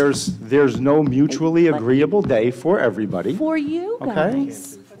 perhaps there's no mutually agreeable day for everybody. for you Okay.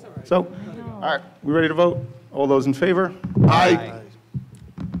 guys. So, all right, we ready to vote? All those in favor? Aye.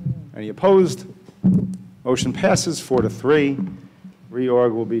 Any opposed? Motion passes 4-3.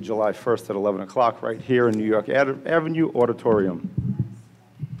 Reorg will be July 1st at 11 o'clock right here in New York Avenue Auditorium.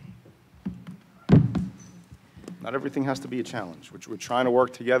 Not everything has to be a challenge, which we're trying to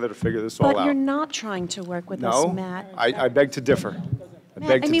work together to figure this all But you're out. not trying to work with us, No, Matt. I beg to differ. I Matt,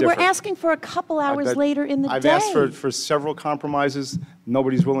 beg I to mean, differ. we're asking for a couple hours bet- later in the I've day. asked for several compromises.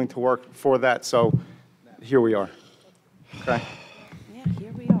 Nobody's willing to work for that, so here we are. Okay? Yeah,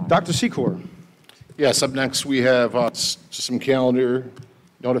 here we are. Dr. Secor. Yes, up next, we have just some calendar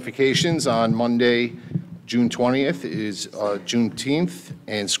notifications. On Monday, June 20th is Juneteenth,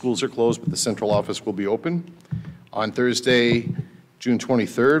 and schools are closed, but the central office will be open. On Thursday, June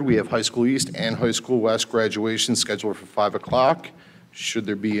 23rd, we have High School East and High School West graduation scheduled for 5 o'clock. Should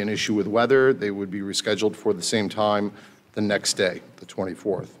there be an issue with weather, they would be rescheduled for the same time the next day, the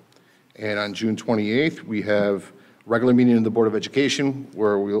 24th. And on June 28th, we have regular meeting of the Board of Education,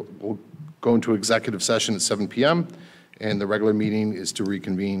 where we'll go into executive session at 7 p.m., and the regular meeting is to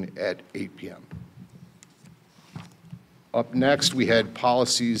reconvene at 8 p.m. Up next, we had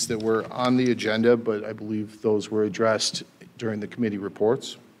policies that were on the agenda, but I believe those were addressed during the committee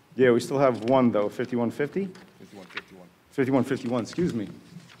reports. Yeah, we still have one, though, 5150? 5151. 5151, excuse me.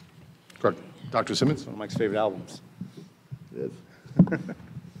 Correct. Dr. Simmons? One of Mike's favorite albums. Yes.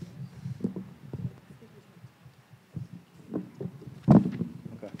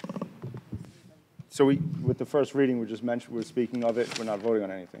 So with the first reading, we're speaking of it, we're not voting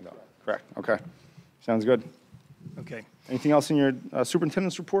on anything, though? Correct, okay. Sounds good. Okay. Anything else in your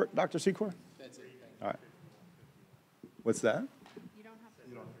superintendent's report, Dr. Secor? That's it. All right. What's that?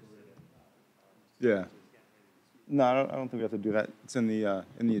 Yeah. No, I don't think we have to do that. It's in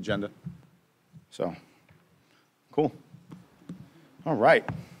the agenda. So, cool. All right.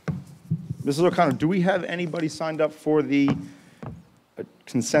 Mrs. O'Connor, do we have anybody signed up for the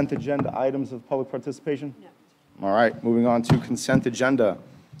consent agenda items of public participation? No. All right, moving on to consent agenda.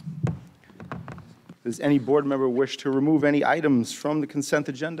 Does any board member wish to remove any items from the consent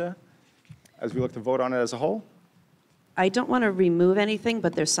agenda as we look to vote on it as a whole? I don't want to remove anything,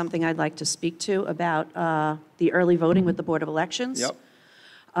 but there's something I'd like to speak to about the early voting with the Board of Elections. Yep.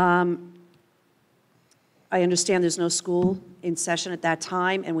 I understand there's no school in session at that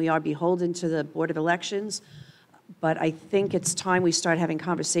time, and we are beholden to the Board of Elections, but I think it's time we start having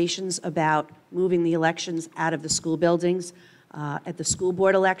conversations about moving the elections out of the school buildings. At the school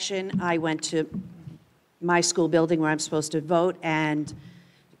board election, I went to my school building where I'm supposed to vote, and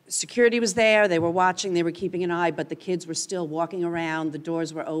security was there, they were watching, they were keeping an eye, but the kids were still walking around, the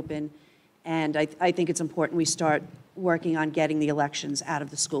doors were open, and I think it's important we start working on getting the elections out of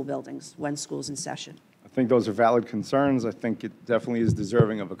the school buildings when school's in session. I think those are valid concerns. I think it definitely is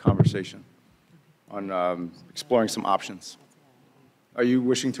deserving of a conversation on exploring some options. Are you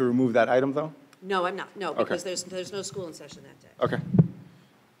wishing to remove that item, though? No, I'm not, no, Okay. because there's no school in session that day. Okay.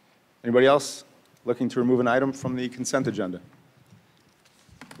 Anybody else looking to remove an item from the consent agenda?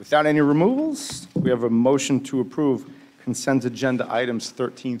 Without any removals, we have a motion to approve consent agenda items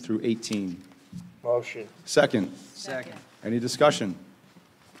 13 through 18. Motion. Second. Second. Any discussion?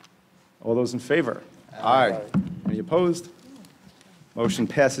 All those in favor? Aye. Any opposed? Motion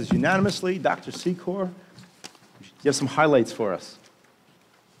passes unanimously. Dr. Secor, you have some highlights for us.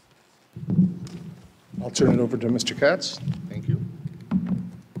 I'll turn it over to Mr. Katz. Thank you.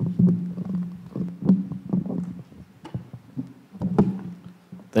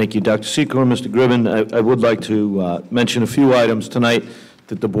 Thank you, Dr. Secor, Mr. Gribben. I would like to mention a few items tonight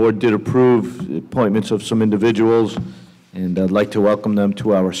that the board did approve, the appointments of some individuals, and I'd like to welcome them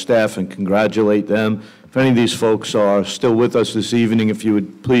to our staff and congratulate them. If any of these folks are still with us this evening, if you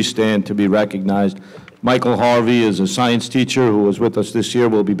would please stand to be recognized. Michael Harvey is a science teacher who was with us this year,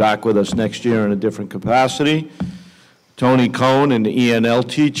 will be back with us next year in a different capacity. Tony Cohn, an ENL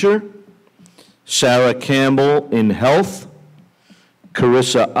teacher. Sarah Campbell in health.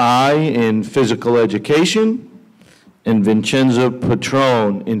 Carissa I. in physical education, and Vincenza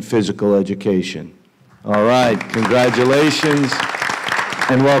Patron in physical education. All right, congratulations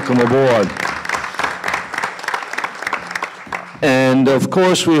and welcome aboard. And of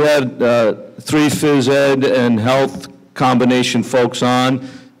course, we had 3 phys ed and health combination folks on,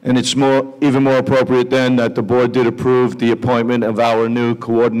 and it's even more appropriate then that the board did approve the appointment of our new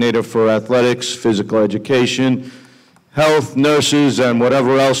coordinator for athletics, physical education, health, nurses, and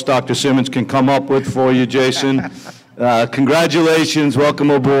whatever else Dr. Simmons can come up with for you, Jason. Congratulations, welcome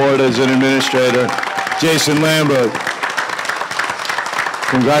aboard as an administrator, Jason Lambert.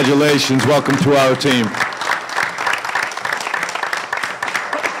 Congratulations, welcome to our team.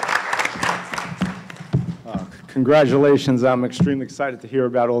 Congratulations. I'm extremely excited to hear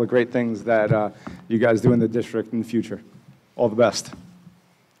about all the great things that you guys do in the district in the future. All the best.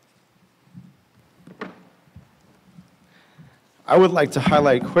 I would like to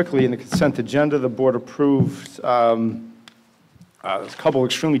highlight quickly in the consent agenda, the board approved a couple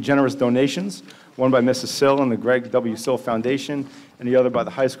extremely generous donations, one by Mrs. Sill and the Greg W. Sill Foundation, and the other by the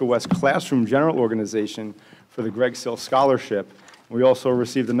High School West Classroom General Organization for the Greg Sill Scholarship. We also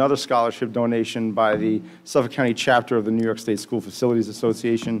received another scholarship donation by the Suffolk County chapter of the New York State School Facilities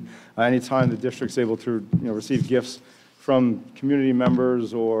Association. Anytime the district's able to receive gifts from community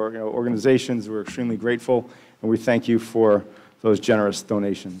members or organizations, we're extremely grateful, and we thank you for those generous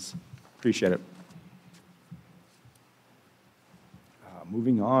donations. Appreciate it.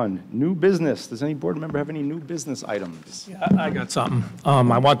 Moving on, new business. Does any board member have any new business items? Yeah, I got something.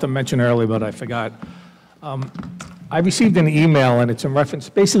 I wanted to mention earlier, but I forgot. I received an email, and it's in reference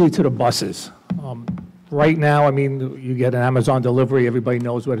basically to the buses. Right now, I mean, you get an Amazon delivery, everybody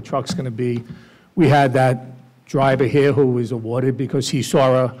knows where the truck's going to be. We had that driver here who was awarded because he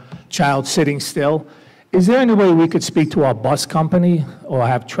saw a child sitting still. Is there any way we could speak to our bus company or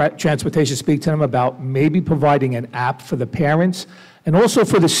have transportation speak to them about maybe providing an app for the parents and also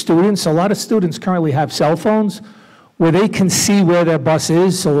for the students? A lot of students currently have cell phones where they can see where their bus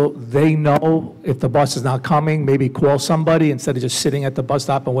is so they know if the bus is not coming, maybe call somebody instead of just sitting at the bus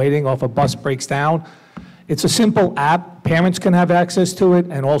stop and waiting, or if a bus breaks down. It's a simple app. Parents can have access to it,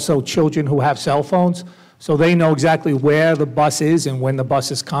 and also children who have cell phones, so they know exactly where the bus is and when the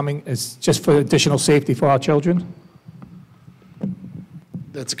bus is coming. It's just for additional safety for our children.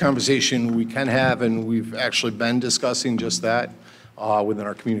 That's a conversation we can have, and we've actually been discussing just that within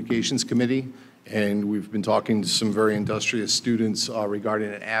our communications committee. And we've been talking to some very industrious students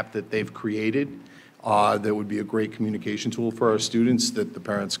regarding an app that they've created that would be a great communication tool for our students that the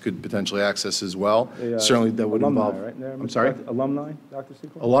parents could potentially access as well. Certainly that would involve, right there, I'm sorry? Alumni, Dr.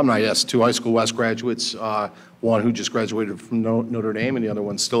 Secor? Alumni, yes. 2 High School West graduates, one who just graduated from Notre Dame and the other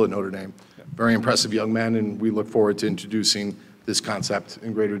one's still at Notre Dame. Very impressive young men, and we look forward to introducing this concept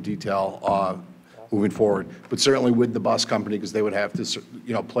in greater detail moving forward, but certainly with the bus company, because they would have to,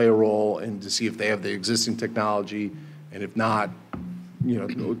 play a role and to see if they have the existing technology, and if not,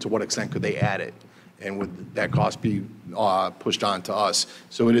 to what extent could they add it, and would that cost be pushed on to us?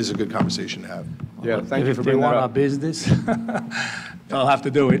 So it is a good conversation to have. Yeah, thank you for If they bringing want that our up. business, they'll have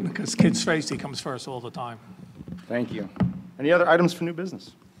to do it because kids' safety comes first all the time. Thank you. Any other items for new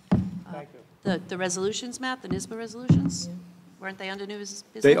business? The resolutions, Matt, the NISBA resolutions? Weren't they under new business?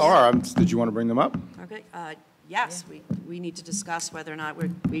 They are. Did you want to bring them up? Okay, yes, we need to discuss whether or not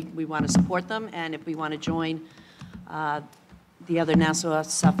we want to support them and if we want to join the other Nassau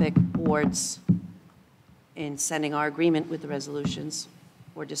Suffolk boards in sending our agreement with the resolutions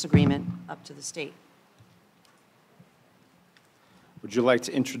or disagreement up to the state. Would you like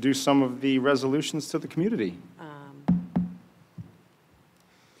to introduce some of the resolutions to the community?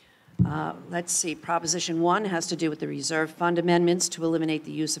 Let's see, Proposition 1 has to do with the reserve fund amendments to eliminate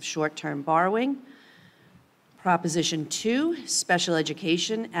the use of short-term borrowing. Proposition 2, special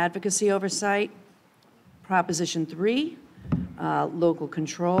education advocacy oversight. Proposition 3, local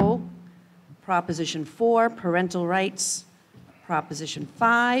control. Proposition 4, parental rights. Proposition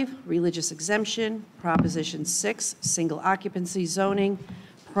 5, religious exemption. Proposition 6, single occupancy zoning.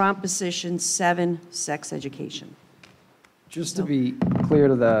 Proposition 7, sex education. Just to be clear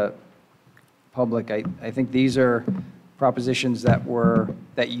to the public, I think these are propositions that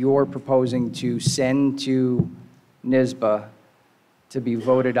you're proposing to send to NISBA to be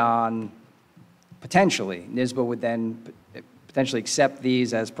voted on potentially. NISBA would then potentially accept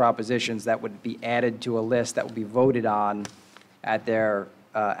these as propositions that would be added to a list that would be voted on at their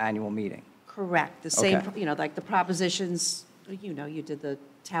annual meeting. Correct. The same, Okay. like the propositions, you did the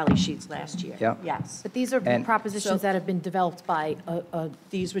tally sheets last year. Yeah. Yes. But these are And- propositions that have been developed by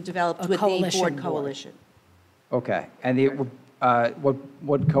These were developed a with the coalition board board. coalition. Okay, and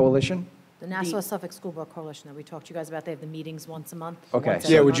What coalition? The Nassau Suffolk School Board Coalition that we talked to you guys about, they have the meetings once a month. Okay. once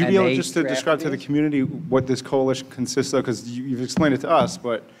every Yeah, would you month. be able just to describe to the community what this coalition consists of? Because you've explained it to us,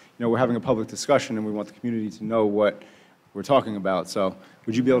 but, we're having a public discussion, and we want the community to know what we're talking about. So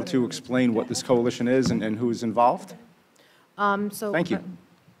would you be able to explain what this coalition is and who is involved? Thank you.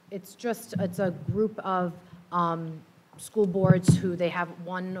 It's a group of school boards who they have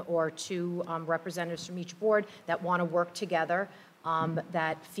one or two representatives from each board that want to work together,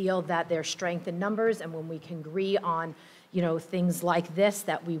 that feel that there's strength in numbers, and when we can agree on, things like this,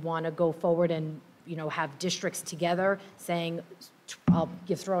 that we want to go forward and, have districts together saying, I'll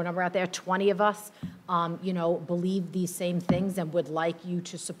throw a number out there, 20 of us, believe these same things and would like you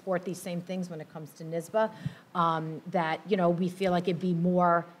to support these same things when it comes to NYSSBA, that, we feel like it'd be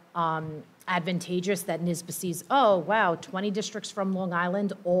more advantageous that NYSSBA sees, oh, wow, 20 districts from Long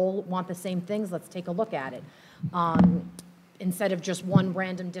Island all want the same things, let's take a look at it. Instead of just one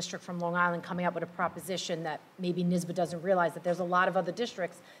random district from Long Island coming up with a proposition that maybe NYSSBA doesn't realize that there's a lot of other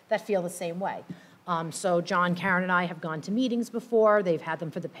districts that feel the same way. So John, Karen, and I have gone to meetings before. They've had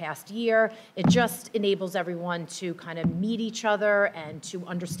them for the past year. It just enables everyone to kind of meet each other and to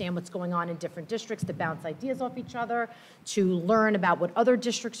understand what's going on in different districts, to bounce ideas off each other, to learn about what other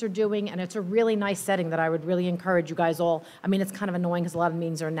districts are doing. And it's a really nice setting that I would really encourage you guys all. I mean, it's kind of annoying because a lot of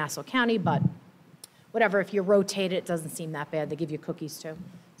meetings are in Nassau County, but whatever, if you rotate it, it doesn't seem that bad. They give you cookies too.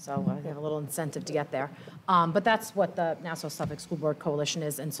 So they have a little incentive to get there. But that's what the Nassau Suffolk School Board Coalition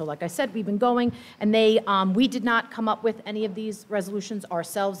is. And so, like I said, we've been going, and we did not come up with any of these resolutions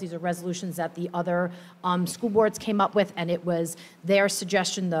ourselves. These are resolutions that the other school boards came up with, and it was their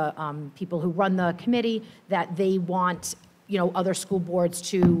suggestion, the people who run the committee, that they want other school boards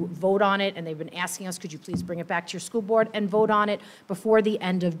to vote on it, and they've been asking us, could you please bring it back to your school board and vote on it before the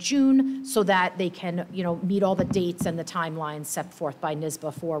end of June so that they can, meet all the dates and the timelines set forth by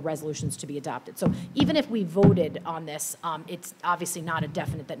NYSSBA for resolutions to be adopted. So even if we voted on this, it's obviously not a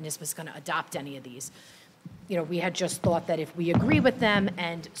definite that NYSSBA is going to adopt any of these. We had just thought that if we agree with them,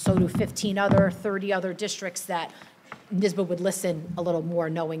 and so do 15 other, 30 other districts, that NYSSBA would listen a little more,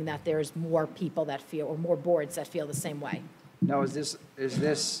 knowing that there's more people that feel, or more boards that feel the same way. Now, is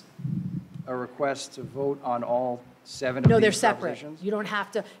this a request to vote on all 7 of these No, they're separate. propositions? You don't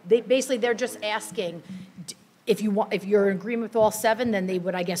have to, they're just asking, if you're in agreement with all 7, then they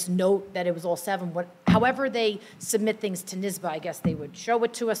would, I guess, note that it was all 7. However they submit things to NYSSBA, I guess they would show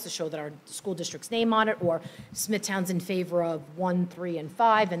it to us to show that our school district's name on it, or Smithtown's in favor of 1, 3, and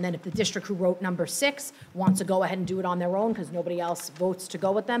 5, and then if the district who wrote number 6 wants to go ahead and do it on their own because nobody else votes to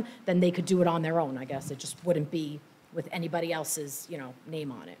go with them, then they could do it on their own, I guess. It just wouldn't be with anybody else's, name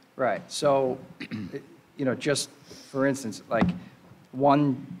on it. Right. So, just for instance, like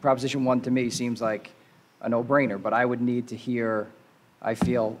Proposition 1 to me seems like a no-brainer, but I would need to hear, I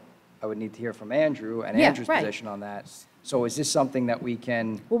would need to hear from Andrew and Andrew's position on that. So is this something that we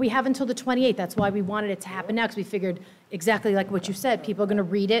can? Well, we have until the 28th. That's why we wanted it to happen now, because we figured exactly like what you said. People are going to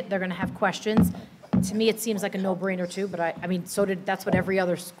read it. They're going to have questions. To me, it seems like a no-brainer too, but I mean, that's what every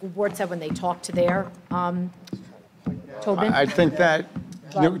other school board said when they talked to their, Tobin? I think that,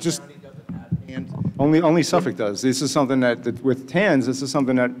 just only Suffolk does. This is something that with TANs, this is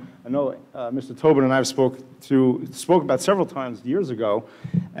something that I know Mr. Tobin and I have spoke about several times years ago,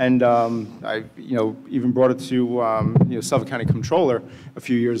 and I even brought it to Suffolk County Comptroller a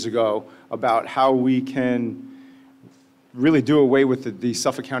few years ago about how we can really do away with the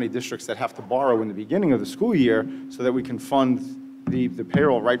Suffolk County districts that have to borrow in the beginning of the school year so that we can fund the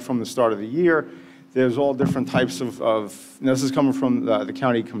payroll right from the start of the year. There's all different types of this is coming from the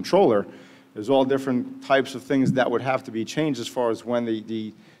county comptroller, there's all different types of things that would have to be changed as far as when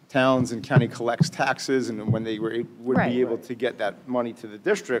the towns and county collects taxes and when they would be able to get that money to the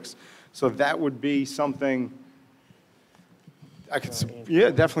districts. So that would be something I could,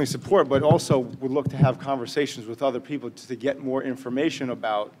 definitely support, but also would look to have conversations with other people to get more information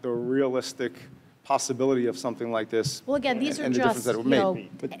about the realistic possibility of something like this. Well, again, these are and the difference just, that it would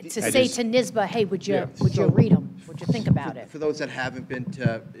make. to say to NYSSBA, hey, would you read them? Would you think about it? For those that haven't been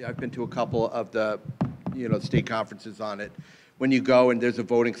to, I've been to a couple of the, state conferences on it. When you go and there's a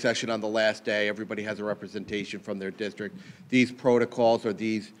voting session on the last day, everybody has a representation from their district. These protocols or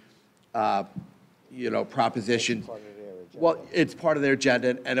these, propositions, well, it's part of their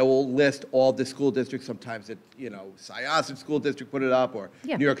agenda, and it will list all the school districts. Sometimes it, Syosset School District put it up, or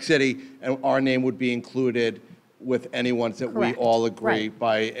New York City, and our name would be included with any ones that we all agree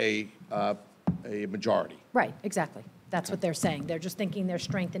by a majority. Right, exactly. That's what they're saying. They're just thinking there's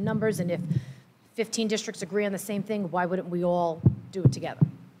strength in numbers, and if 15 districts agree on the same thing, why wouldn't we all do it together?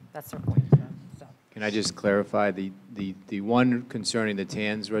 That's their point. Can I just clarify, the The one concerning the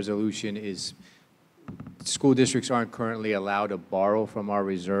TANs resolution is school districts aren't currently allowed to borrow from our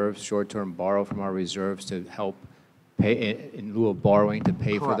reserves, short-term borrow from our reserves to help pay, in lieu of borrowing, to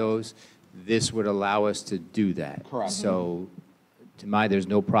pay for Correct. those. This would allow us to do that. Correct. So, to my, there's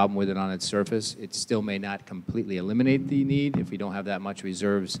no problem with it on its surface. It still may not completely eliminate the need if we don't have that much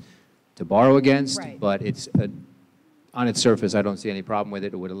reserves to borrow against, Right. but it's, on its surface, I don't see any problem with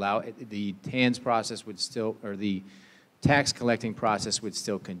it. It would allow, the TANs process would still, or the tax collecting process would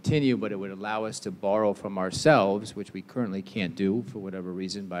still continue, but it would allow us to borrow from ourselves, which we currently can't do for whatever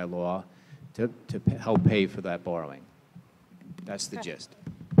reason by law, to help pay for that borrowing. That's the gist.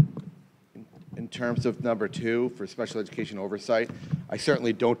 In terms of number 2, for special education oversight, I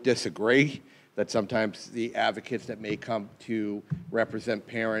certainly don't disagree that sometimes the advocates that may come to represent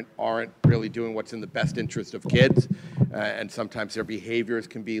parent aren't really doing what's in the best interest of kids, and sometimes their behaviors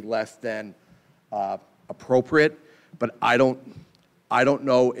can be less than appropriate. But I don't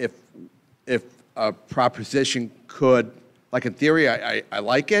know if a proposition could, like in theory, I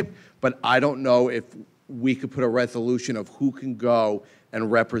like it, but I don't know if we could put a resolution of who can go and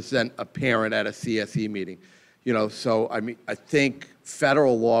represent a parent at a CSE meeting. You know, so I mean, I think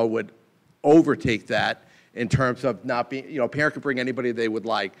federal law would overtake that in terms of not being, you know, a parent could bring anybody they would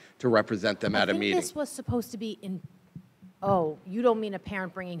like to represent them at a meeting. This was supposed to be in, oh, you don't mean a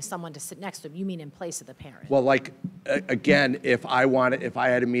parent bringing someone to sit next to them, you mean in place of the parent. Well, like, again, if I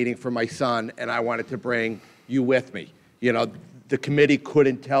had a meeting for my son and I wanted to bring you with me, you know, the committee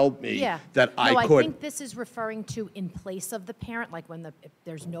couldn't tell me that I could. I think this is referring to in place of the parent, like when if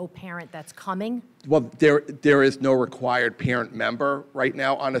there's no parent that's coming. Well, there is no required parent member right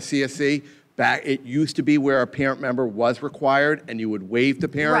now on a CSE. It used to be where a parent member was required and you would waive the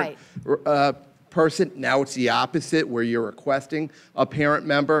parent person. Now it's the opposite, where you're requesting a parent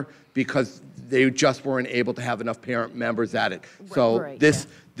member because they just weren't able to have enough parent members at it. So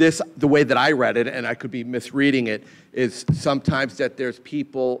this, the way that I read it, and I could be misreading it, is sometimes that there's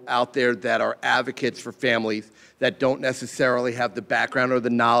people out there that are advocates for families that don't necessarily have the background or the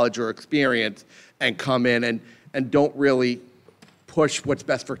knowledge or experience and come in and don't really push what's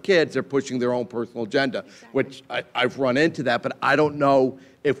best for kids. They're pushing their own personal agenda, which I've run into that, but I don't know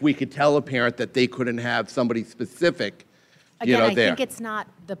if we could tell a parent that they couldn't have somebody specific, you know, Again, I there. think it's not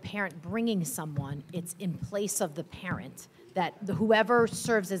the parent bringing someone, it's in place of the parent, that whoever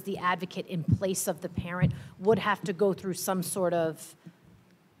serves as the advocate in place of the parent would have to go through some sort of,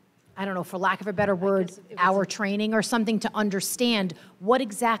 I don't know, for lack of a better word, our training or something to understand what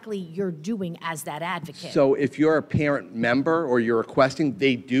exactly you're doing as that advocate. So if you're a parent member or you're requesting,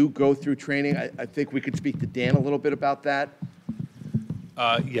 they do go through training. I think we could speak to Dan a little bit about that.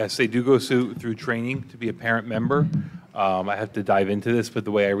 Yes, they do go through training to be a parent member. I have to dive into this, but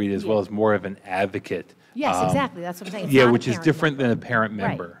the way I read it as well is more of an advocate. Yes, exactly, that's what I'm saying. It's Yeah, not a which is parent different member. than a parent Right,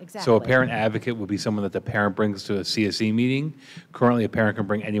 member. So a exactly. parent advocate would be someone that the parent brings to a CSE meeting. Currently, a parent can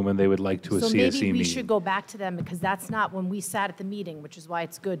bring anyone they would like to a So CSE maybe meeting. we should go back to them, because that's not when we sat at the meeting, which is why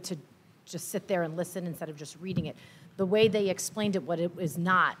it's good to just sit there and listen instead of just reading it. The way they explained it, what it was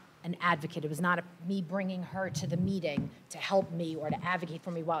not an advocate. It was not me bringing her to the meeting to help me or to advocate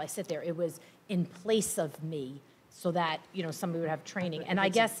for me while I sit there. It was in place of me, so that, you know, somebody would have training. And I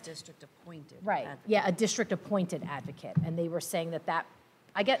guess district appointed. right, yeah, a district appointed advocate. And they were saying that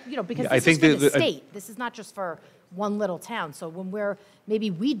I get, you know, because Yeah, I this is think for the that- state. This is not just for one little town. So when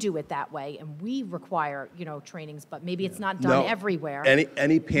maybe we do it that way and we require, you know, trainings, but maybe it's not done No. everywhere.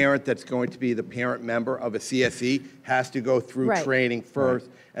 Any parent that's going to be the parent member of a CSE has to go through Right. training first,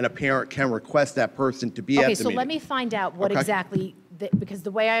 and a parent can request that person to be at the Okay, meeting. so let me find out what Okay. exactly, because the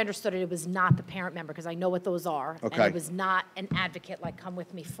way I understood it, it was not the parent member, because I know what those are. And Okay. it was not an advocate, like come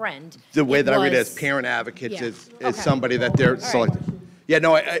with me friend. The way that I read it as was- parent advocates Yeah. is Okay. somebody that they're All right. selecting. Yeah,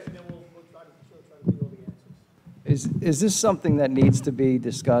 no, Is this something that needs to be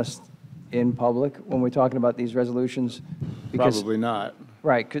discussed in public when we're talking about these resolutions? Because- Probably not.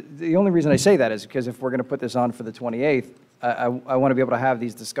 Right, 'cause the only reason I say that is because if we're going to put this on for the 28th, I want to be able to have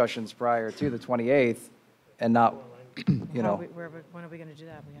these discussions prior to the 28th and not, you know. When are we going to do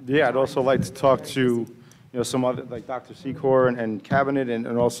that? Yeah, I'd also like to talk to, you know, some other, like Dr. Secor and Cabinet and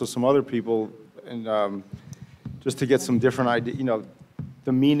also some other people, and just to get some different idea, you know,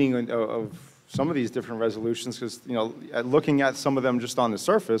 the meaning of some of these different resolutions, because, you know, looking at some of them just on the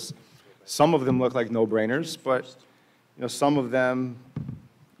surface, some of them look like no-brainers, but, you know, some of them,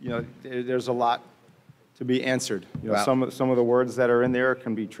 you know, there's a lot to be answered. You know, Wow. some of the words that are in there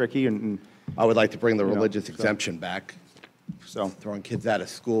can be tricky, and I would like to bring the you know, religious so- exemption back. So throwing kids out of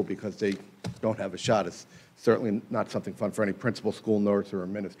school because they don't have a shot certainly not something fun for any principal, school nurse, or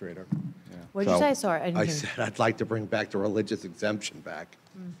administrator. What did you say? Sorry, I didn't I hear. said I'd like to bring back the religious exemption back,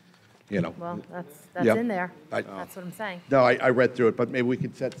 you know. Well, that's Yep. in there. I- That's what I'm saying. No, I read through it, but maybe we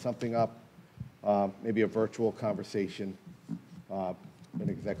could set something up, maybe a virtual conversation, an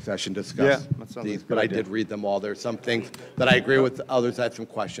exec session, Yeah, discuss that sounds like these. a good But I idea. did read them all. There's some things that I agree with, others I had some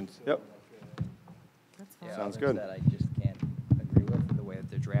questions. Yep. Yeah, Sounds others good. that I just can't agree with the way that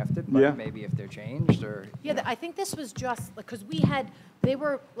they're drafted, Yeah. but maybe if they're changed or. Yeah, I think this was just, because they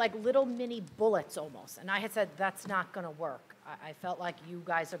were like little mini bullets almost, and I had said, that's not going to work. I felt like you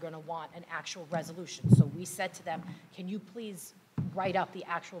guys are going to want an actual resolution. So we said to them, can you please write up the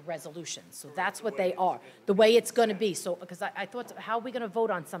actual resolution? So that's what they are, the way it's going to be. So, because I thought, how are we going to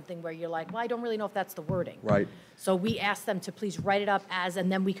vote on something where you're like, well, I don't really know if that's the wording. Right. So we asked them to please write it up as,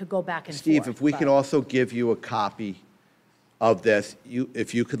 and then we could go back and forth. Steve, if we can But- also give you a copy of this,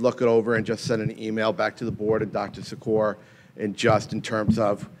 if you could look it over and just send an email back to the board and Dr. Secor, and just in terms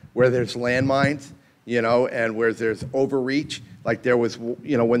of where there's landmines, you know, and where there's overreach, like there was,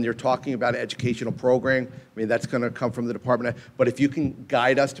 you know, when you're talking about educational program, I mean, that's going to come from the department. But if you can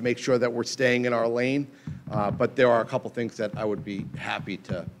guide us to make sure that we're staying in our lane, but there are a couple things that I would be happy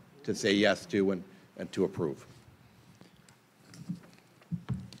to say yes to and to approve.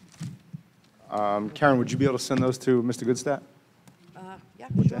 Karen, would you be able to send those to Mr. Goodstadt? Yeah,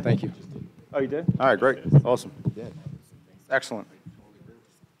 sure. Thank you. Oh, you did? All right, great. Awesome. Excellent.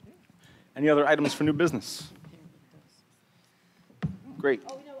 Any other items for new business? Great.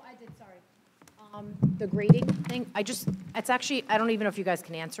 Oh, no, I did, sorry. The grading thing, it's actually, I don't even know if you guys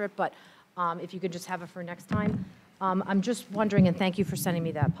can answer it, but if you could just have it for next time. I'm just wondering, and thank you for sending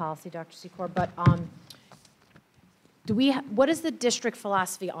me that policy, Dr. Secor, but what is the district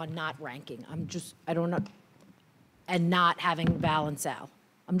philosophy on not ranking? I don't know, and not having Val and Sal.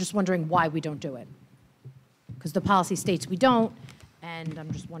 I'm just wondering why we don't do it. Because the policy states we don't, and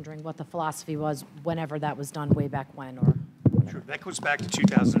I'm just wondering what the philosophy was whenever that was done way back when, or whatever. Sure, that goes back to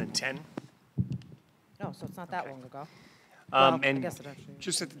 2010. No, so it's not that long ago. Well, I And guess it actually is.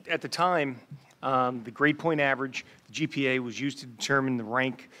 just at the time, the grade point average, the GPA, was used to determine the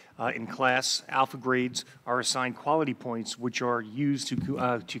rank in class. Alpha grades are assigned quality points, which are used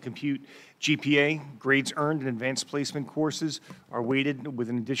to compute GPA. Grades earned in advanced placement courses are weighted with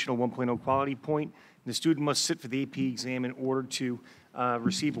an additional 1.0 quality point. The student must sit for the AP exam in order to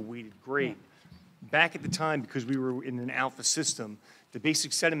receive a weighted grade. Back at the time, because we were in an alpha system, the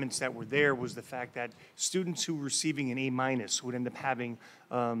basic sentiments that were there was the fact that students who were receiving an A- would end up having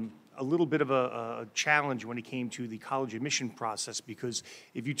a little bit of a challenge when it came to the college admission process, because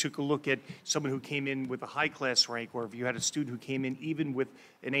if you took a look at someone who came in with a high class rank, or if you had a student who came in even with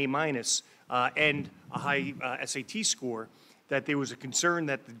an A- and a high SAT score, that there was a concern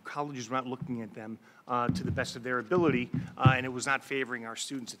that the colleges were not looking at them to the best of their ability, and it was not favoring our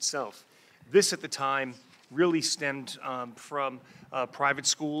students itself. This, at the time, really stemmed from private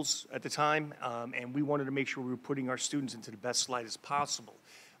schools at the time, and we wanted to make sure we were putting our students into the best light as possible.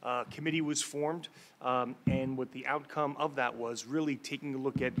 Committee was formed, and what the outcome of that was really taking a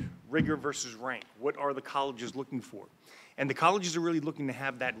look at rigor versus rank. What are the colleges looking for? And the colleges are really looking to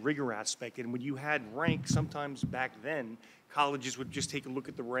have that rigor aspect, and when you had rank, sometimes back then, colleges would just take a look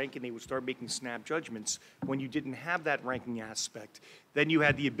at the rank and they would start making snap judgments. When you didn't have that ranking aspect, then you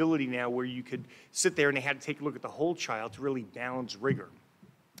had the ability now where you could sit there and they had to take a look at the whole child to really balance rigor.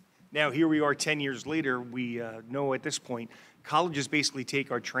 Now, here we are 10 years later, we know at this point, colleges basically take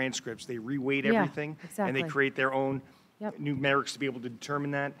our transcripts, they reweight Yeah, everything, and exactly. they create their own Yep. numerics to be able to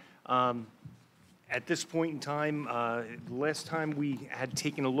determine that. At this point in time, the last time we had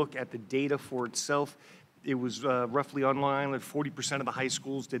taken a look at the data for itself, it was roughly online that 40% of the high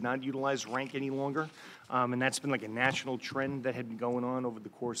schools did not utilize rank any longer. And that's been like a national trend that had been going on over the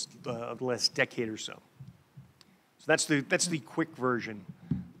course of the last decade or so. So that's the quick version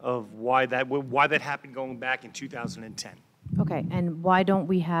of why that happened going back in 2010, Okay, and why don't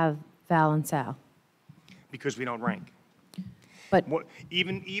we have Val and Sal? because we don't rank. But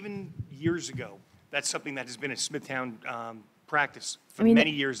Even years ago, that's something that has been a Smithtown practice for I mean,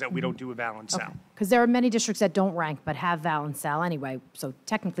 many years, that we don't do a Val and Sal. Because there are many districts that don't rank but have Val and Sal anyway, so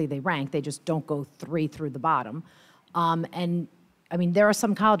technically they rank, they just don't go 3 through the bottom. And, I mean, there are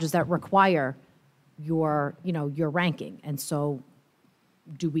some colleges that require your ranking, and so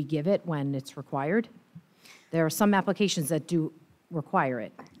do we give it when it's required? There are some applications that do require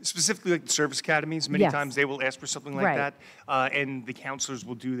it. Specifically like the service academies, many Yes. times they will ask for something like Right. that, and the counselors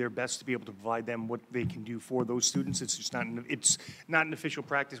will do their best to be able to provide them what they can do for those students. It's just not an official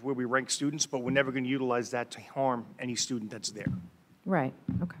practice where we rank students, but we're never going to utilize that to harm any student that's there. Right,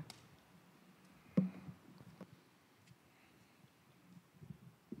 okay.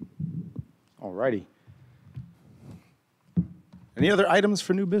 All righty. Any other items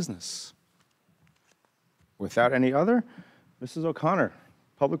for new business? Without any other, Mrs. O'Connor,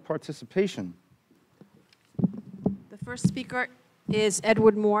 public participation. The first speaker is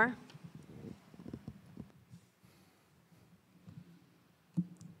Edward Moore.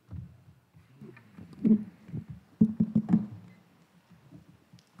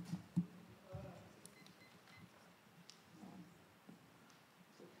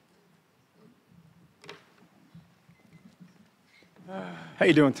 How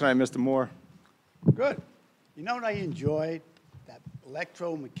you doing tonight, Mr. Moore? Good. You know what I enjoyed? That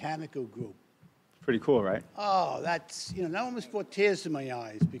electromechanical group. Pretty cool, right? Oh, that's, you know, that almost brought tears to my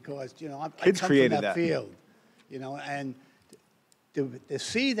eyes because, you know, I Kids come created from that that. field, you know, and to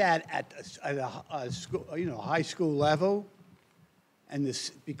see that at a school, you know, high school level, and this,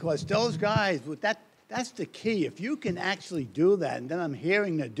 because those guys, with that's the key. If you can actually do that, and then I'm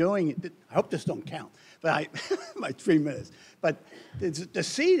hearing they're doing it, I hope this don't count, but my 3 minutes. But to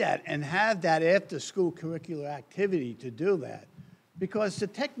see that and have that after-school curricular activity to do that, because the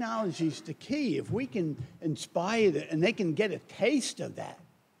technology's the key. If we can inspire it and they can get a taste of that,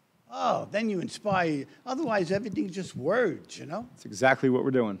 oh, then you inspire. Otherwise, everything's just words, you know? That's exactly what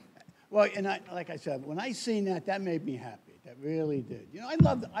we're doing. Well, and like I said, when I seen that, that made me happy. That really did. You know, I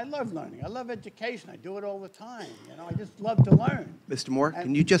love learning. I love education. I do it all the time. You know, I just love to learn. Mr. Moore,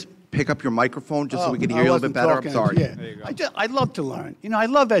 can you just pick up your microphone just so we can I hear you a little wasn't bit better? I'm talking- sorry. Yeah. There you go. I love to learn. You know, I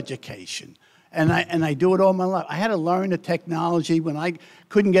love education. And I do it all my life. I had to learn the technology when I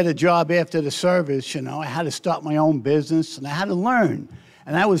couldn't get a job after the service. You know, I had to start my own business, and I had to learn.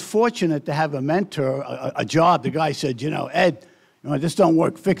 And I was fortunate to have a mentor, a job. The guy said, you know, Ed, you know, this don't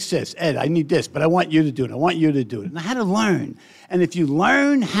work. Fix this. Ed, I need this, but I want you to do it. I want you to do it. And I had to learn. And if you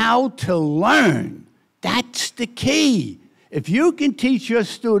learn how to learn, that's the key. If you can teach your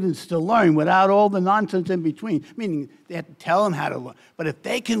students to learn without all the nonsense in between, meaning they have to tell them how to learn, but if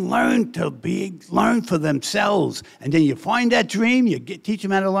they can learn to learn for themselves, and then you find that dream, you teach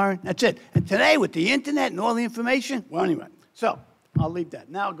them how to learn, that's it. And today, with the internet and all the information, well, anyway, so I'll leave that.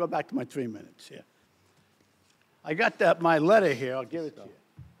 Now I'll go back to my 3 minutes here. I got my letter here. I'll give it to you.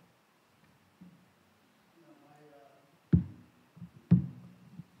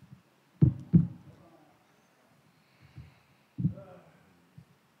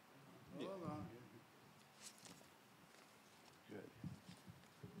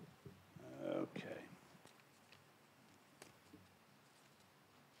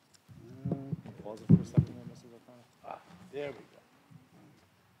 Pause it for a second there, Mrs. O'Connor. There we go.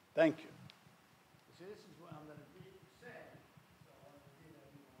 Thank you. See, this is what I'm going to be saying.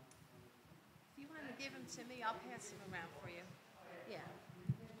 If you want to give them to me, I'll pass them around for you. Yeah.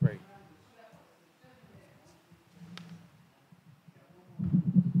 Great.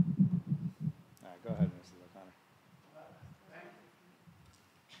 All right, go ahead, Mrs.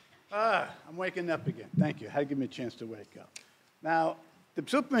 O'Connor. I'm waking up again. Thank you. Had to give me a chance to wake up. Now, the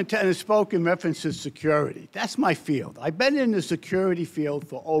superintendent spoke in reference to security. That's my field. I've been in the security field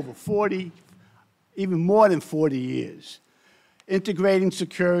for over 40, even more than 40 years. Integrating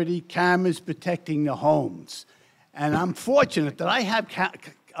security, cameras protecting the homes. And I'm fortunate that I have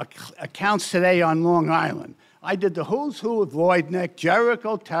accounts today on Long Island. I did the who's who of Lloyd-Neck,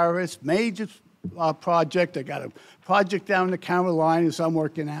 Jericho Terrace, major project. I got a project down in the Carolinas I'm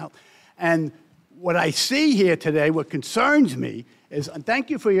working out. And what I see here today, what concerns me, is, and thank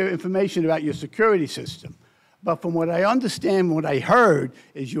you for your information about your security system, but from what I understand, what I heard,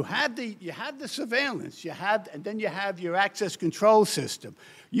 is you have the surveillance, and then you have your access control system.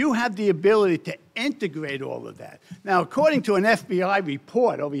 You have the ability to integrate all of that. Now, according to an FBI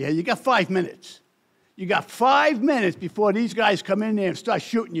report over here, you got 5 minutes. You got 5 minutes before these guys come in there and start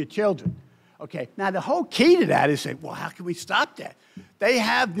shooting your children. Okay, now the whole key to that is, well, how can we stop that? They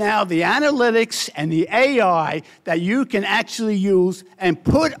have now the analytics and the AI that you can actually use and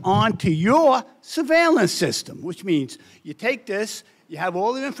put onto your surveillance system, which means you take this, you have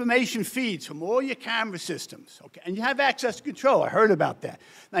all the information feeds from all your camera systems, okay, and you have access control. I heard about that.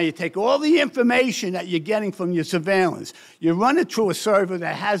 Now you take all the information that you're getting from your surveillance, you run it through a server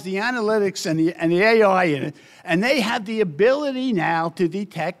that has the analytics and the AI in it, and they have the ability now to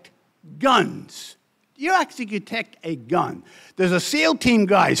detect guns. You actually detect a gun. There's a SEAL team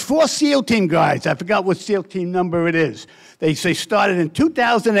guys, 4 SEAL team guys. I forgot what SEAL team number it is. They started in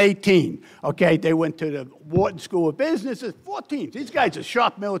 2018. Okay, they went to the Wharton School of Business. 4 teams. These guys are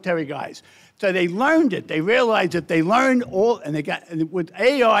sharp military guys. So they learned it. They realized that they learned all, and with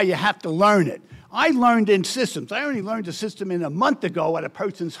AI, you have to learn it. I learned in systems. I only learned a system in a month ago at a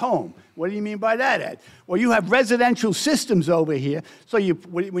person's home. What do you mean by that, Ed? Well, you have residential systems over here. So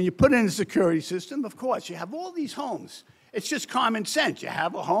when you put in a security system, of course, you have all these homes. It's just common sense. You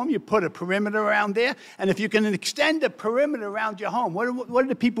have a home, you put a perimeter around there, and if you can extend the perimeter around your home, what do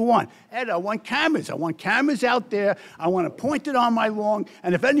the people want? Ed, I want cameras. I want cameras out there. I want to point it on my lawn,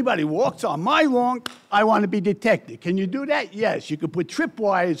 and if anybody walks on my lawn, I want to be detected. Can you do that? Yes. You can put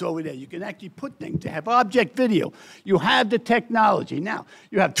tripwires over there. You can actually put things to have object video. You have the technology. Now,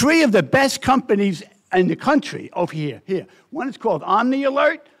 you have 3 of the best companies in the country over here. One is called Omni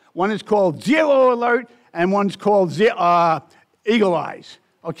Alert, one is called Zero Alert, and one's called Eagle Eyes.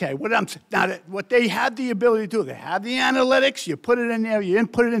 Okay, what they have the ability to do, they have the analytics, you put it in there, you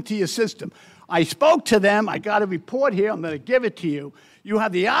input it into your system. I spoke to them, I got a report here, I'm going to give it to you. You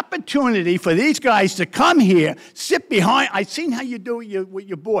have the opportunity for these guys to come here, sit behind. I've seen how you do it with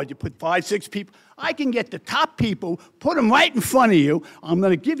your board. You put 5, 6 people. I can get the top people, put them right in front of you. I'm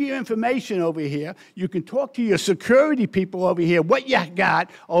going to give you information over here. You can talk to your security people over here, what you got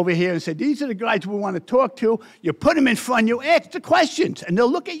over here, and say, these are the guys we want to talk to. You put them in front of you, ask the questions, and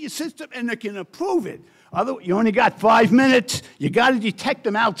they'll look at your system and they can approve it. You only got 5 minutes. You got to detect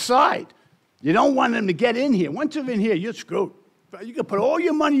them outside. You don't want them to get in here. Once they're in here, you're screwed. You can put all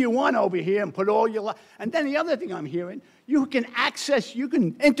your money you want over here and put all your... And then the other thing I'm hearing, you can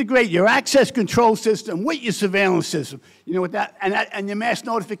integrate your access control system with your surveillance system. You know what and your mass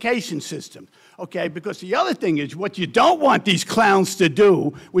notification system. Okay, because the other thing is what you don't want these clowns to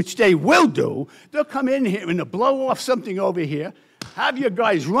do, which they will do, they'll come in here and they'll blow off something over here, have your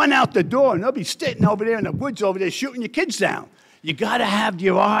guys run out the door, and they'll be sitting over there in the woods over there shooting your kids down. You got to have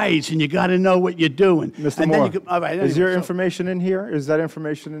your eyes, and you got to know what you're doing. Mr. Moore, is your information in here? Is that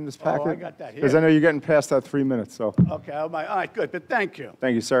information in this packet? Oh, I got that here. Because I know you're getting past that 3 minutes, so. Okay, all right, good, but thank you.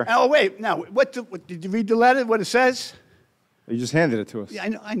 Thank you, sir. Oh, wait, now, did you read the letter, what it says? You just handed it to us. Yeah,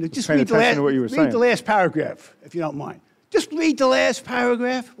 I know. Just read the last paragraph, if you don't mind. Just read the last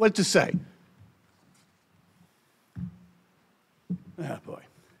paragraph. What's it say? Oh, boy.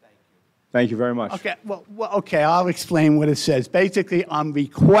 Thank you very much. Okay, okay, I'll explain what it says. Basically, I'm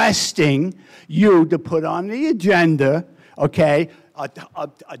requesting you to put on the agenda, okay,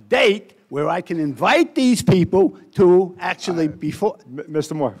 a date where I can invite these people to actually before...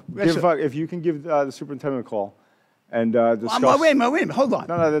 Mr. Moore, if you can give the superintendent a call and discuss... Wait a minute, hold on.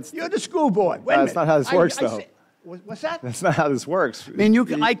 No, you're the school board. Wait a minute. That's not how this works, though. What's that? That's not how this works. I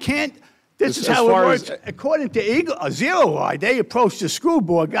mean, I can't... This is how it works. According to Zero Eye, they approached the school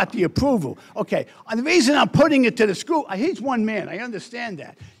board, got the approval. Okay, and the reason I'm putting it to the school, he's one man, I understand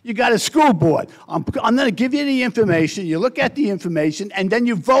that. You got a school board. I'm going to give you the information, you look at the information, and then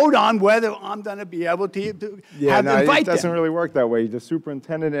you vote on whether I'm going to be able to invite them. It doesn't really work that way. The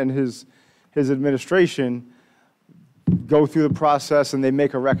superintendent and his administration go through the process and they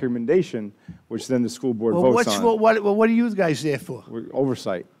make a recommendation, which then the school board votes on. What are you guys there for?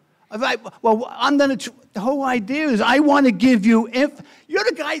 Oversight. Well, the whole idea is I want to give you, you're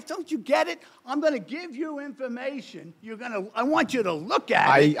the guys, don't you get it? I'm going to give you information. I want you to look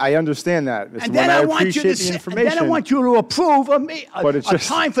at it. I understand that. And then I want you to information. And then I want you to approve of me a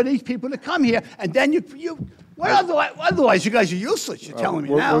time for these people to come here. And then otherwise you guys are useless. You're telling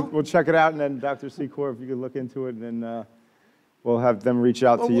me now. We'll check it out, and then Dr. Secor, if you could look into it, and then we'll have them reach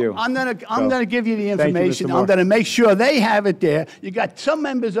out to you. I'm gonna give you the information. I'm gonna make sure they have it there. You got some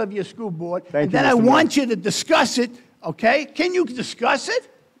members of your school board, and then I want you to discuss it. Okay? Can you discuss it?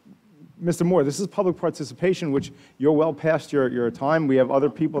 Mr. Moore, this is public participation, which you're well past your time. We have other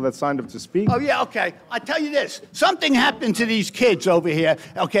people that signed up to speak. Oh yeah, okay. I tell you this: something happened to these kids over here.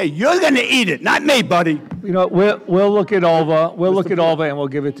 Okay, you're gonna eat it, not me, buddy. You know, we'll look it over. We'll look it over, and we'll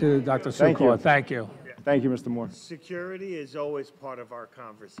give it to Dr. Secor. Thank you. Thank you, Mr. Moore. Security is always part of our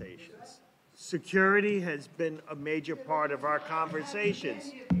conversations. Security has been a major part of our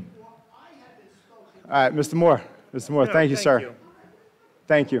conversations. All right, Mr. Moore. Mr. Moore, thank you, sir.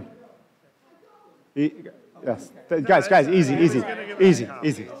 Thank you. Yes. Guys, easy.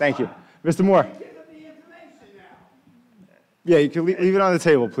 Thank you. Mr. Moore. Yeah, you can leave it on the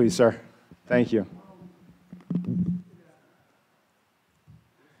table, please, sir. Thank you.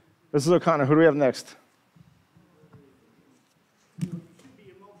 Mrs. O'Connor, who do we have next?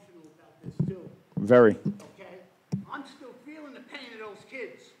 Very. Okay? I'm still feeling the pain of those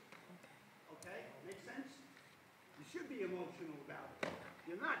kids. Okay? Make sense? You should be emotional about it.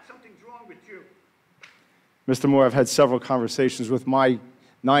 You're not. Something's wrong with you. Mr. Moore, I've had several conversations with my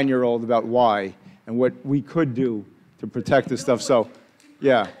 9-year-old about why and what we could do to protect this stuff. So,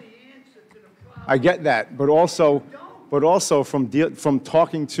 yeah, I get that. But also from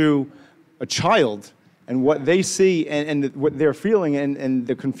talking to a child and what they see and what they're feeling and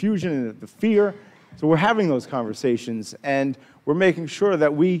the confusion and the fear. So we're having those conversations, and we're making sure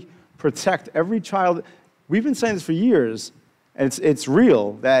that we protect every child. We've been saying this for years, and it's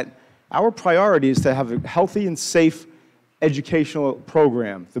real, that our priority is to have a healthy and safe educational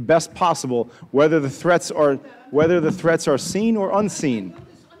program, the best possible, whether the threats are seen or unseen.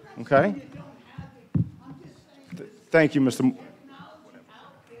 Okay? Thank you, Mr.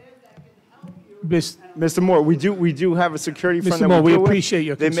 Mr. Moore, we do have a security firm Mr. that Moore, we deal with. appreciate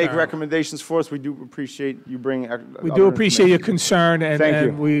your They make concern. recommendations for us. We do appreciate you bringing. We do appreciate your concern, and, Thank you.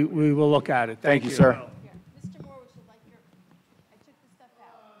 and we will look at it. Thank you, sir.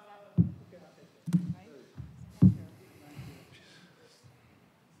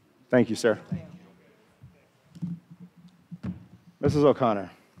 Thank you, sir. Mrs.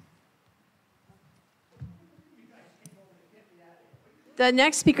 O'Connor. The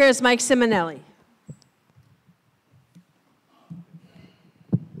next speaker is Mike Simonelli.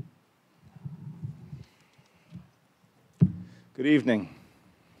 Good evening.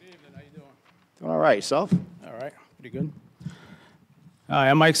 Good evening. How you doing? Doing all right. Yourself? All right. Pretty good. Hi,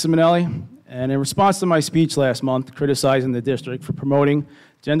 I'm Mike Simonelli, and in response to my speech last month criticizing the district for promoting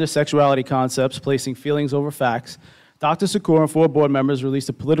gender sexuality concepts, placing feelings over facts, Dr. Secor and 4 board members released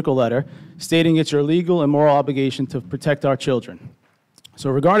a political letter stating it's your legal and moral obligation to protect our children. So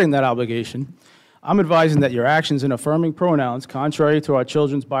regarding that obligation, I'm advising that your actions in affirming pronouns contrary to our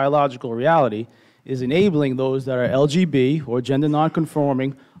children's biological reality is enabling those that are LGB or gender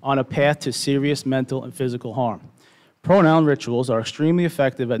nonconforming on a path to serious mental and physical harm. Pronoun rituals are extremely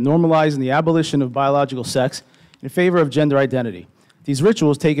effective at normalizing the abolition of biological sex in favor of gender identity. These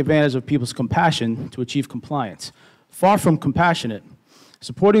rituals take advantage of people's compassion to achieve compliance. Far from compassionate,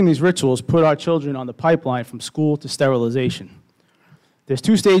 supporting these rituals put our children on the pipeline from school to sterilization. There's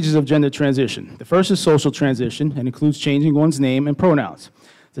 2 stages of gender transition. The first is social transition and includes changing one's name and pronouns.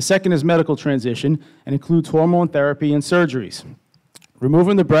 The second is medical transition and includes hormone therapy and surgeries.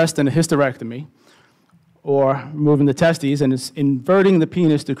 Removing the breast and a hysterectomy, or removing the testes and inverting the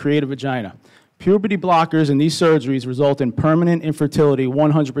penis to create a vagina. Puberty blockers in these surgeries result in permanent infertility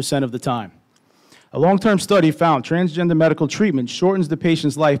 100% of the time. A long-term study found transgender medical treatment shortens the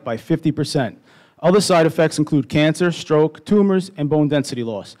patient's life by 50%. Other side effects include cancer, stroke, tumors, and bone density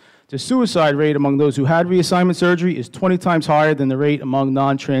loss. The suicide rate among those who had reassignment surgery is 20 times higher than the rate among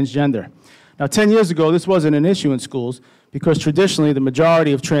non-transgender. Now, 10 years ago, this wasn't an issue in schools because traditionally the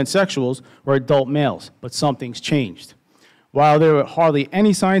majority of transsexuals were adult males, but something's changed. While there were hardly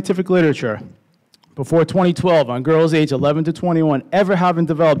any scientific literature before 2012 on girls aged 11 to 21 ever having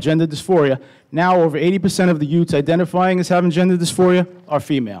developed gender dysphoria, now over 80% of the youths identifying as having gender dysphoria are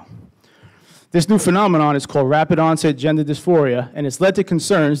female. This new phenomenon is called rapid onset gender dysphoria, and it's led to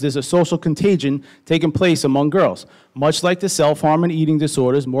concerns there's a social contagion taking place among girls, much like the self-harm and eating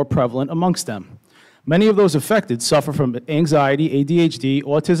disorders more prevalent amongst them. Many of those affected suffer from anxiety, ADHD,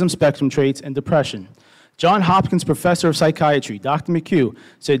 autism spectrum traits, and depression. Johns Hopkins professor of psychiatry, Dr. McHugh,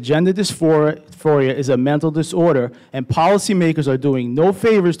 said gender dysphoria is a mental disorder, and policymakers are doing no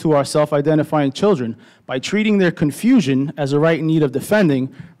favors to our self-identifying children by treating their confusion as a right in need of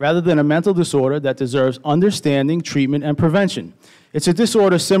defending rather than a mental disorder that deserves understanding, treatment, and prevention. It's a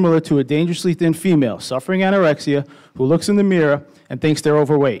disorder similar to a dangerously thin female suffering anorexia who looks in the mirror and thinks they're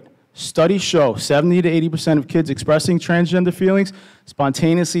overweight. Studies show 70 to 80% of kids expressing transgender feelings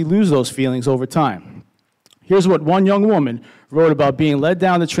spontaneously lose those feelings over time. Here's what one young woman wrote about being led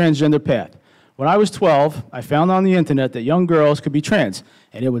down the transgender path. When I was 12, I found on the internet that young girls could be trans,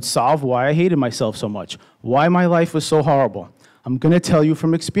 and it would solve why I hated myself so much, why my life was so horrible. I'm going to tell you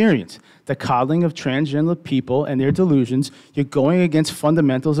from experience, the coddling of transgender people and their delusions, you're going against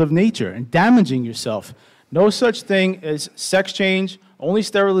fundamentals of nature and damaging yourself. No such thing as sex change, only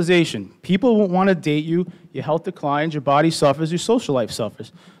sterilization. People won't want to date you, your health declines, your body suffers, your social life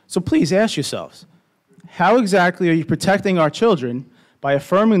suffers. So please ask yourselves, how exactly are you protecting our children by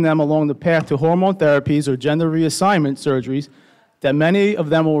affirming them along the path to hormone therapies or gender reassignment surgeries that many of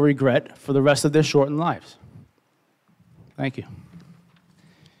them will regret for the rest of their shortened lives? Thank you.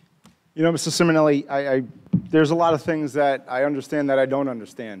 You know, Mr. Simonelli, there's a lot of things that I understand that I don't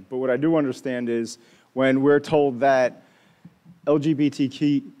understand. But what I do understand is when we're told that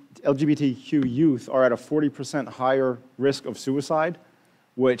LGBTQ youth are at a 40% higher risk of suicide,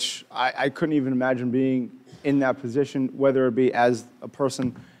 which I couldn't even imagine being in that position, whether it be as a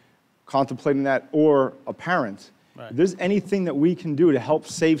person contemplating that or a parent. Right. If there's anything that we can do to help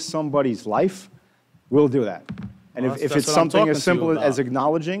save somebody's life, we'll do that. And Well, if that's it's what I'm something talking as to simple you as about.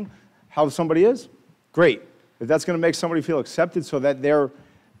 acknowledging how somebody is, great. If that's going to make somebody feel accepted so that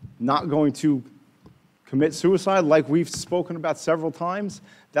not going to commit suicide like we've spoken about several times,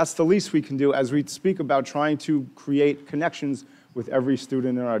 that's the least we can do as we speak about trying to create connections with every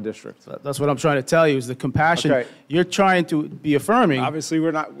student in our district. That's what I'm trying to tell you, is the compassion. Okay. You're trying to be affirming. Obviously,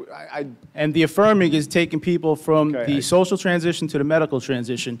 we're not, and the affirming is taking people from Okay, the social transition to the medical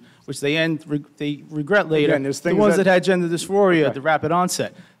transition, which they regret later. Again, there's the things ones that- that had gender dysphoria at the rapid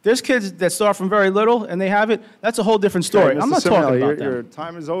onset. There's kids that start from very little and they have it. That's a whole different story. Okay, I'm Mr. not talking Simonelli, about your that.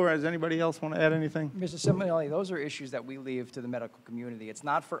 time is over. Does anybody else want to add anything? Mr. Simonelli, those are issues that we leave to the medical community. It's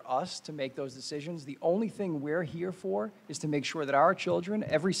not for us to make those decisions. The only thing we're here for is to make sure that our children,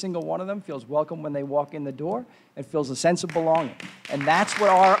 every single one of them, feels welcome when they walk in the door and feels a sense of belonging. And that's what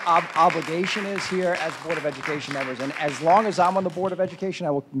our obligation is here as Board of Education members. And as long as I'm on the Board of Education,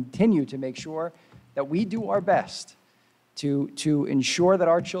 I will continue to make sure that we do our best to ensure that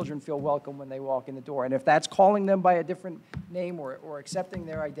our children feel welcome when they walk in the door. And if that's calling them by a different name or accepting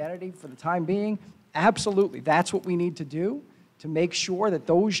their identity for the time being, absolutely, that's what we need to do to make sure that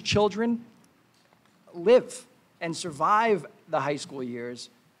those children live and survive the high school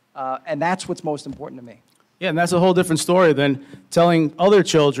years. And that's what's most important to me. Yeah, and that's a whole different story than telling other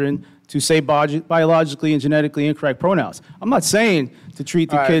children to say biologically and genetically incorrect pronouns. I'm not saying to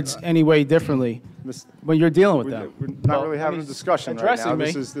treat the All right, kids any way differently when you're dealing with them. We're not really having a discussion right now. addressing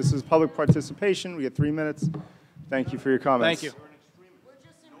me. This is public participation. We get 3 minutes. Thank you for your comments. Thank you.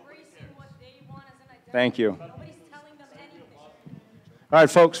 Thank you. All right,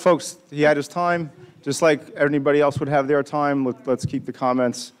 folks, he had his time. Just like anybody else would have their time, let's keep the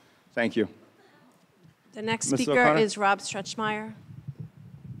comments. Thank you. The next Mrs. speaker O'Connor? is Rob Stretchmeyer.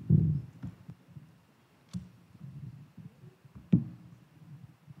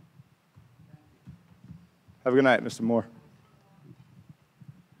 Have a good night, Mr. Moore.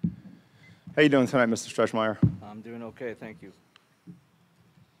 How you doing tonight, Mr. Stretchmeyer? I'm doing okay, thank you.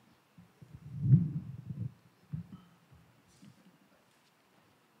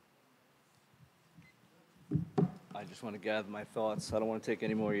 I just want to gather my thoughts. I don't want to take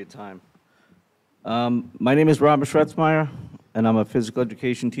any more of your time. My name is Robert Schretzmeyer, and I'm a physical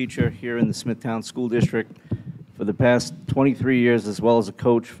education teacher here in the Smithtown School District for the past 23 years, as well as a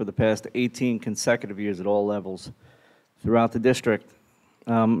coach for the past 18 consecutive years at all levels throughout the district.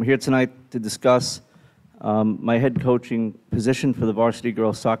 I'm here tonight to discuss my head coaching position for the varsity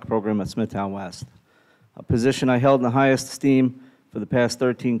girls soccer program at Smithtown West, a position I held in the highest esteem for the past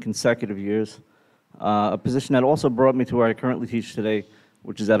 13 consecutive years, a position that also brought me to where I currently teach today,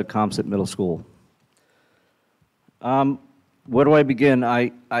 which is at Akamsit Middle School. Where do I begin?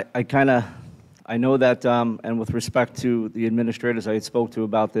 I know that, and with respect to the administrators I spoke to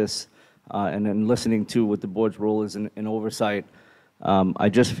about this, and then listening to what the board's role is in oversight, I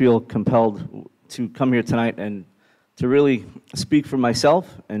just feel compelled to come here tonight and to really speak for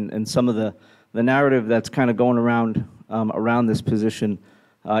myself and some of the narrative that's kind of going around this position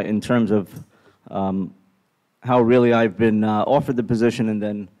in terms of how really I've been offered the position and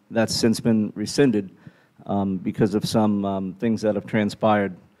then that's since been rescinded because of some things that have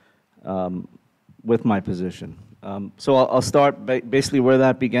transpired with my position. So I'll start basically where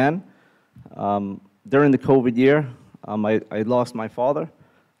that began. During the COVID year, I lost my father.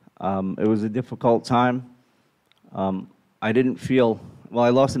 It was a difficult time. I didn't feel, well, I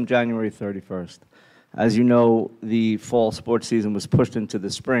lost him January 31st. As you know, the fall sports season was pushed into the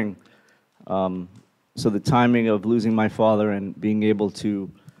spring. So the timing of losing my father and being able to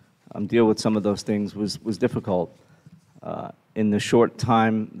deal with some of those things was difficult. In the short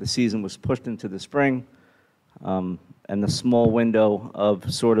time, the season was pushed into the spring, and the small window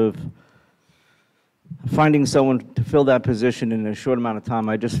of sort of finding someone to fill that position in a short amount of time,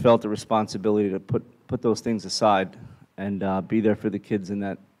 I just felt the responsibility to put those things aside and be there for the kids in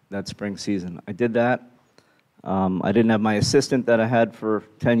that spring season. I did that. I didn't have my assistant that I had for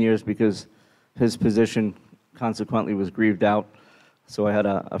 10 years because his position consequently was grieved out. So I had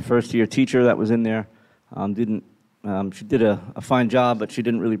a first-year teacher that was in there. She did a fine job, but she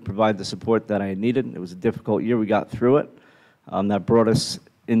didn't really provide the support that I needed. It was a difficult year. We got through it. That brought us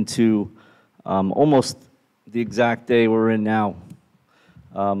into almost the exact day we're in now,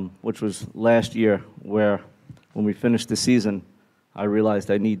 which was last year, where when we finished the season, I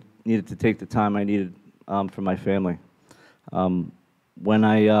realized I needed to take the time I needed for my family. When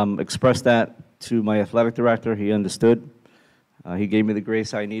I expressed that to my athletic director, he understood. He gave me the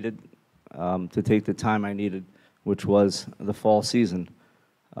grace I needed to take the time I needed, which was the fall season.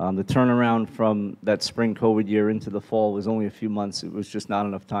 The turnaround from that spring COVID year into the fall was only a few months. It was just not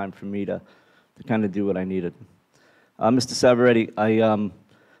enough time for me to kind of do what I needed. Mr. Savaretti,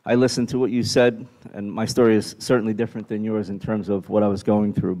 I listened to what you said, and my story is certainly different than yours in terms of what I was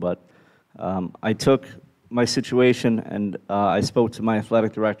going through, but I took my situation and I spoke to my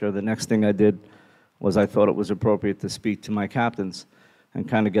athletic director. The next thing I did was I thought it was appropriate to speak to my captains and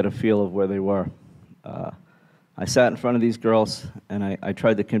kind of get a feel of where they were. I sat in front of these girls and I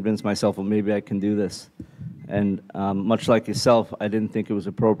tried to convince myself, well, maybe I can do this. And much like yourself, I didn't think it was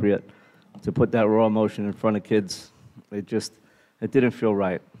appropriate to put that raw emotion in front of kids. It didn't feel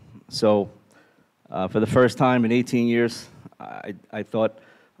right. So for the first time in 18 years, I thought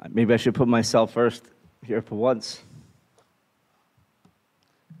maybe I should put myself first here for once.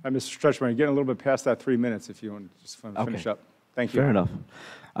 Mr. Stretchman, you're getting a little bit past that 3 minutes if you want to just finish up. Thank you. Fair enough.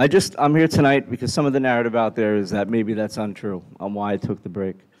 I'm here tonight because some of the narrative out there is that maybe that's untrue on why I took the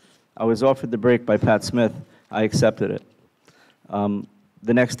break. I was offered the break by Pat Smith. I accepted it.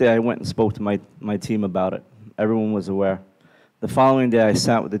 The next day I went and spoke to my team about it. Everyone was aware. The following day I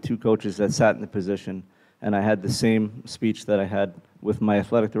sat with the two coaches that sat in the position, and I had the same speech that I had with my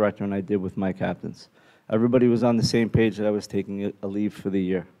athletic director and I did with my captains. Everybody was on the same page that I was taking a leave for the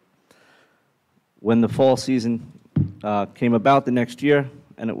year. When the fall season came about the next year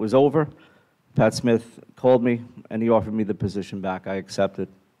and it was over, Pat Smith called me and he offered me the position back. I accepted.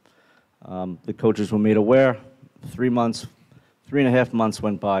 The coaches were made aware. 3.5 months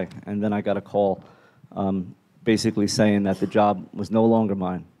went by, and then I got a call basically saying that the job was no longer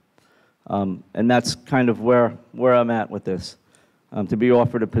mine. And that's kind of where I'm at with this. To be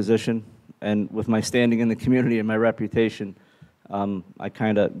offered a position, and with my standing in the community and my reputation, I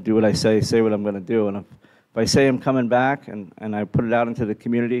kind of do what I say what I'm going to do. And if I say I'm coming back and I put it out into the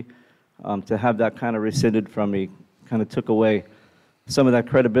community, to have that kind of rescinded from me kind of took away some of that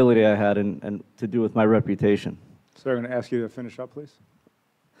credibility I had and to do with my reputation. Sir, I'm going to ask you to finish up, please.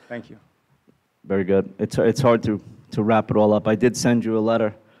 Thank you. Very good. It's hard to wrap it all up. I did send you a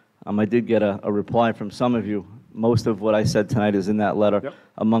letter. I did get a reply from some of you. Most of what I said tonight is in that letter,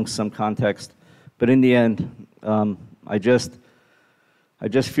 amongst some context. But in the end, I just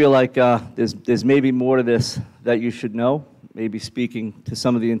feel like there's maybe more to this that you should know, maybe speaking to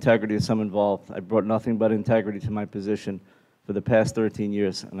some of the integrity of some involved. I brought nothing but integrity to my position for the past 13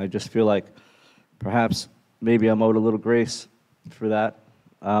 years, and I just feel like perhaps maybe I'm owed a little grace for that.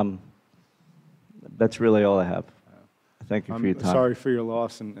 That's really all I have. Thank you for your time. I'm sorry for your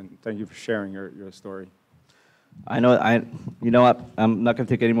loss, and thank you for sharing your story. You know what, I'm not going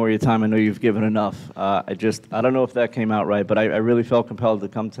to take any more of your time. I know you've given enough. I don't know if that came out right, but I really felt compelled to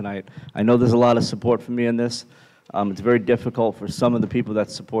come tonight. I know there's a lot of support for me in this. It's very difficult for some of the people that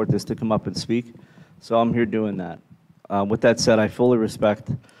support this to come up and speak, so I'm here doing that. With that said, I fully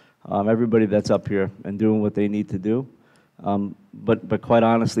respect everybody that's up here and doing what they need to do. But quite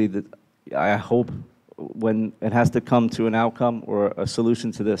honestly, I hope when it has to come to an outcome or a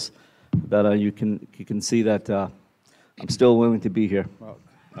solution to this, that you can see that I'm still willing to be here. Well,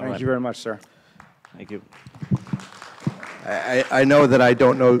 thank you very much, sir. Thank you. I know that I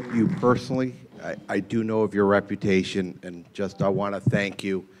don't know you personally. I do know of your reputation, and I want to thank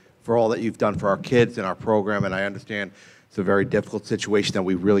you for all that you've done for our kids and our program, and I understand it's a very difficult situation that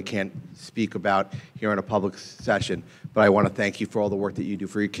we really can't speak about here in a public session, but I want to thank you for all the work that you do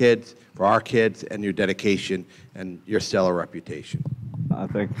for your kids, for our kids, and your dedication and your stellar reputation.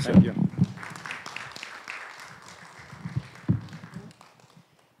 Thank you, sir. Thank you.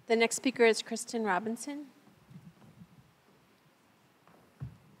 The next speaker is Kristen Robinson.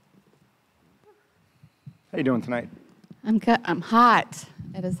 How you doing tonight? I'm good. I'm hot.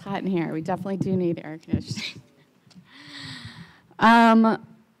 It is hot in here. We definitely do need air conditioning.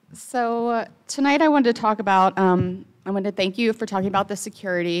 So tonight I wanted to talk about, I wanted to thank you for talking about the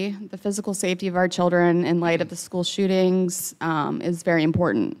security. The physical safety of our children in light of the school shootings is very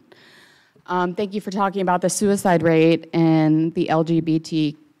important. Thank you for talking about the suicide rate in the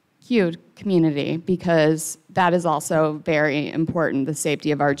LGBTQ community, because that is also very important, the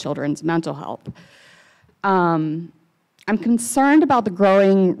safety of our children's mental health. I'm concerned about the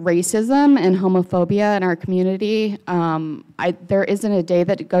growing racism and homophobia in our community. There isn't a day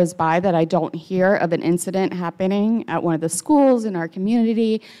that goes by that I don't hear of an incident happening at one of the schools in our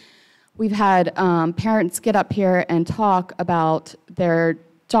community. We've had parents get up here and talk about their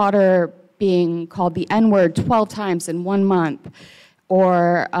daughter being called the N-word 12 times in 1 month,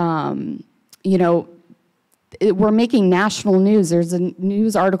 or, you know, we're making national news. There's a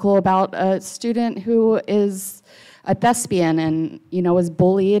news article about a student who is a thespian and, you know, was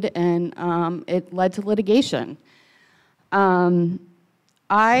bullied, and it led to litigation.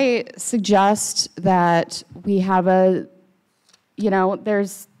 I suggest that we have a, you know,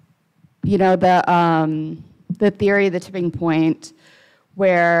 there's, you know, the theory, the tipping point,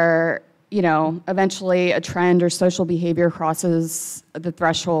 where, you know, eventually a trend or social behavior crosses the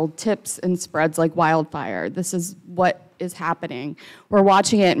threshold, tips and spreads like wildfire. This is what is happening. We're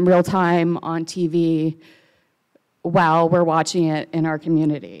watching it in real time on TV while we're watching it in our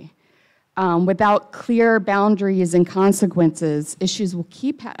community. Without clear boundaries and consequences, issues will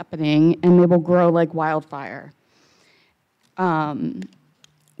keep happening and they will grow like wildfire.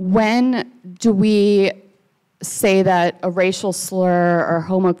 When do we say that a racial slur or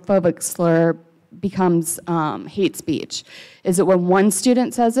homophobic slur becomes hate speech? Is it when one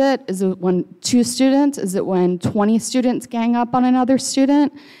student says it? Is it when 2 students? Is it when 20 students gang up on another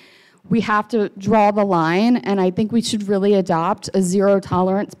student? We have to draw the line, and I think we should really adopt a zero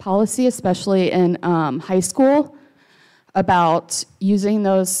tolerance policy, especially in high school, about using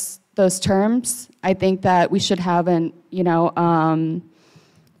those terms. I think that we should have an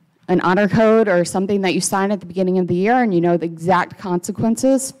honor code or something that you sign at the beginning of the year, and you know the exact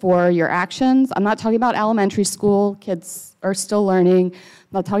consequences for your actions. I'm not talking about elementary school, kids are still learning.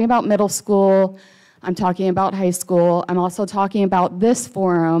 I'm not talking about middle school. I'm talking about high school. I'm also talking about this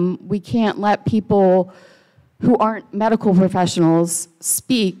forum. We can't let people who aren't medical professionals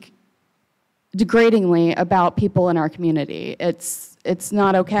speak degradingly about people in our community. It's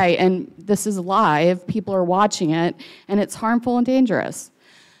not okay, and this is live. People are watching it, and it's harmful and dangerous.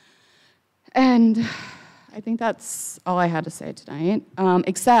 And I think that's all I had to say tonight,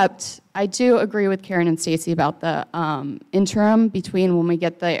 except I do agree with Karen and Stacy about the interim between when we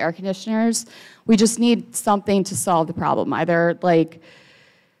get the air conditioners. We just need something to solve the problem, either like,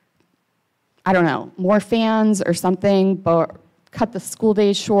 I don't know, more fans or something, but cut the school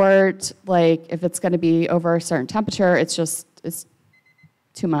day short. Like if it's gonna be over a certain temperature, it's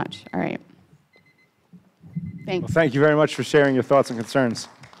too much, all right. Thanks. Well, thank you very much for sharing your thoughts and concerns.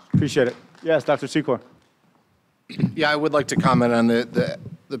 Appreciate it. Yes, Dr. Secor. Yeah, I would like to comment on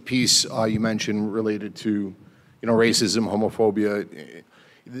the piece you mentioned related to, racism, homophobia.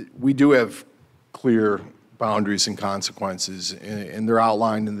 We do have clear boundaries and consequences, and they're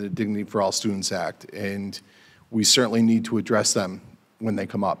outlined in the Dignity for All Students Act, and we certainly need to address them when they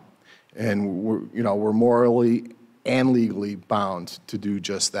come up. And we're morally and legally bound to do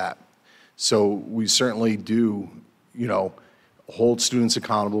just that. So we certainly do, hold students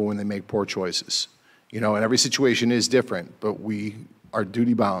accountable when they make poor choices. And every situation is different, but we are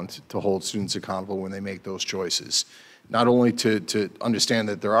duty-bound to hold students accountable when they make those choices. Not only to understand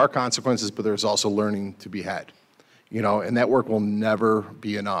that there are consequences, but there's also learning to be had. And that work will never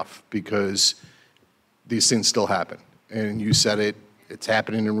be enough because these things still happen. And you said it, it's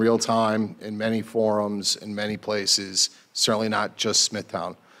happening in real time in many forums, in many places, certainly not just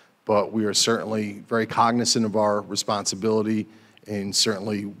Smithtown. But we are certainly very cognizant of our responsibility and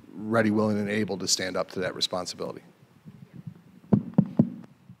certainly ready, willing, and able to stand up to that responsibility.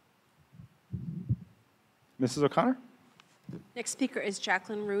 Mrs. O'Connor? Next speaker is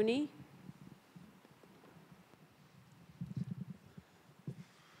Jacqueline Rooney.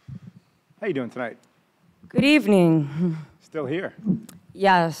 How you doing tonight? Good evening. Still here?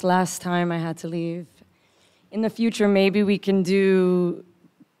 Yes, last time I had to leave. In the future, maybe we can do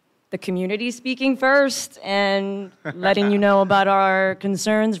the community speaking first and letting you know about our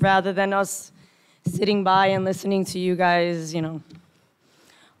concerns rather than us sitting by and listening to you guys,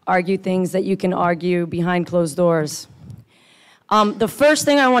 argue things that you can argue behind closed doors. The first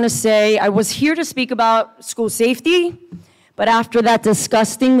thing I want to say, I was here to speak about school safety, but after that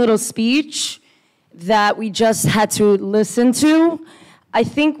disgusting little speech that we just had to listen to, I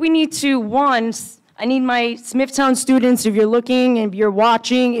think we need to, I need my Smithtown students, if you're looking, if you're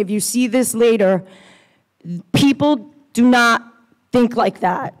watching, if you see this later, people do not think like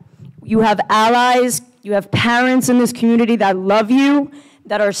that. You have allies, you have parents in this community that love you,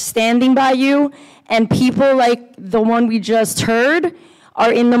 that are standing by you, and people like the one we just heard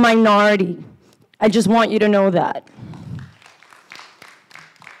are in the minority. I just want you to know that.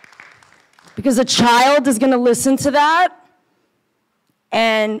 Because a child is gonna listen to that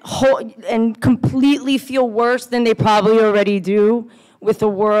and completely feel worse than they probably already do with a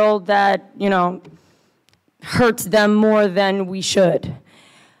world that, hurts them more than we should.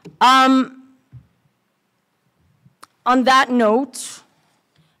 On that note,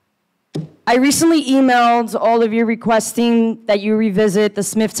 I recently emailed all of you requesting that you revisit the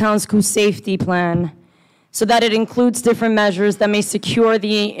Smithtown School Safety Plan so that it includes different measures that may secure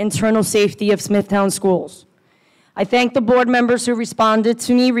the internal safety of Smithtown schools. I thank the board members who responded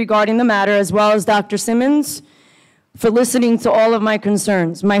to me regarding the matter, as well as Dr. Simmons, for listening to all of my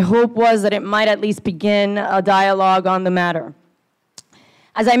concerns. My hope was that it might at least begin a dialogue on the matter.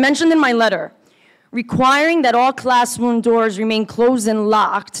 As I mentioned in my letter, Requiring that all classroom doors remain closed and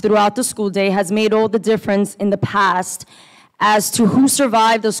locked throughout the school day has made all the difference in the past as to who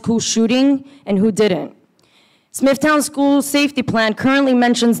survived the school shooting and who didn't. Smithtown School Safety Plan currently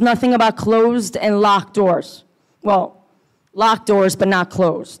mentions nothing about closed and locked doors. Well, locked doors, but not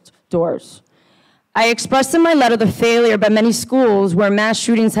closed doors. I expressed in my letter the failure by many schools where mass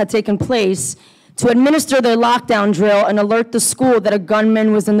shootings had taken place to administer their lockdown drill and alert the school that a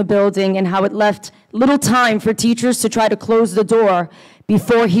gunman was in the building, and how it left little time for teachers to try to close the door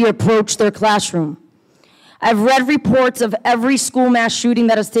before he approached their classroom. I've read reports of every school mass shooting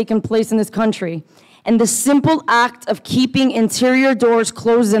that has taken place in this country, and the simple act of keeping interior doors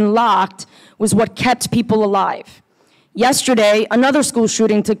closed and locked was what kept people alive. Yesterday, another school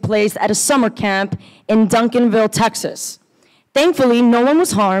shooting took place at a summer camp in Duncanville, Texas. Thankfully, no one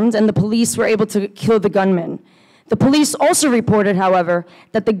was harmed, and the police were able to kill the gunman. The police also reported, however,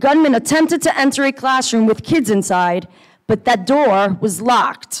 that the gunman attempted to enter a classroom with kids inside, but that door was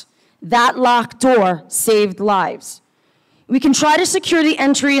locked. That locked door saved lives. We can try to secure the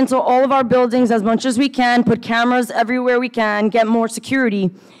entry into all of our buildings as much as we can, put cameras everywhere we can, get more security.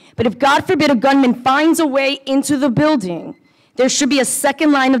 But if, God forbid, a gunman finds a way into the building, there should be a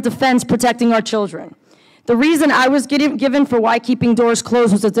second line of defense protecting our children. The reason I was given for why keeping doors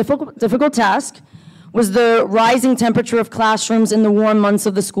closed was a difficult task was the rising temperature of classrooms in the warm months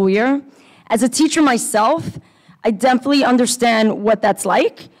of the school year. As a teacher myself, I definitely understand what that's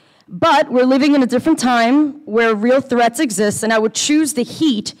like, but we're living in a different time where real threats exist, and I would choose the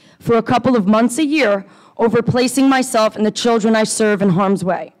heat for a couple of months a year over placing myself and the children I serve in harm's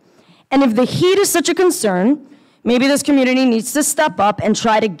way. And if the heat is such a concern, maybe this community needs to step up and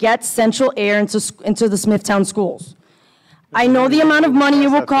try to get central air into the Smithtown schools. I know the amount of money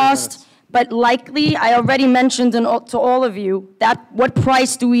it will cost, but likely, I already mentioned to all of you, that what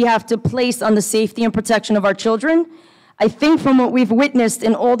price do we have to place on the safety and protection of our children? I think from what we've witnessed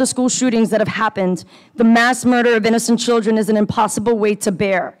in all the school shootings that have happened, the mass murder of innocent children is an impossible weight to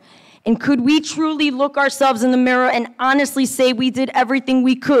bear. And could we truly look ourselves in the mirror and honestly say we did everything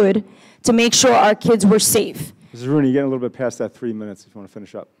we could to make sure our kids were safe? Mrs. Rooney, you're getting a little bit past that 3 minutes if you want to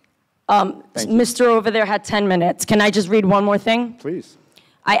finish up. Mr. over there had 10 minutes. Can I just read one more thing? Please.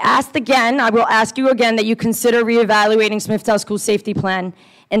 I asked again, I will ask you again, that you consider reevaluating Smithtown School Safety Plan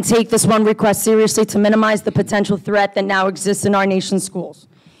and take this one request seriously to minimize the potential threat that now exists in our nation's schools.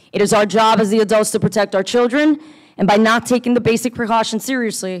 It is our job as the adults to protect our children, and by not taking the basic precautions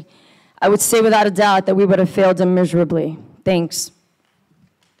seriously, I would say without a doubt that we would have failed them miserably. Thanks.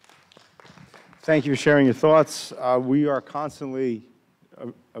 Thank you for sharing your thoughts. We are constantly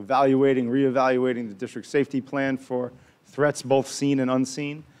evaluating, reevaluating the district safety plan for threats both seen and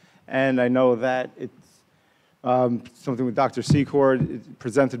unseen. And I know that it's something with Dr. Secor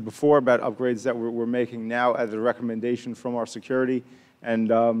presented before about upgrades that we're making now as a recommendation from our security. And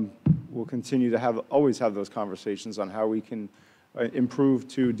we'll continue to always have those conversations on how we can improve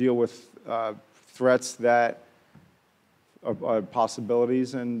to deal with threats that are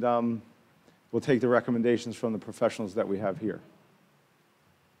possibilities. And we'll take the recommendations from the professionals that we have here.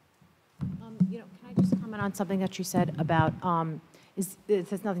 Can I just comment on something that you said about, it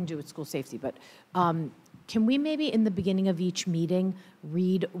has nothing to do with school safety, but can we maybe in the beginning of each meeting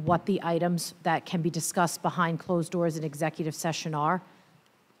read what the items that can be discussed behind closed doors in executive session are,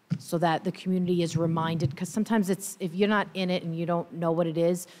 so that the community is reminded? Because sometimes if you're not in it and you don't know what it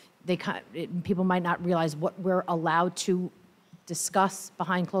is, people might not realize what we're allowed to discuss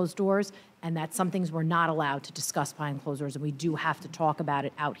behind closed doors, and that some things we're not allowed to discuss behind closed doors, and we do have to talk about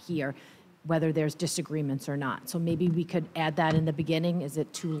it out here, whether there's disagreements or not. So maybe we could add that in the beginning. Is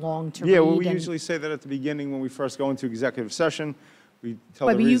it too long to read? Yeah, well, we usually say that at the beginning when we first go into executive session. We tell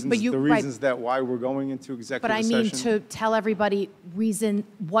the reasons that why we're going into executive session. But I mean to tell everybody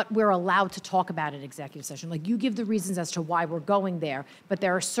what we're allowed to talk about at executive session. Like, you give the reasons as to why we're going there, but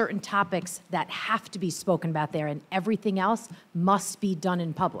there are certain topics that have to be spoken about there, and everything else must be done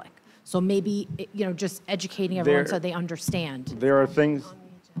in public. So maybe, just educating everyone so they understand. There are things,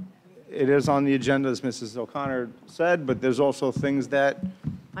 it is on the agenda, as Mrs. O'Connor said, but there's also things that...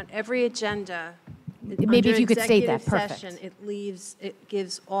 On every agenda, maybe if you could state that, perfect. Session, it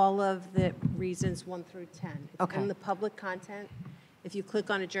gives all of the reasons 1 through 10. It's Okay. in the public content. If you click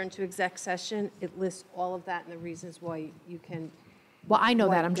on adjourn to exec session, it lists all of that and the reasons why you can. Well, I know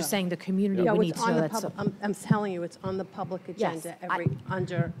that. I'm just saying the community would need to know that. I'm telling you, it's on the public agenda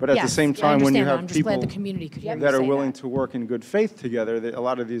under. But at the same time, when you have people the community could hear that are willing to work in good faith together, a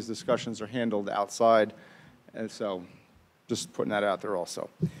lot of these discussions are handled outside. And so just putting that out there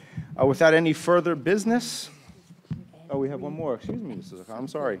also. Without any further business, we have one more. Excuse me, Mrs. O'Connor, I'm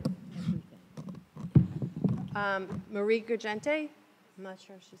sorry. Marie Gurgente, I'm not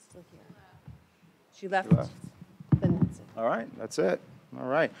sure if she's still here. She left. She left. Then that's it. All right, that's it. All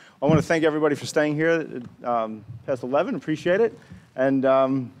right. I want to thank everybody for staying here past 11. Appreciate it.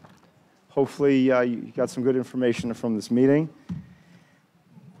 And hopefully you got some good information from this meeting.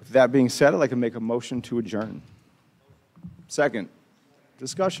 With that being said, I'd like to make a motion to adjourn. Second.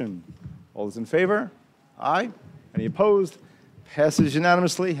 Discussion. All those in favor? Aye. Any opposed? Passes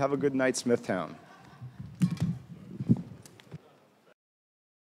unanimously. Have a good night, Smithtown.